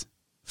at-bats,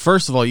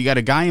 first of all, you got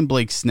a guy in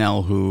Blake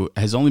Snell who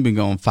has only been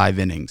going 5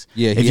 innings.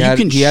 Yeah, he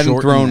hadn't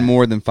thrown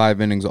more than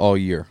 5 innings all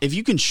year. If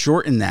you can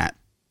shorten that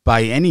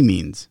by any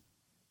means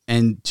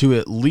and to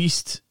at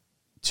least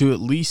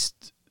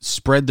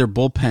spread their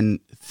bullpen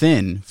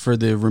thin for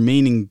the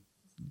remaining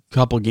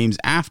couple games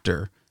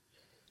after,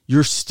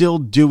 you're still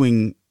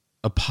doing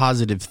a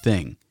positive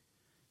thing.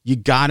 You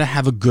got to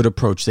have a good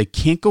approach. They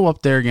can't go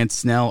up there against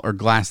Snell or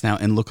Glasnow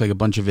and look like a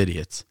bunch of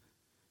idiots.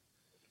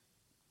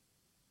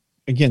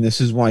 Again, this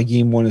is why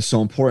game one is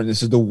so important.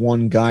 This is the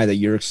one guy that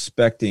you're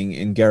expecting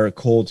in Garrett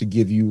Cole to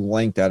give you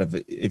length out of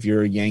it. If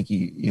you're a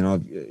Yankee,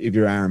 if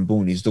you're Aaron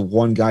Boone, he's the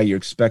one guy you're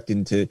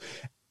expecting to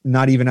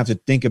not even have to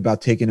think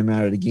about taking him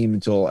out of the game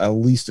until at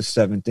least the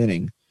 7th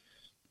inning.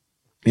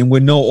 And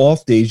with no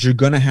off days, you're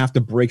going to have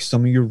to break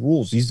some of your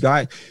rules. These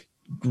guys,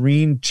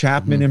 Green,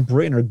 Chapman, and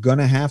Britton, are going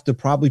to have to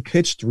probably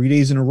pitch 3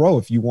 days in a row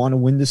if you want to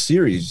win the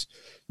series.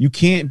 You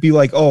can't be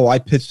like, oh, I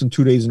pitched him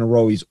 2 days in a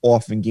row, he's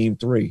off in game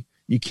 3.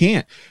 You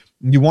can't.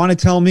 You want to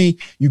tell me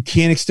you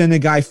can't extend a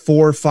guy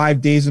 4 or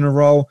 5 days in a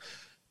row?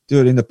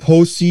 Dude, in the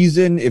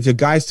postseason, if a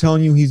guy's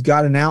telling you he's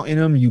got an out in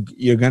him,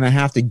 you're going to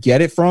have to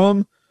get it from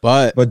him.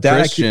 But that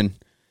Christian,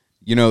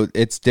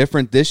 it's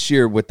different this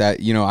year with that.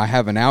 I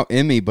have an out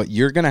in me, but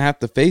you're going to have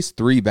to face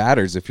 3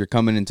 batters if you're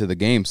coming into the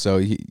game.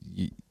 So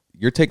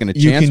you're taking a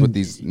chance with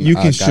these you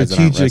can guys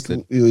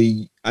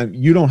strategically,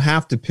 you don't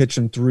have to pitch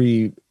them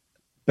 3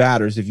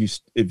 batters if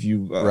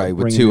you right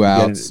with bring 2 him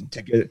outs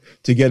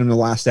to get him the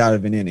last out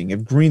of an inning.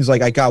 If Green's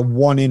like, I got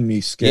 1 in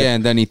me, Skip. Yeah,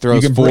 and then he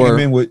throws you can 4 bring him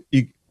in with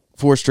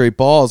 4 straight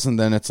balls, and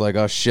then it's like,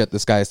 oh shit,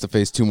 this guy has to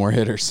face 2 more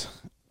hitters.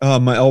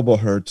 My elbow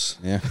hurts.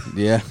 Yeah.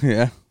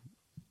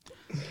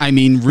 I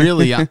mean,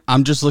 really,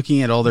 I'm just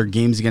looking at all their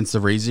games against the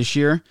Rays this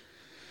year.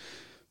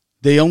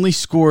 They only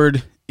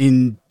scored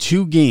in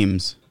 2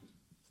 games.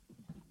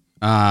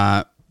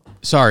 In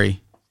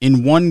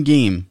 1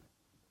 game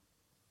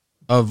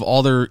of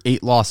all their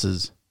 8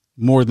 losses,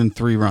 more than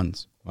 3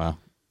 runs. Wow.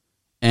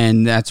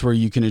 And that's where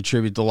you can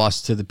attribute the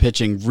loss to the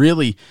pitching.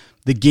 Really,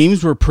 the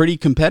games were pretty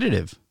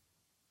competitive.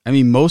 I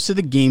mean, most of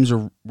the games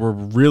were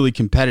really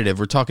competitive.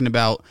 We're talking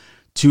about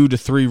 2 to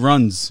 3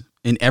 runs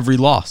in every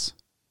loss.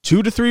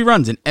 2 to 3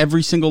 runs in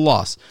every single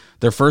loss.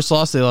 Their first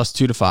loss, they lost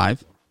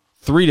 2-5,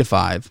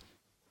 3-5,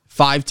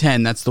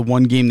 5-10. That's the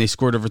one game they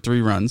scored over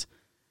 3 runs.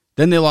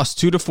 Then they lost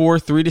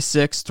 2-4,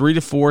 3-6,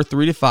 3-4,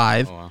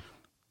 3-5, Oh, wow.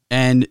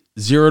 and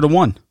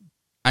 0-1.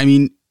 I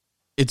mean,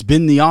 it's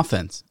been the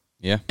offense.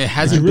 Yeah. It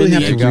hasn't You really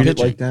been have the to read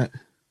pitching. it like that.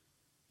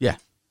 Yeah.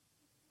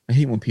 I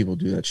hate when people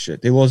do that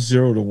shit. They lost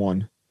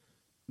 0-1.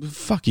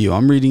 Fuck you.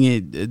 I'm reading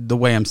it the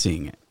way I'm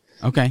seeing it.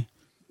 Okay.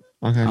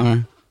 Okay. All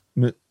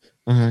right.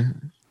 Okay.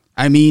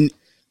 I mean,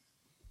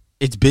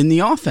 it's been the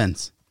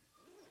offense.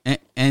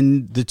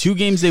 And the 2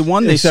 games they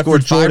won, they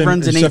scored 5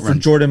 runs and 8 Except for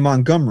runs. Jordan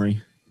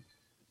Montgomery.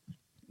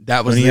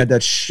 That was When he had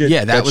that shit.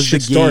 Yeah, that was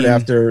shit the start game.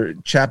 after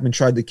Chapman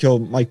tried to kill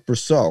Mike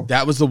Brousseau.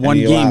 That was the one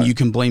game you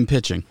can blame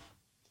pitching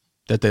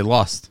that they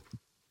lost.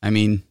 I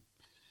mean,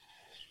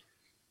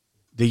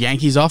 the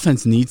Yankees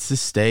offense needs to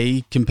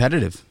stay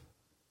competitive.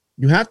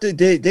 You have to.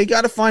 They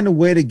got to find a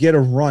way to get a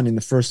run in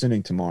the first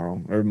inning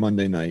tomorrow or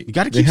Monday night. You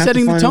got to keep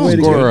setting the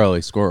tone.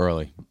 Score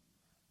early.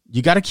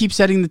 You got to keep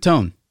setting the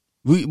tone.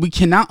 We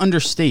cannot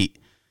understate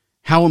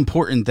how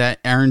important that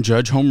Aaron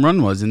Judge home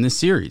run was in this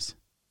series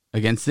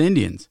against the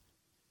Indians.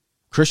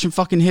 Christian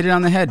fucking hit it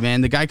on the head,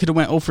 man. The guy could have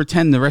went 0 for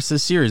 10 the rest of the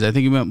series. I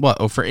think he went,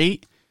 0 for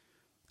 8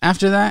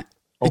 after that?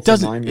 It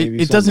doesn't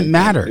it doesn't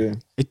matter. Yeah.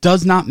 It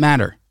does not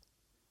matter.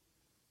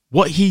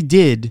 What he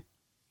did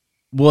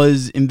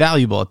was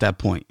invaluable at that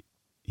point.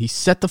 He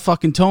set the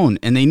fucking tone,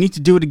 and they need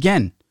to do it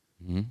again.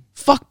 Mm-hmm.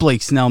 Fuck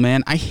Blake Snell,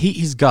 man. I hate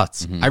his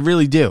guts. Mm-hmm. I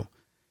really do.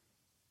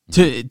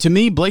 To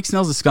me, Blake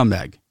Snell's a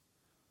scumbag.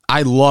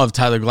 I love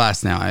Tyler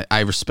Glasnow.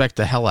 I respect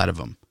the hell out of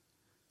him.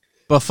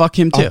 But fuck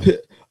him too.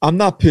 I'm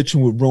not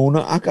pitching with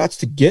Rona. I got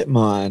to get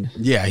mine.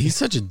 Yeah, he's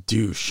such a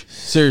douche.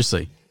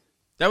 Seriously.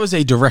 That was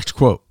a direct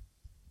quote.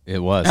 It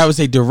was. That was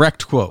a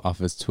direct quote. Off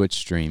his Twitch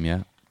stream,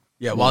 yeah.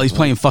 Yeah, while he's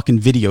playing fucking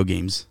video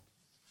games.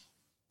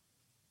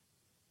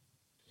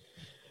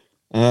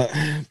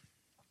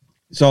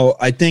 So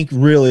I think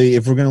really,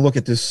 if we're going to look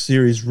at this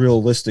series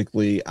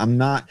realistically,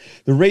 the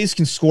Rays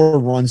can score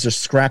runs. They're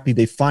scrappy.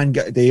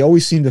 They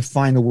always seem to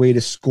find a way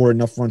to score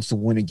enough runs to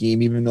win a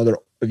game, even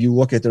though if you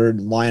look at their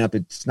lineup,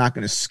 it's not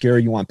going to scare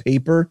you on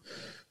paper.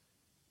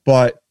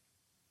 but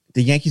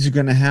the Yankees are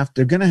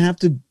they're going to have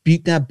to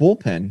beat that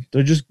bullpen.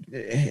 There's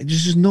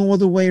just no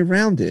other way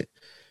around it.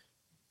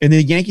 And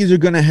the Yankees are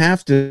going to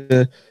have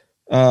to,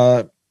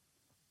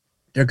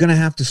 they're going to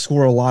have to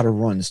score a lot of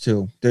runs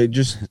too. I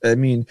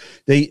don't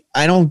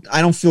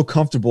feel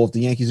comfortable if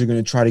the Yankees are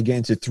going to try to get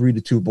into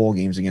 3-2 ball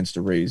games against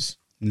the Rays.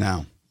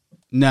 No.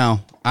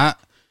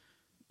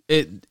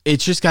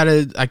 It's just got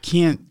to, I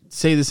can't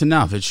say this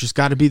enough. It's just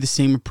got to be the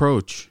same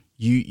approach.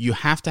 You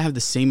have to have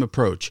the same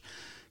approach.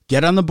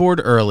 Get on the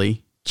board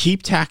early,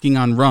 keep tacking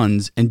on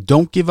runs, and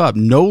don't give up.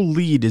 No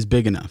lead is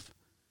big enough.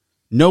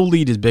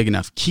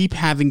 Keep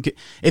having,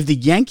 if the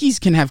Yankees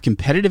can have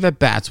competitive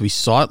at-bats, we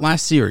saw it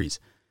last series,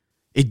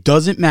 it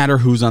doesn't matter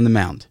who's on the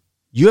mound.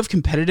 You have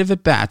competitive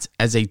at-bats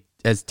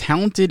as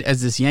talented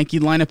as this Yankee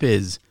lineup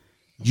is,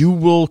 you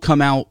will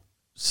come out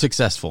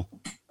successful.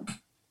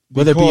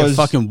 Whether it be a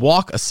fucking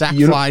walk, a sac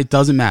fly, it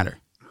doesn't matter.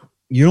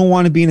 You don't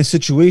want to be in a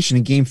situation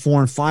in game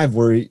 4 and 5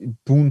 where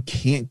Boone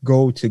can't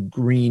go to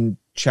Green,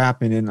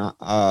 Chapman,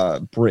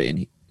 and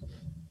Britton.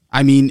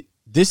 I mean,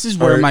 this is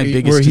where my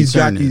biggest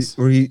concern is.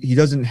 Where he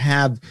doesn't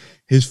have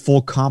his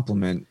full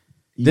complement.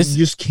 You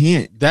just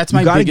can't. That's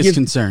my biggest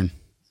concern.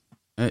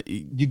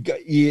 You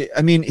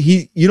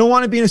don't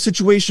want to be in a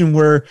situation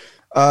where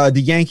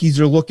the Yankees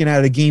are looking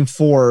at a game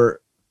 4,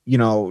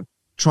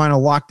 trying to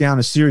lock down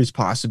a series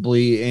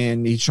possibly,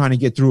 and he's trying to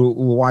get through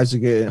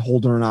Loaiza,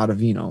 Holder, and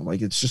Ottavino.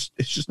 Like it's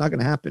just not going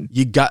to happen.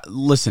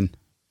 Listen.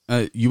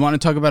 You want to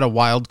talk about a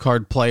wild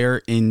card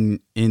player in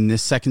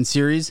this second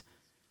series?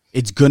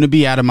 It's going to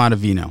be Adam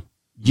Ottavino.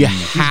 He's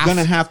going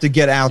to have to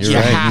get out.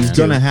 He's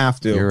going to have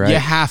to. You're right. You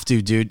have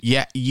to, dude.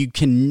 Yeah, you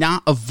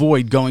cannot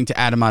avoid going to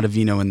Adam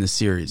Ottavino in this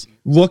series.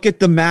 Look at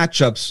the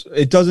matchups.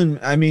 It doesn't.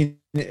 I mean,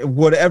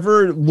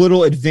 whatever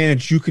little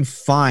advantage you can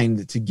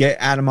find to get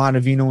Adam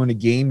Ottavino in a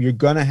game, you're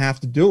going to have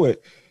to do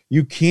it.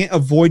 You can't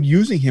avoid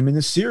using him in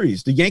the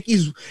series. The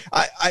Yankees,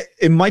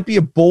 it might be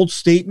a bold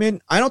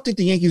statement. I don't think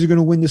the Yankees are going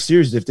to win the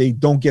series if they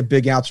don't get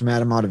big outs from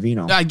Adam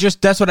Ottavino.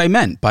 That's what I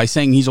meant by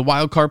saying he's a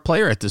wild card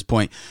player at this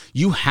point.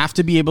 You have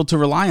to be able to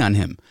rely on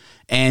him.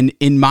 And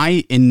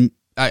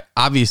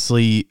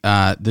obviously,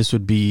 this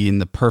would be in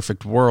the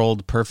perfect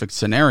world, perfect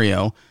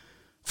scenario.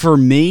 For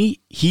me,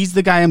 he's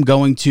the guy I'm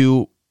going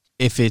to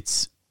if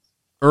it's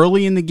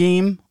early in the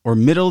game or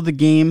middle of the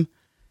game,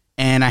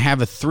 and I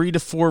have a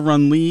 3-4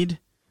 run lead.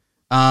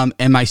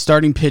 And my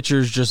starting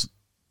pitcher's just,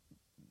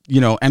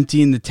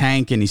 emptying the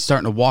tank and he's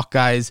starting to walk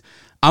guys.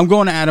 I'm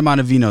going to Adam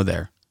Ottavino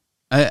there.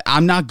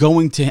 I'm not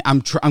going to. I'm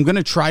going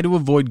to try to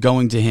avoid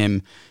going to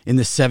him in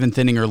the 7th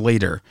inning or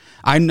later.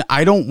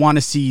 I don't want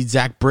to see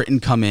Zach Britton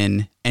come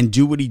in and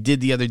do what he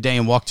did the other day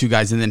and walk 2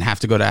 guys and then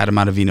have to go to Adam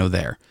Ottavino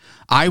there.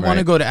 I want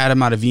to go to Adam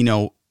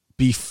Ottavino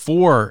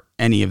before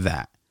any of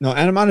that. No,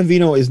 Adam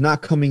Ottavino is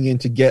not coming in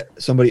to get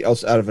somebody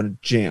else out of a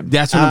jam.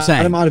 That's what I'm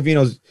saying. Adam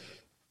Ottavino's.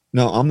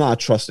 No, I'm not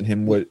trusting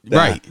him with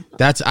that.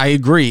 Right. I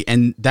agree.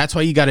 And that's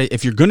why you got to,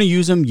 if you're going to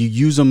use him, you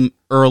use him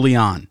early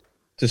on.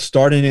 To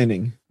start an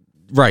inning.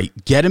 Right.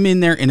 Get him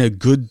in there in a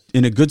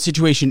good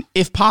situation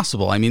if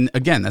possible. I mean,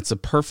 again, that's a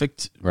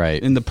perfect,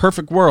 right. In the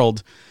perfect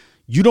world,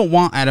 you don't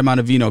want Adam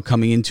Ottavino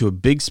coming into a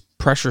big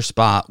pressure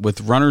spot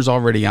with runners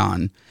already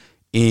on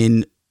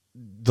in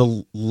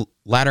the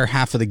latter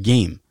half of the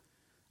game.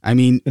 I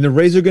mean, and the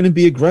Rays are going to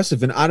be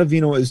aggressive, and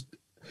Ottavino is.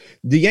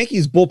 The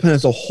Yankees bullpen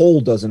as a whole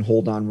doesn't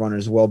hold on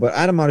runners well, but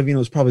Adam Ottavino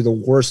is probably the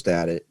worst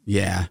at it.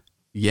 Yeah.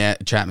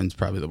 Chapman's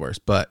probably the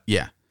worst, but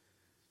yeah.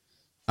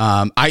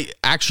 Adam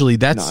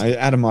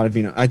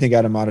Ottavino. I think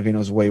Adam Ottavino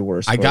is way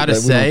worse. We don't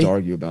have to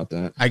argue about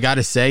that. I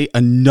gotta say,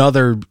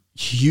 another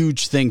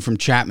huge thing from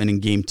Chapman in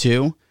Game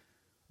 2.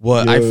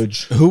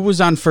 Who was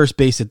on first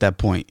base at that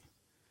point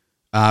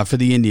for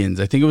the Indians?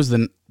 I think it was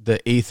the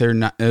 8th or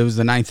it was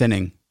the 9th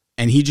inning.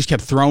 And he just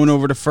kept throwing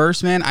over to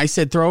first, man. I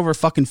said throw over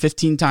fucking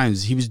 15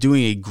 times. He was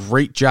doing a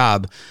great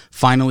job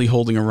finally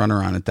holding a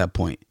runner on at that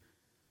point.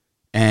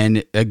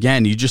 And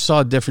again, you just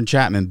saw a different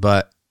Chapman,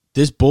 but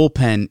this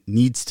bullpen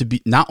needs to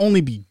be not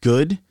only be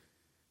good,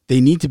 they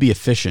need to be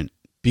efficient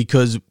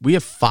because we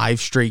have 5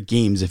 straight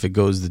games if it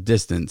goes the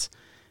distance.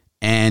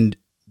 And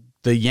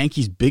the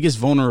Yankees' biggest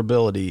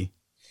vulnerability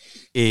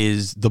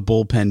is the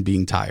bullpen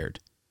being tired.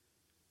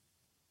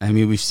 I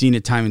mean, we've seen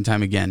it time and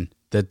time again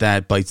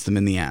that bites them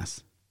in the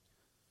ass.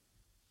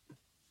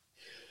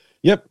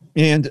 Yep,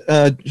 and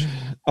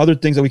other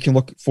things that we can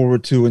look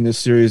forward to in this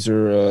series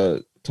or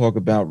talk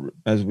about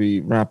as we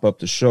wrap up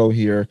the show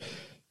here.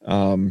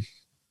 It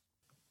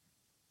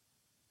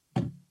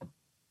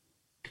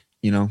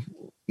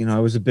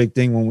was a big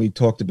thing when we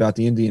talked about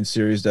the Indian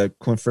series that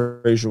Clint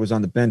Frazier was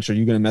on the bench. Are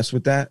you going to mess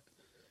with that?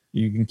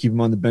 You can keep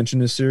him on the bench in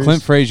this series?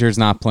 Clint Frazier is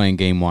not playing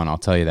Game 1, I'll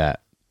tell you that.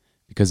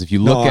 Because if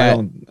you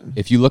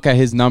look at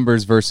his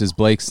numbers versus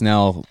Blake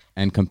Snell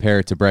and compare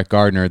it to Brett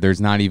Gardner, it's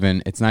not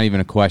even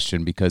a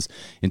question because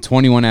in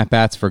 21 at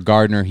bats for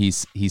Gardner,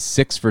 he's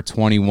 6 for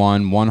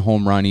 21, 1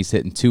 home run. He's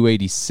hitting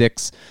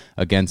 .286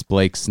 against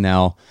Blake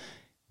Snell,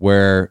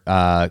 where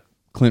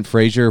Clint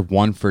Frazier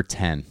 1 for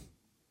 10.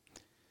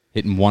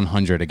 hitting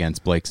 100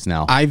 against Blake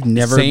Snell. I've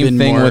never Same been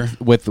thing more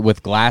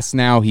with Glass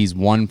now. He's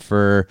 1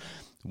 for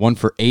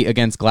 8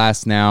 against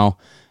Glass now.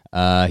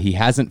 He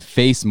hasn't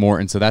faced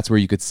Morton, so that's where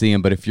you could see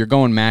him. But if you're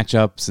going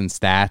matchups and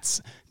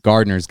stats,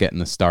 Gardner's getting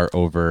the start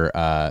over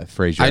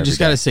Frazier. I just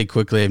got to say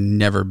quickly, I've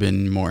never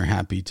been more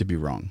happy to be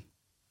wrong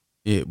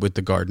with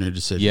the Gardner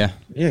decision.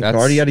 Yeah.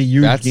 Gardy had a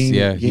huge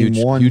game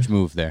one. Huge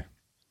move there.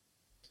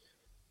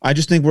 I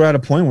just think we're at a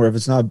point where if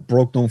it's not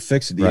broke, don't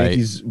fix it. The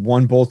Yankees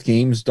won both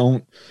games.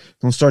 Don't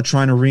start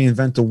trying to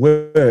reinvent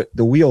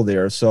the wheel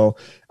there. So,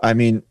 I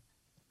mean,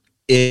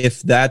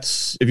 if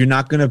you're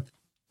not going to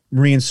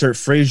reinsert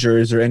Frazier,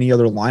 is there any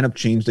other lineup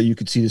change that you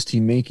could see this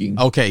team making?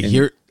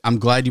 Okay, I'm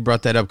glad you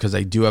brought that up because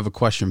I do have a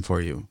question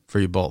for you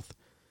both.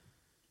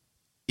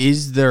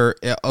 Is there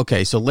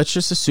so let's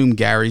just assume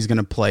Gary's going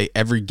to play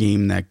every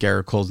game that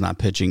Garrett Cole's not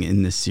pitching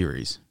in this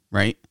series,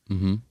 right?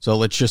 Mm-hmm. So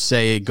let's just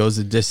say it goes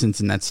the distance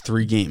and that's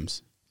 3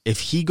 games. If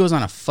he goes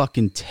on a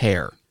fucking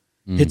tear,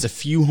 hits a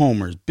few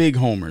homers, big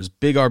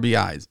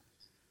RBIs,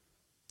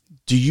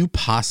 do you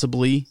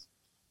possibly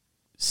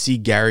see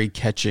Gary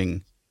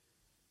catching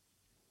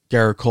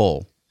Garrett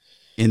Cole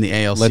in the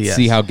ALCS? Let's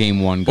see how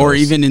game 1 goes. Or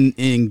even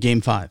in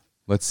game 5.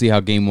 Let's see how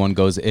game 1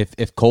 goes.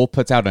 If Cole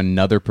puts out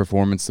another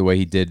performance the way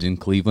he did in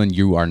Cleveland,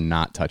 you are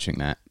not touching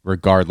that,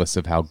 regardless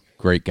of how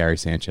great Gary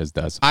Sanchez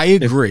does. I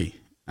agree.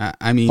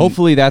 I mean,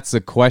 hopefully that's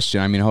the question.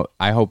 I mean,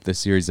 I hope the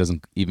series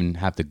doesn't even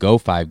have to go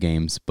 5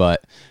 games,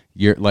 but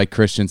you're like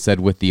Christian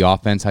said with the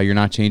offense, how you're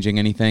not changing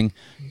anything.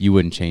 You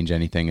wouldn't change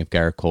anything if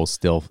Garrett Cole's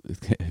still,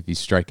 if he's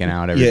striking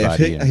out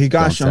everybody. Yeah,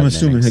 I'm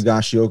assuming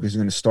Higashioka is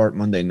going to start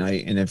Monday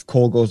night, and if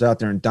Cole goes out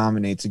there and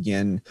dominates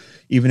again,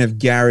 even if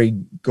Gary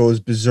goes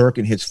berserk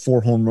and hits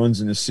 4 home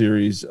runs in the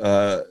series,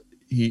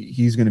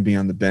 he's going to be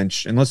on the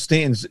bench. Unless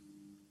Stanton's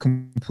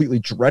completely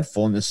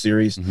dreadful in this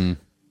series,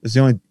 it's the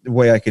only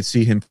way I could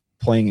see him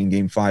playing in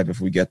game 5 if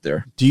we get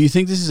there. Do you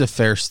think this is a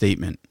fair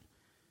statement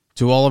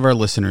to all of our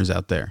listeners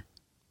out there?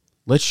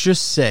 Let's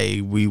just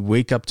say we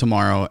wake up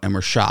tomorrow and we're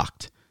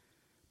shocked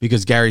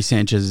because Gary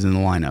Sanchez is in the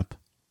lineup.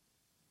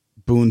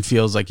 Boone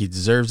feels like he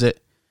deserves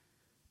it,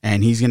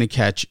 and he's going to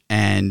catch,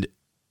 and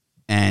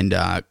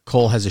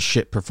Cole has a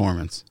shit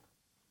performance.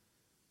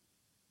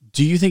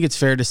 Do you think it's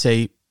fair to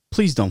say,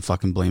 please don't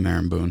fucking blame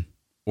Aaron Boone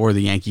or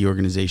the Yankee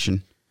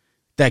organization,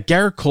 that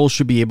Garrett Cole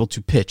should be able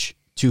to pitch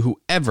to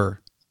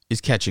whoever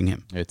is catching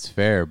him? It's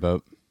fair,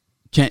 but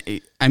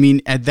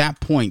at that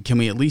point, can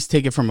we at least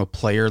take it from a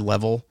player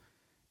level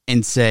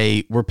and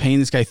say we're paying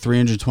this guy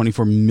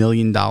 $324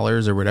 million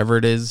or whatever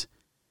it is,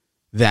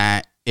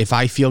 that if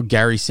I feel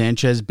Gary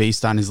Sanchez,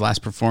 based on his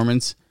last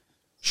performance,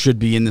 should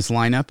be in this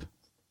lineup,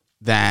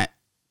 that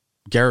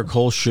Garrett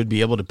Cole should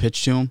be able to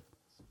pitch to him?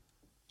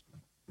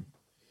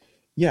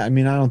 Yeah, I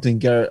don't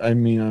think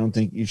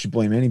you should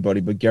blame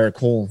anybody but Garrett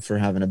Cole for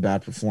having a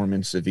bad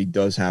performance if he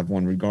does have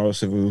one,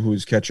 regardless of who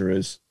his catcher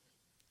is.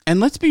 And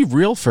let's be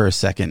real for a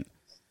second.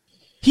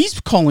 He's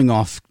calling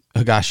off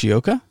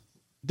Higashioka.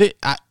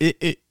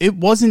 It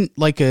wasn't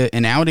like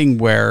an outing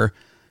where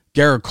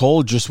Garrett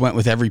Cole just went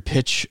with every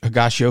pitch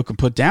Higashioka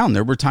put down.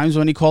 There were times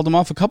when he called him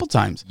off a couple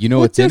times. You know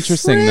what's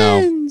interesting,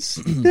 friends.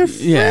 They're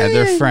friends. Yeah,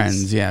 they're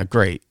friends. Yeah,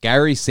 great.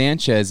 Gary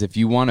Sanchez, if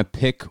you want to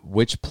pick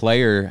which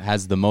player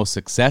has the most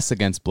success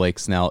against Blake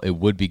Snell, it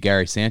would be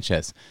Gary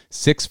Sanchez.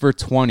 6 for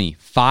 20.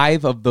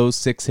 5 of those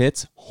 6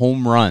 hits,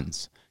 home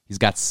runs. He's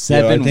got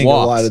 7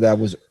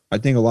 walks. I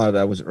think a lot of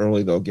that was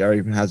early, though.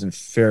 Gary hasn't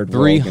fared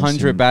well.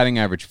 300 batting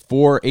average,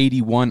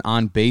 481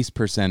 on base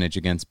percentage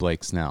against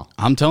Blake Snell.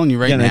 I'm telling you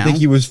now. I think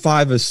he was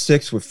 5 of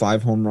 6 with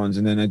 5 home runs,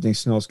 and then I think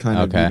Snell's kind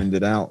of evened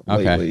it out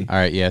lately. All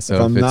right, yeah.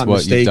 So if it's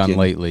what you've done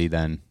lately,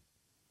 then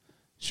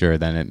sure,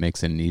 then it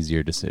makes it an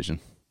easier decision.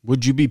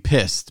 Would you be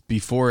pissed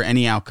before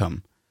any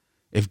outcome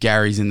if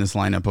Gary's in this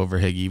lineup over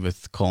Higgy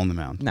with Cole on the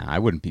mound? Nah, I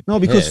wouldn't be. No,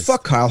 because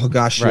fuck Kyle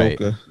Higashioka.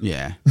 Right.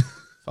 Yeah,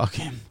 fuck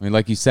him. I mean,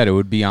 like you said, it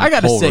would be on. I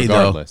gotta Cole say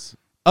regardless. though,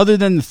 other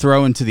than the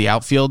throw into the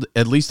outfield,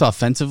 at least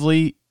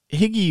offensively,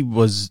 Higgy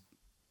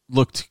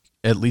looked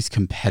at least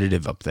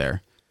competitive up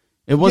there.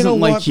 It wasn't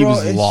he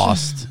was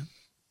lost.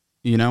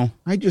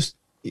 I just,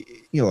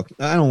 look,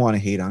 I don't want to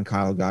hate on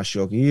Kyle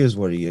Higashioka. He is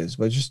what he is,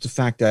 but just the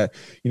fact that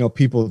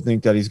people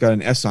think that he's got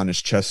an S on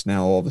his chest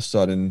now all of a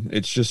sudden,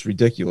 it's just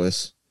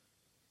ridiculous.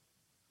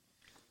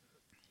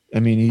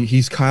 I mean,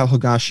 he's Kyle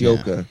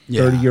Higashioka,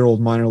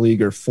 30-year-old minor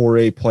leaguer,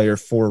 4A player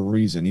for a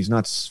reason. He's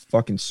not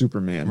fucking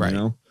Superman,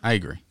 right. I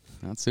agree.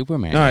 Not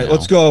Superman. All right,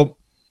 let's go.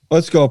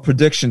 Let's go.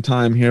 Prediction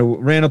time here.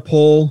 Ran a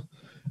poll.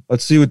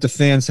 Let's see what the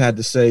fans had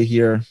to say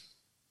here.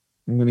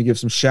 I'm going to give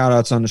some shout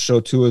outs on the show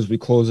too as we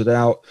close it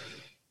out.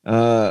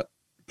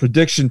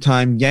 Prediction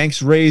time.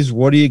 Yanks Rays.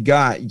 What do you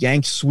got?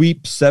 Yanks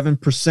sweep.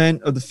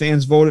 7% of the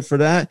fans voted for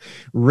that.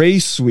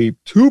 Rays sweep.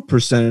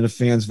 2% of the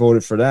fans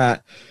voted for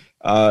that.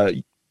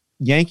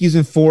 Yankees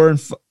in 4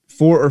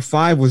 or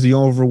 5 was the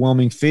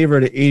overwhelming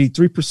favorite at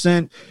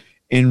 83%.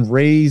 And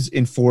Rays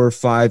in 4 or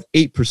 5,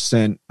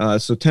 8%.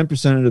 So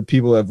 10% of the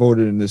people that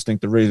voted in this think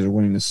the Rays are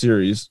winning the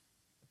series.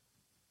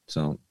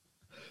 So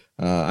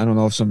I don't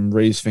know if some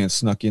Rays fans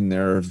snuck in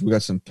there or if we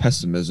got some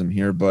pessimism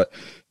here, but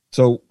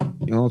So,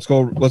 let's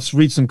go. Let's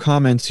read some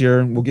comments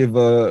here. We'll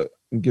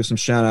give some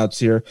shout outs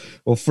here.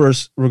 Well,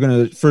 first, we're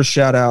going to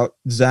shout out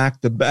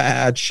Zach the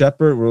Bad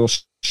Shepherd. We'll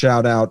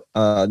shout out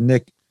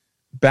Nick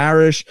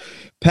Barish.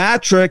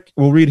 Patrick,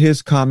 we'll read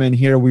his comment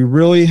here. We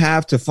really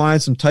have to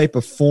find some type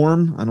of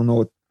form. I don't know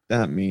what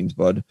that means,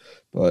 bud,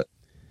 but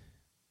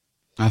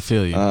I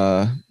feel you.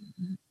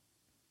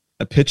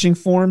 A pitching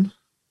form?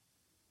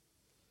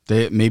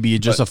 Maybe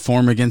just a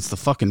form against the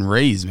fucking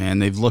Rays, man.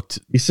 They've looked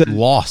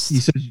lost. He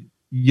said,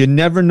 you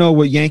never know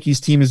what Yankees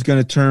team is going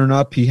to turn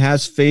up. He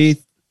has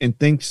faith and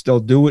thinks they'll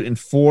do it in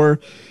 4.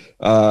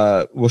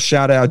 We'll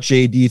shout out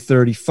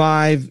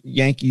JD35.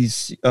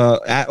 Yankees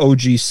at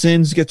OG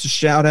Sins gets a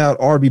shout out.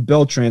 RB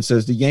Beltran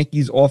says the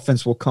Yankees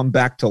offense will come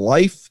back to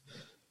life.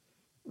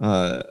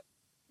 I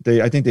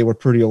think they were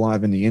pretty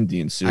alive in the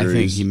Indian series. I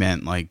think he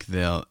meant like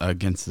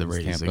against the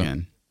Rays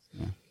again.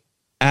 Yeah.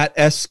 At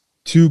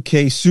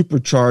S2K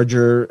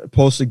Supercharger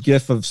posts a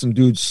gif of some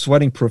dudes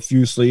sweating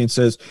profusely and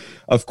says,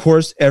 of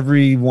course,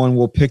 everyone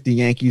will pick the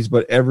Yankees,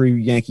 but every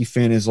Yankee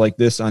fan is like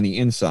this on the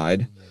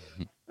inside.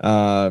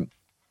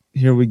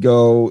 Here we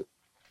go.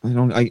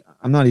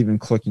 I'm not even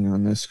clicking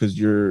on this because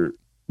your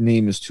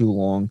name is too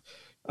long.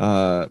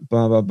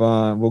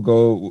 We'll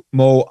go.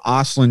 Mo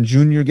Oslin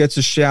Jr. gets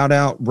a shout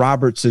out.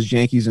 Robert says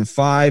Yankees in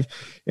 5.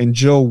 And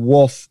Joe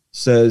Wolf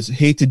says,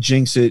 hate to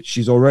jinx it.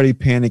 She's already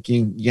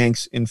panicking.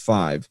 Yanks in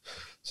 5.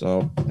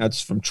 So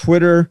that's from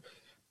Twitter.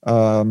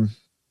 What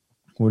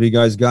do you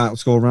guys got?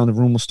 Let's go around the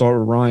room. We'll start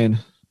with Ryan.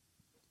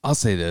 I'll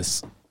say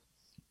this.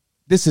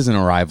 This isn't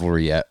a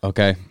rivalry yet,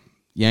 okay?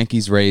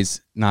 Yankees-Rays,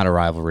 not a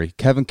rivalry.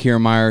 Kevin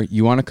Kiermaier,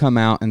 you want to come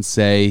out and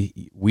say,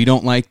 we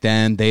don't like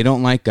them, they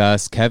don't like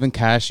us. Kevin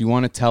Cash, you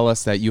want to tell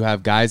us that you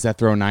have guys that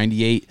throw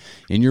 98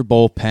 in your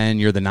bullpen,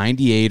 you're the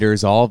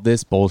 98ers, all of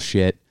this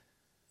bullshit.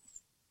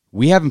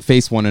 We haven't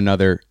faced one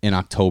another in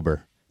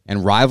October,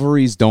 and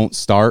rivalries don't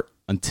start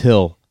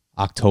until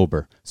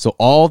October. So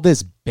all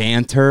this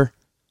banter,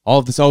 all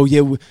of this, oh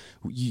yeah,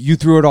 you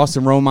threw at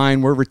Austin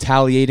Romine, we're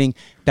retaliating,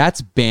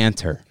 that's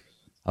banter,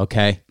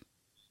 okay?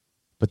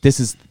 But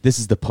this is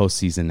the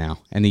postseason now,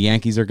 and the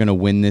Yankees are going to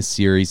win this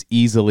series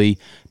easily.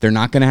 They're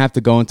not going to have to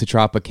go into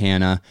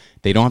Tropicana.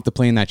 They don't have to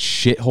play in that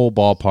shithole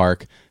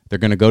ballpark. They're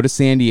going to go to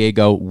San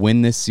Diego,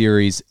 win this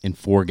series in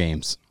 4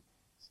 games.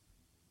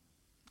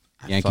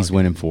 Yankees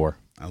win in 4.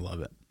 I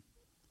love it.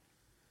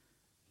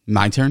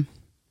 My turn?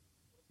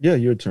 Yeah,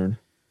 your turn.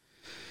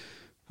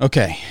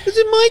 Okay. Is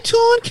it my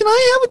turn? Can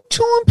I have a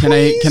turn,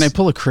 please? Can I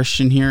pull a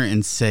Christian here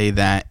and say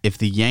that if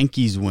the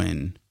Yankees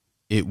win,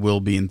 it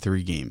will be in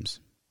 3 games?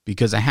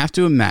 Because I have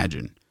to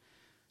imagine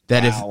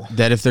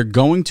that if they're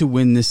going to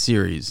win this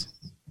series,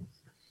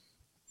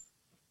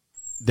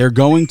 they're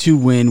going to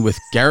win with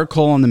Garrett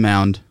Cole on the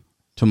mound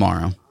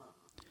tomorrow.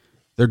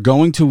 They're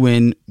going to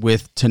win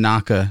with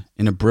Tanaka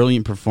in a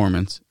brilliant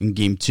performance in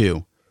Game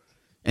 2.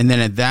 And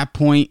then at that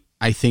point,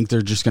 I think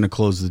they're just going to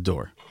close the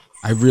door.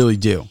 I really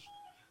do.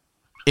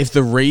 If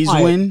the Rays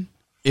win,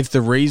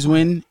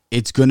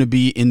 it's going to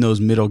be in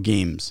those middle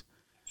games.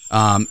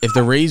 If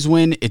the Rays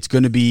win, it's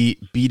going to be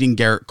beating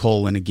Garrett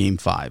Cole in a Game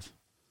 5,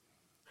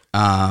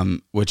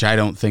 which I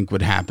don't think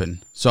would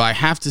happen. So I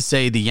have to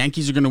say the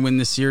Yankees are going to win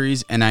this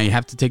series, and I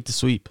have to take the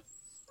sweep.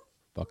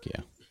 Fuck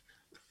yeah.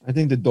 I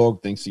think the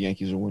dog thinks the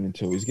Yankees are winning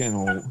too. He's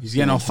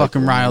getting all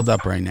fucking riled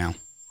up right now.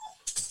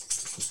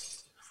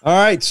 All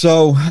right,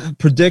 so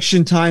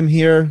prediction time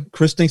here.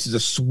 Chris thinks it's a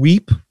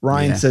sweep.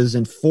 Ryan says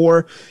in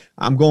 4.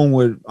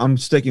 I'm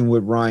sticking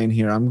with Ryan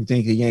here. I'm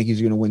thinking the Yankees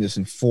are going to win this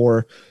in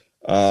 4.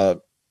 I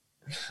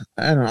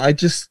don't know. I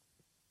just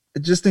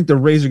think the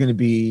Rays are going to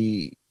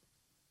be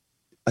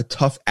a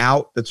tough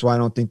out. That's why I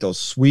don't think they'll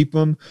sweep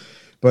them.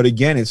 But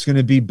again, it's going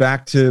to be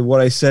back to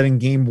what I said in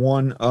Game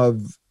 1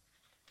 of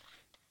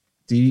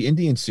the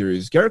Indian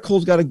series. Garrett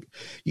Cole's got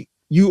to.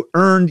 You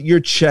earned your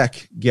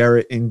check,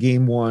 Garrett, in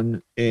Game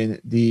 1 in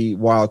the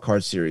wild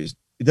card series.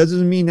 It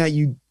doesn't mean that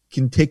you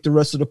can take the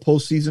rest of the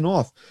postseason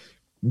off.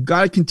 You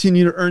got to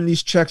continue to earn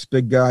these checks,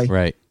 big guy.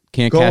 Right.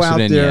 Can't go cash out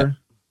it in there. yet.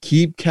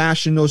 Keep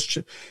cashing those.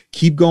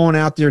 Keep going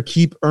out there.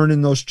 Keep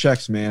earning those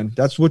checks, man.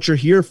 That's what you're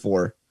here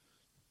for.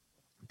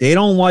 They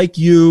don't like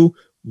you.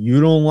 You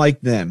don't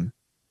like them.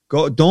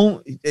 Go.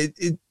 Don't.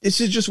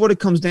 This is just what it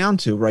comes down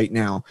to right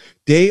now.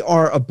 They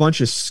are a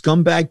bunch of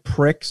scumbag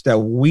pricks that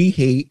we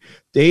hate.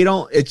 They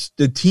don't. It's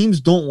the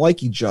teams don't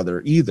like each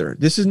other either.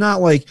 This is not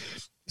like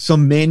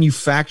some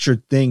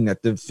manufactured thing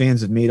that the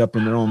fans have made up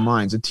in their own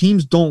minds. The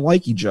teams don't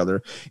like each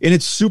other. And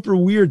it's super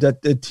weird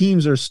that the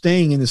teams are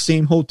staying in the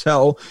same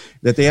hotel,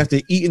 that they have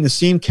to eat in the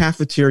same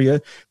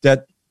cafeteria,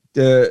 that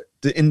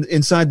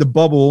inside the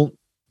bubble,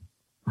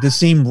 the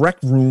same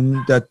rec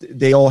room that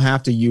they all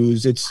have to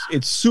use. It's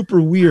super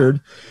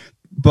weird.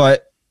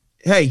 But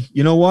hey,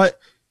 you know what?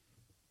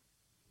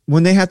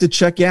 When they have to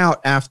check out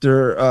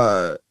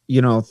after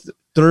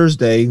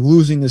Thursday,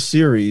 losing the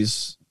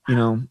series,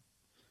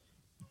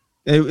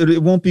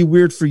 it won't be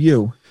weird for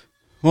you.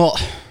 Well,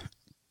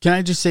 can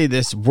I just say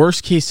this?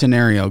 Worst case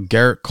scenario,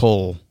 Garrett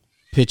Cole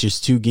pitches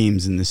 2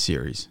 games in this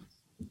series.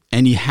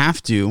 And you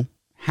have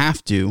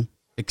to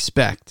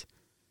expect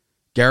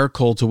Garrett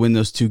Cole to win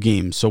those 2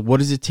 games. So what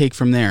does it take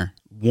from there?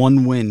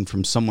 One win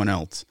from someone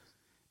else.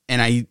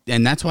 And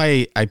that's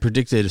why I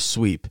predicted a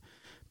sweep,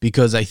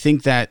 because I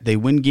think that they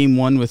win game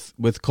 1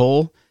 with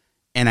Cole,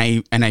 and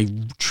I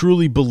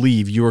truly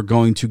believe you are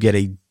going to get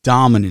a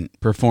dominant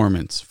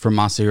performance from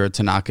Masahiro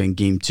Tanaka in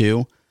game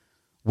 2,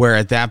 where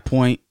at that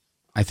point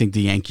I think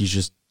the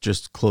Yankees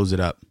just close it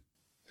up.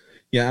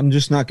 Yeah, I'm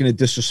just not going to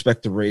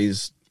disrespect the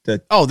Rays.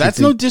 That's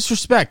no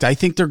disrespect. I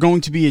think they're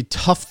going to be a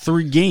tough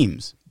 3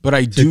 games, but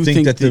I do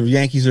think that the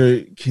Yankees are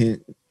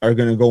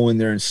going to go in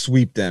there and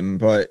sweep them.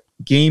 But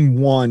game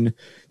 1,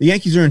 the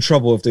Yankees are in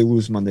trouble if they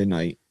lose Monday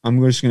night. I'm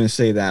just going to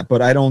say that,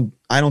 but I don't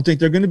think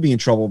they're going to be in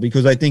trouble,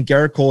 because I think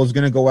Garrett Cole is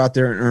going to go out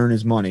there and earn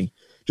his money,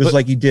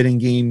 like he did in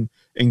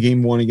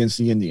game 1 against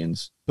the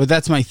Indians. But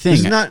that's my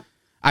thing.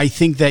 I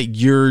think that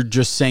you're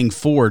just saying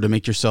 4 to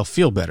make yourself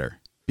feel better,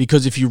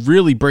 because if you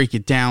really break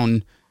it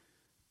down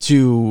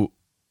to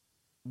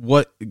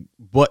what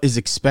is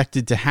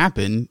expected to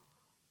happen,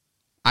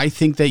 I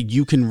think that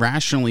you can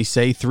rationally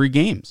say 3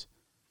 games.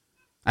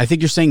 I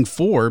think you're saying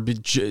 4,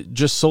 but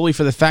just solely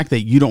for the fact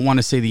that you don't want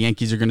to say the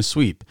Yankees are going to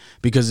sweep,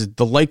 because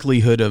the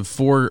likelihood of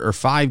 4 or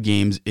 5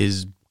 games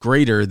is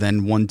greater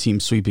than one team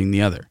sweeping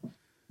the other.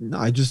 No,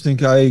 I just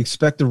think I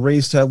expect the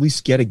Rays to at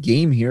least get a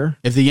game here.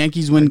 If the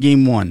Yankees win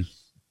game 1,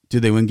 do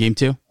they win game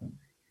 2?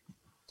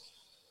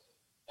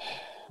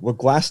 With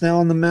Glasnow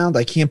on the mound,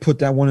 I can't put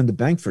that one in the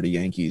bank for the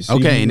Yankees.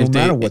 Okay, no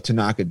matter what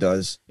Tanaka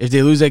does. If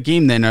they lose that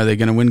game, then are they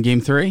going to win game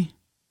 3?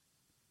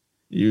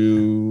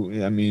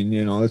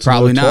 It's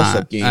probably another not.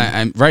 toss-up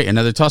game. Right,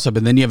 another toss-up,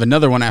 and then you have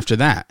another one after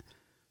that.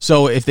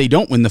 So if they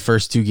don't win the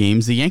first 2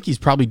 games, the Yankees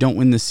probably don't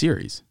win this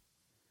series.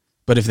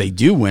 But if they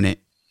do win it,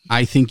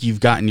 I think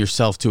you've gotten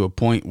yourself to a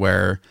point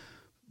where,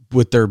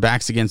 with their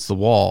backs against the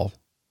wall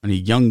and a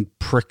young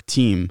prick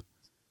team,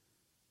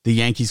 the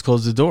Yankees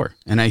close the door.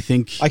 And I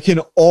think I can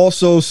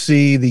also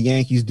see the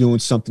Yankees doing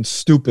something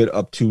stupid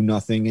up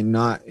 2-0 and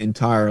not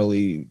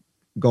entirely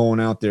going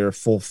out there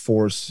full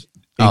force.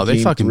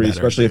 They fucking better,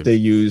 especially if they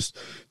used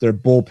their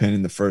bullpen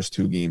in the first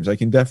 2 games. I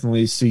can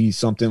definitely see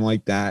something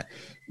like that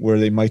where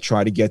they might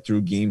try to get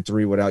through game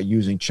 3 without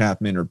using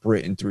Chapman or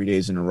Britton 3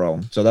 days in a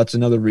row. So that's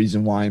another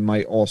reason why I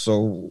might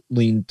also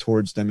lean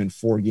towards them in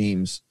 4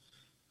 games.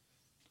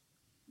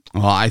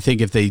 Well, I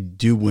think if they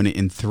do win it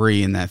in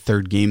 3, in that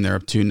 3rd game, they're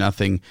up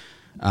 2-0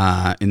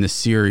 in the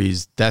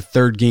series. That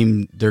 3rd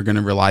game, they're going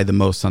to rely the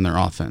most on their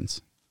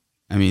offense.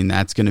 I mean,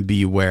 that's going to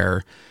be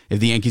where,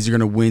 if the Yankees are going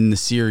to win the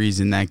series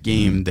in that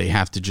game, they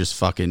have to just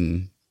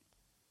fucking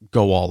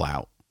go all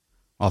out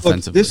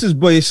offensively. Look, this is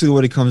basically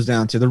what it comes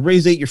down to. The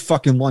Rays ate your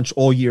fucking lunch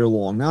all year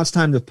long. Now it's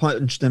time to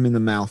punch them in the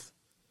mouth.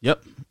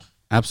 Yep,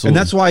 absolutely. And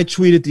that's why I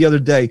tweeted the other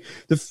day,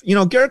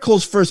 Garrett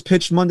Cole's first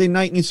pitch Monday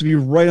night needs to be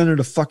right under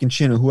the fucking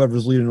chin of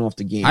whoever's leading off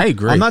the game. I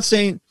agree. I'm not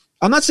saying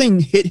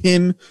hit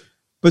him,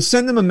 but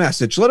send them a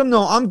message. Let them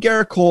know I'm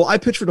Garrett Cole. I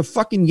pitch for the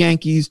fucking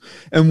Yankees,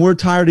 and we're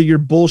tired of your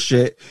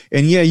bullshit.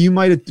 And yeah, you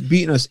might have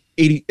beaten us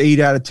 8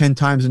 out of 10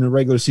 times in the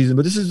regular season,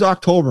 but this is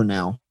October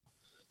now.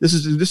 This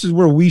is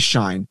where we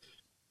shine.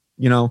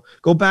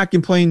 Go back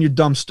and play in your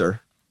dumpster.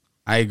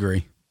 I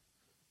agree.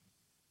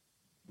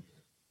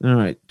 All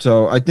right,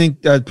 so I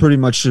think that pretty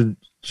much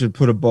should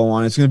put a bow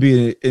on it. It's going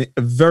to be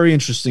a very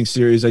interesting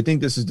series. I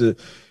think this is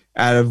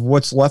out of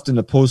what's left in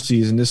the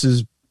postseason, this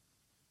is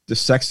the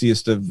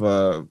sexiest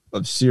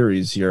of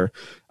series here.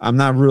 I'm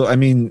not real. I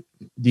mean,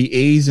 the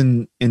A's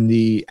and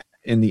the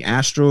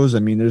Astros. I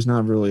mean, there's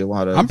not really a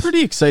lot of. I'm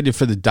pretty excited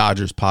for the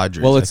Dodgers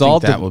Padres. Well, it's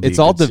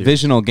all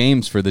divisional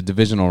games for the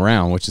divisional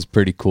round, which is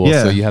pretty cool.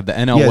 Yeah. So you have the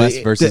NL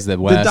West versus the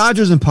West. The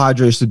Dodgers and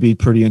Padres would be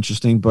pretty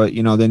interesting, but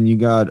then you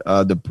got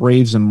the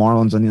Braves and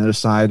Marlins on the other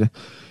side.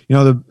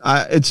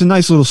 It's a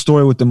nice little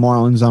story with the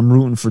Marlins. I'm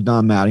rooting for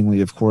Don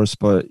Mattingly, of course,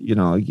 but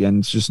again,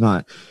 it's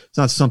not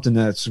something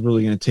that's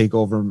really going to take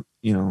over.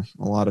 A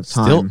lot of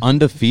time. Still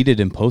undefeated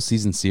in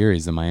postseason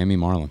series, the Miami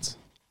Marlins.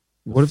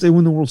 What if they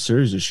win the World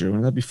Series this year?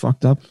 Wouldn't that be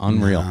fucked up?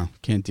 Unreal. No,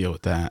 can't deal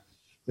with that.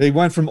 They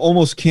went from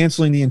almost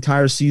canceling the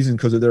entire season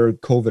because of their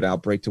COVID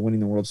outbreak to winning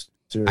the World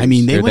Series. I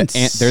mean, they're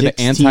the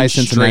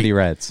anti-Cincinnati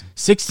Reds.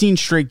 16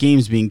 straight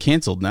games being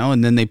canceled now,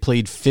 and then they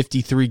played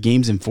 53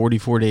 games in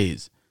 44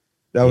 days.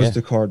 That was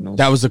the Cardinals.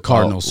 That was the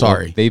Cardinals.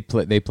 Sorry, they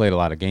played a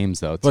lot of games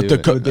though. But too,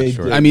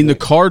 the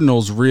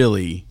Cardinals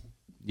really,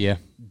 yeah,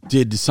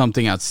 did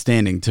something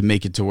outstanding to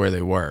make it to where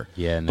they were.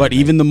 Yeah, but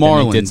even the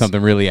Marlins did something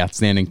really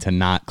outstanding to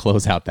not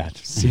close out that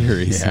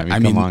series. Yeah, I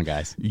mean, come on,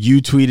 guys. You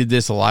tweeted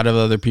this. A lot of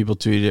other people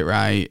tweeted it,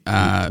 right?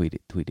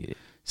 Tweeted it.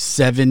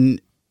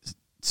 7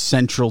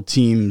 central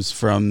teams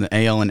from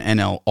the AL and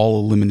NL all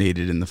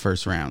eliminated in the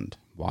first round.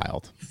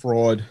 Wild.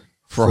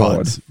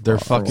 Frauds. They're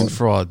fucking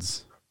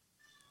frauds.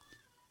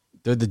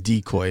 They're the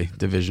decoy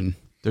division.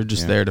 They're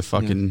just there to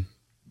fucking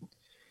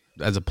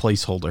as a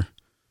placeholder.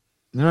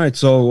 All right,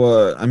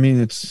 so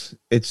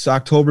it's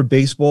October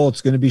baseball.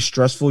 It's going to be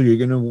stressful. You're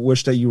going to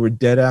wish that you were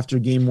dead after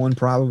game 1,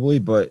 probably.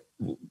 But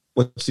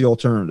what's the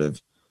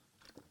alternative?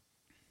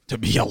 To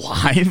be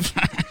alive.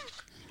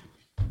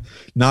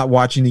 Not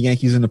watching the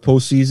Yankees in the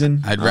postseason.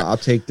 I'll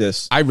take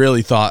this. I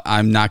really thought,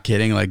 I'm not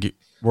kidding. Like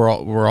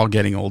we're all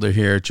getting older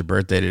here. It's your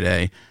birthday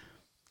today.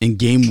 In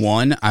game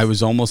 1, I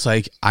was almost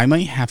like I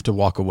might have to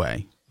walk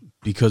away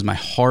because my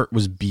heart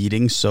was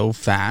beating so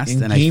fast.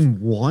 In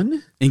game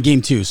 1? In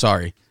game 2,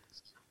 sorry.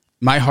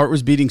 My heart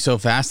was beating so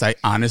fast, I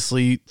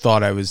honestly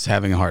thought I was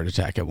having a heart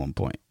attack at one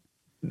point.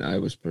 No, it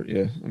was pretty.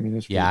 Yeah, I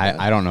mean,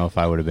 I don't know if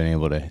I would have been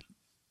able to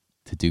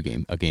do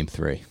game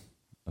 3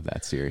 of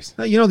that series.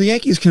 The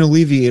Yankees can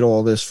alleviate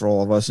all this for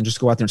all of us and just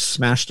go out there and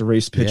smash the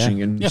Rays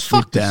pitching and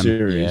fuck them.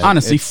 Series. Yeah,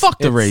 honestly, fuck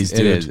the Rays,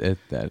 dude.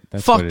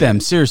 Fuck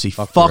them. Seriously,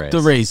 fuck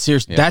the Rays.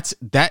 Seriously, Yeah.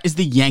 that is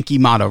the Yankee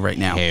motto right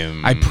now.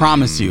 I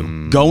promise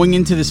you, going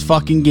into this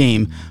fucking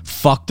game,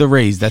 fuck the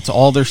Rays. That's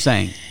all they're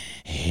saying.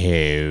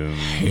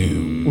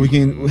 We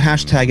can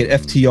hashtag it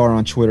FTR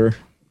on Twitter.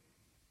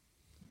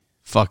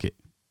 Fuck it.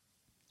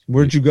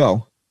 Where'd you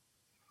go?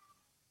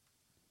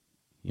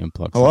 You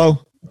unplugged.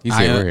 Hello? He's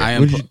here.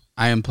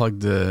 I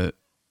unplugged the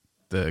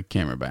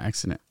camera by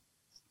accident.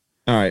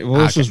 All right.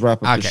 Well, let's just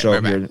wrap up the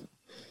show here.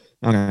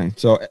 Okay.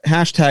 So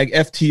hashtag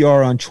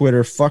FTR on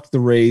Twitter. Fuck the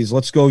Rays.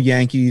 Let's go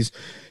Yankees.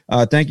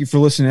 Thank you for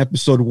listening to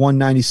episode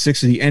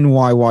 196 of the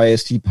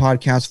NYYST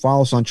podcast.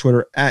 Follow us on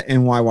Twitter at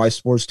NYY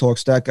Sports Talk.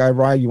 Stat Guy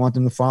Ryan, you want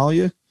them to follow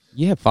you?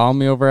 Yeah, follow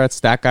me over at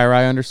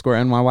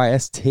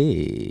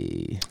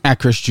StatGuyRye_NYYST. At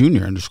Chris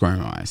Jr.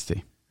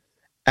 _NYYST.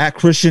 At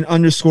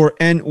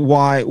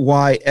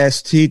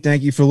Christian_NYYST.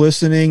 Thank you for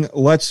listening.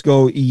 Let's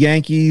go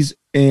Yankees.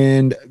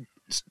 And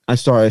I'm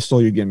sorry, I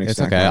stole your gimmick. It's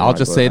okay. I'll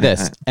just say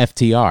this.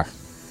 FTR.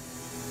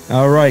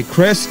 All right,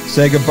 Chris,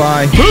 say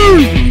goodbye.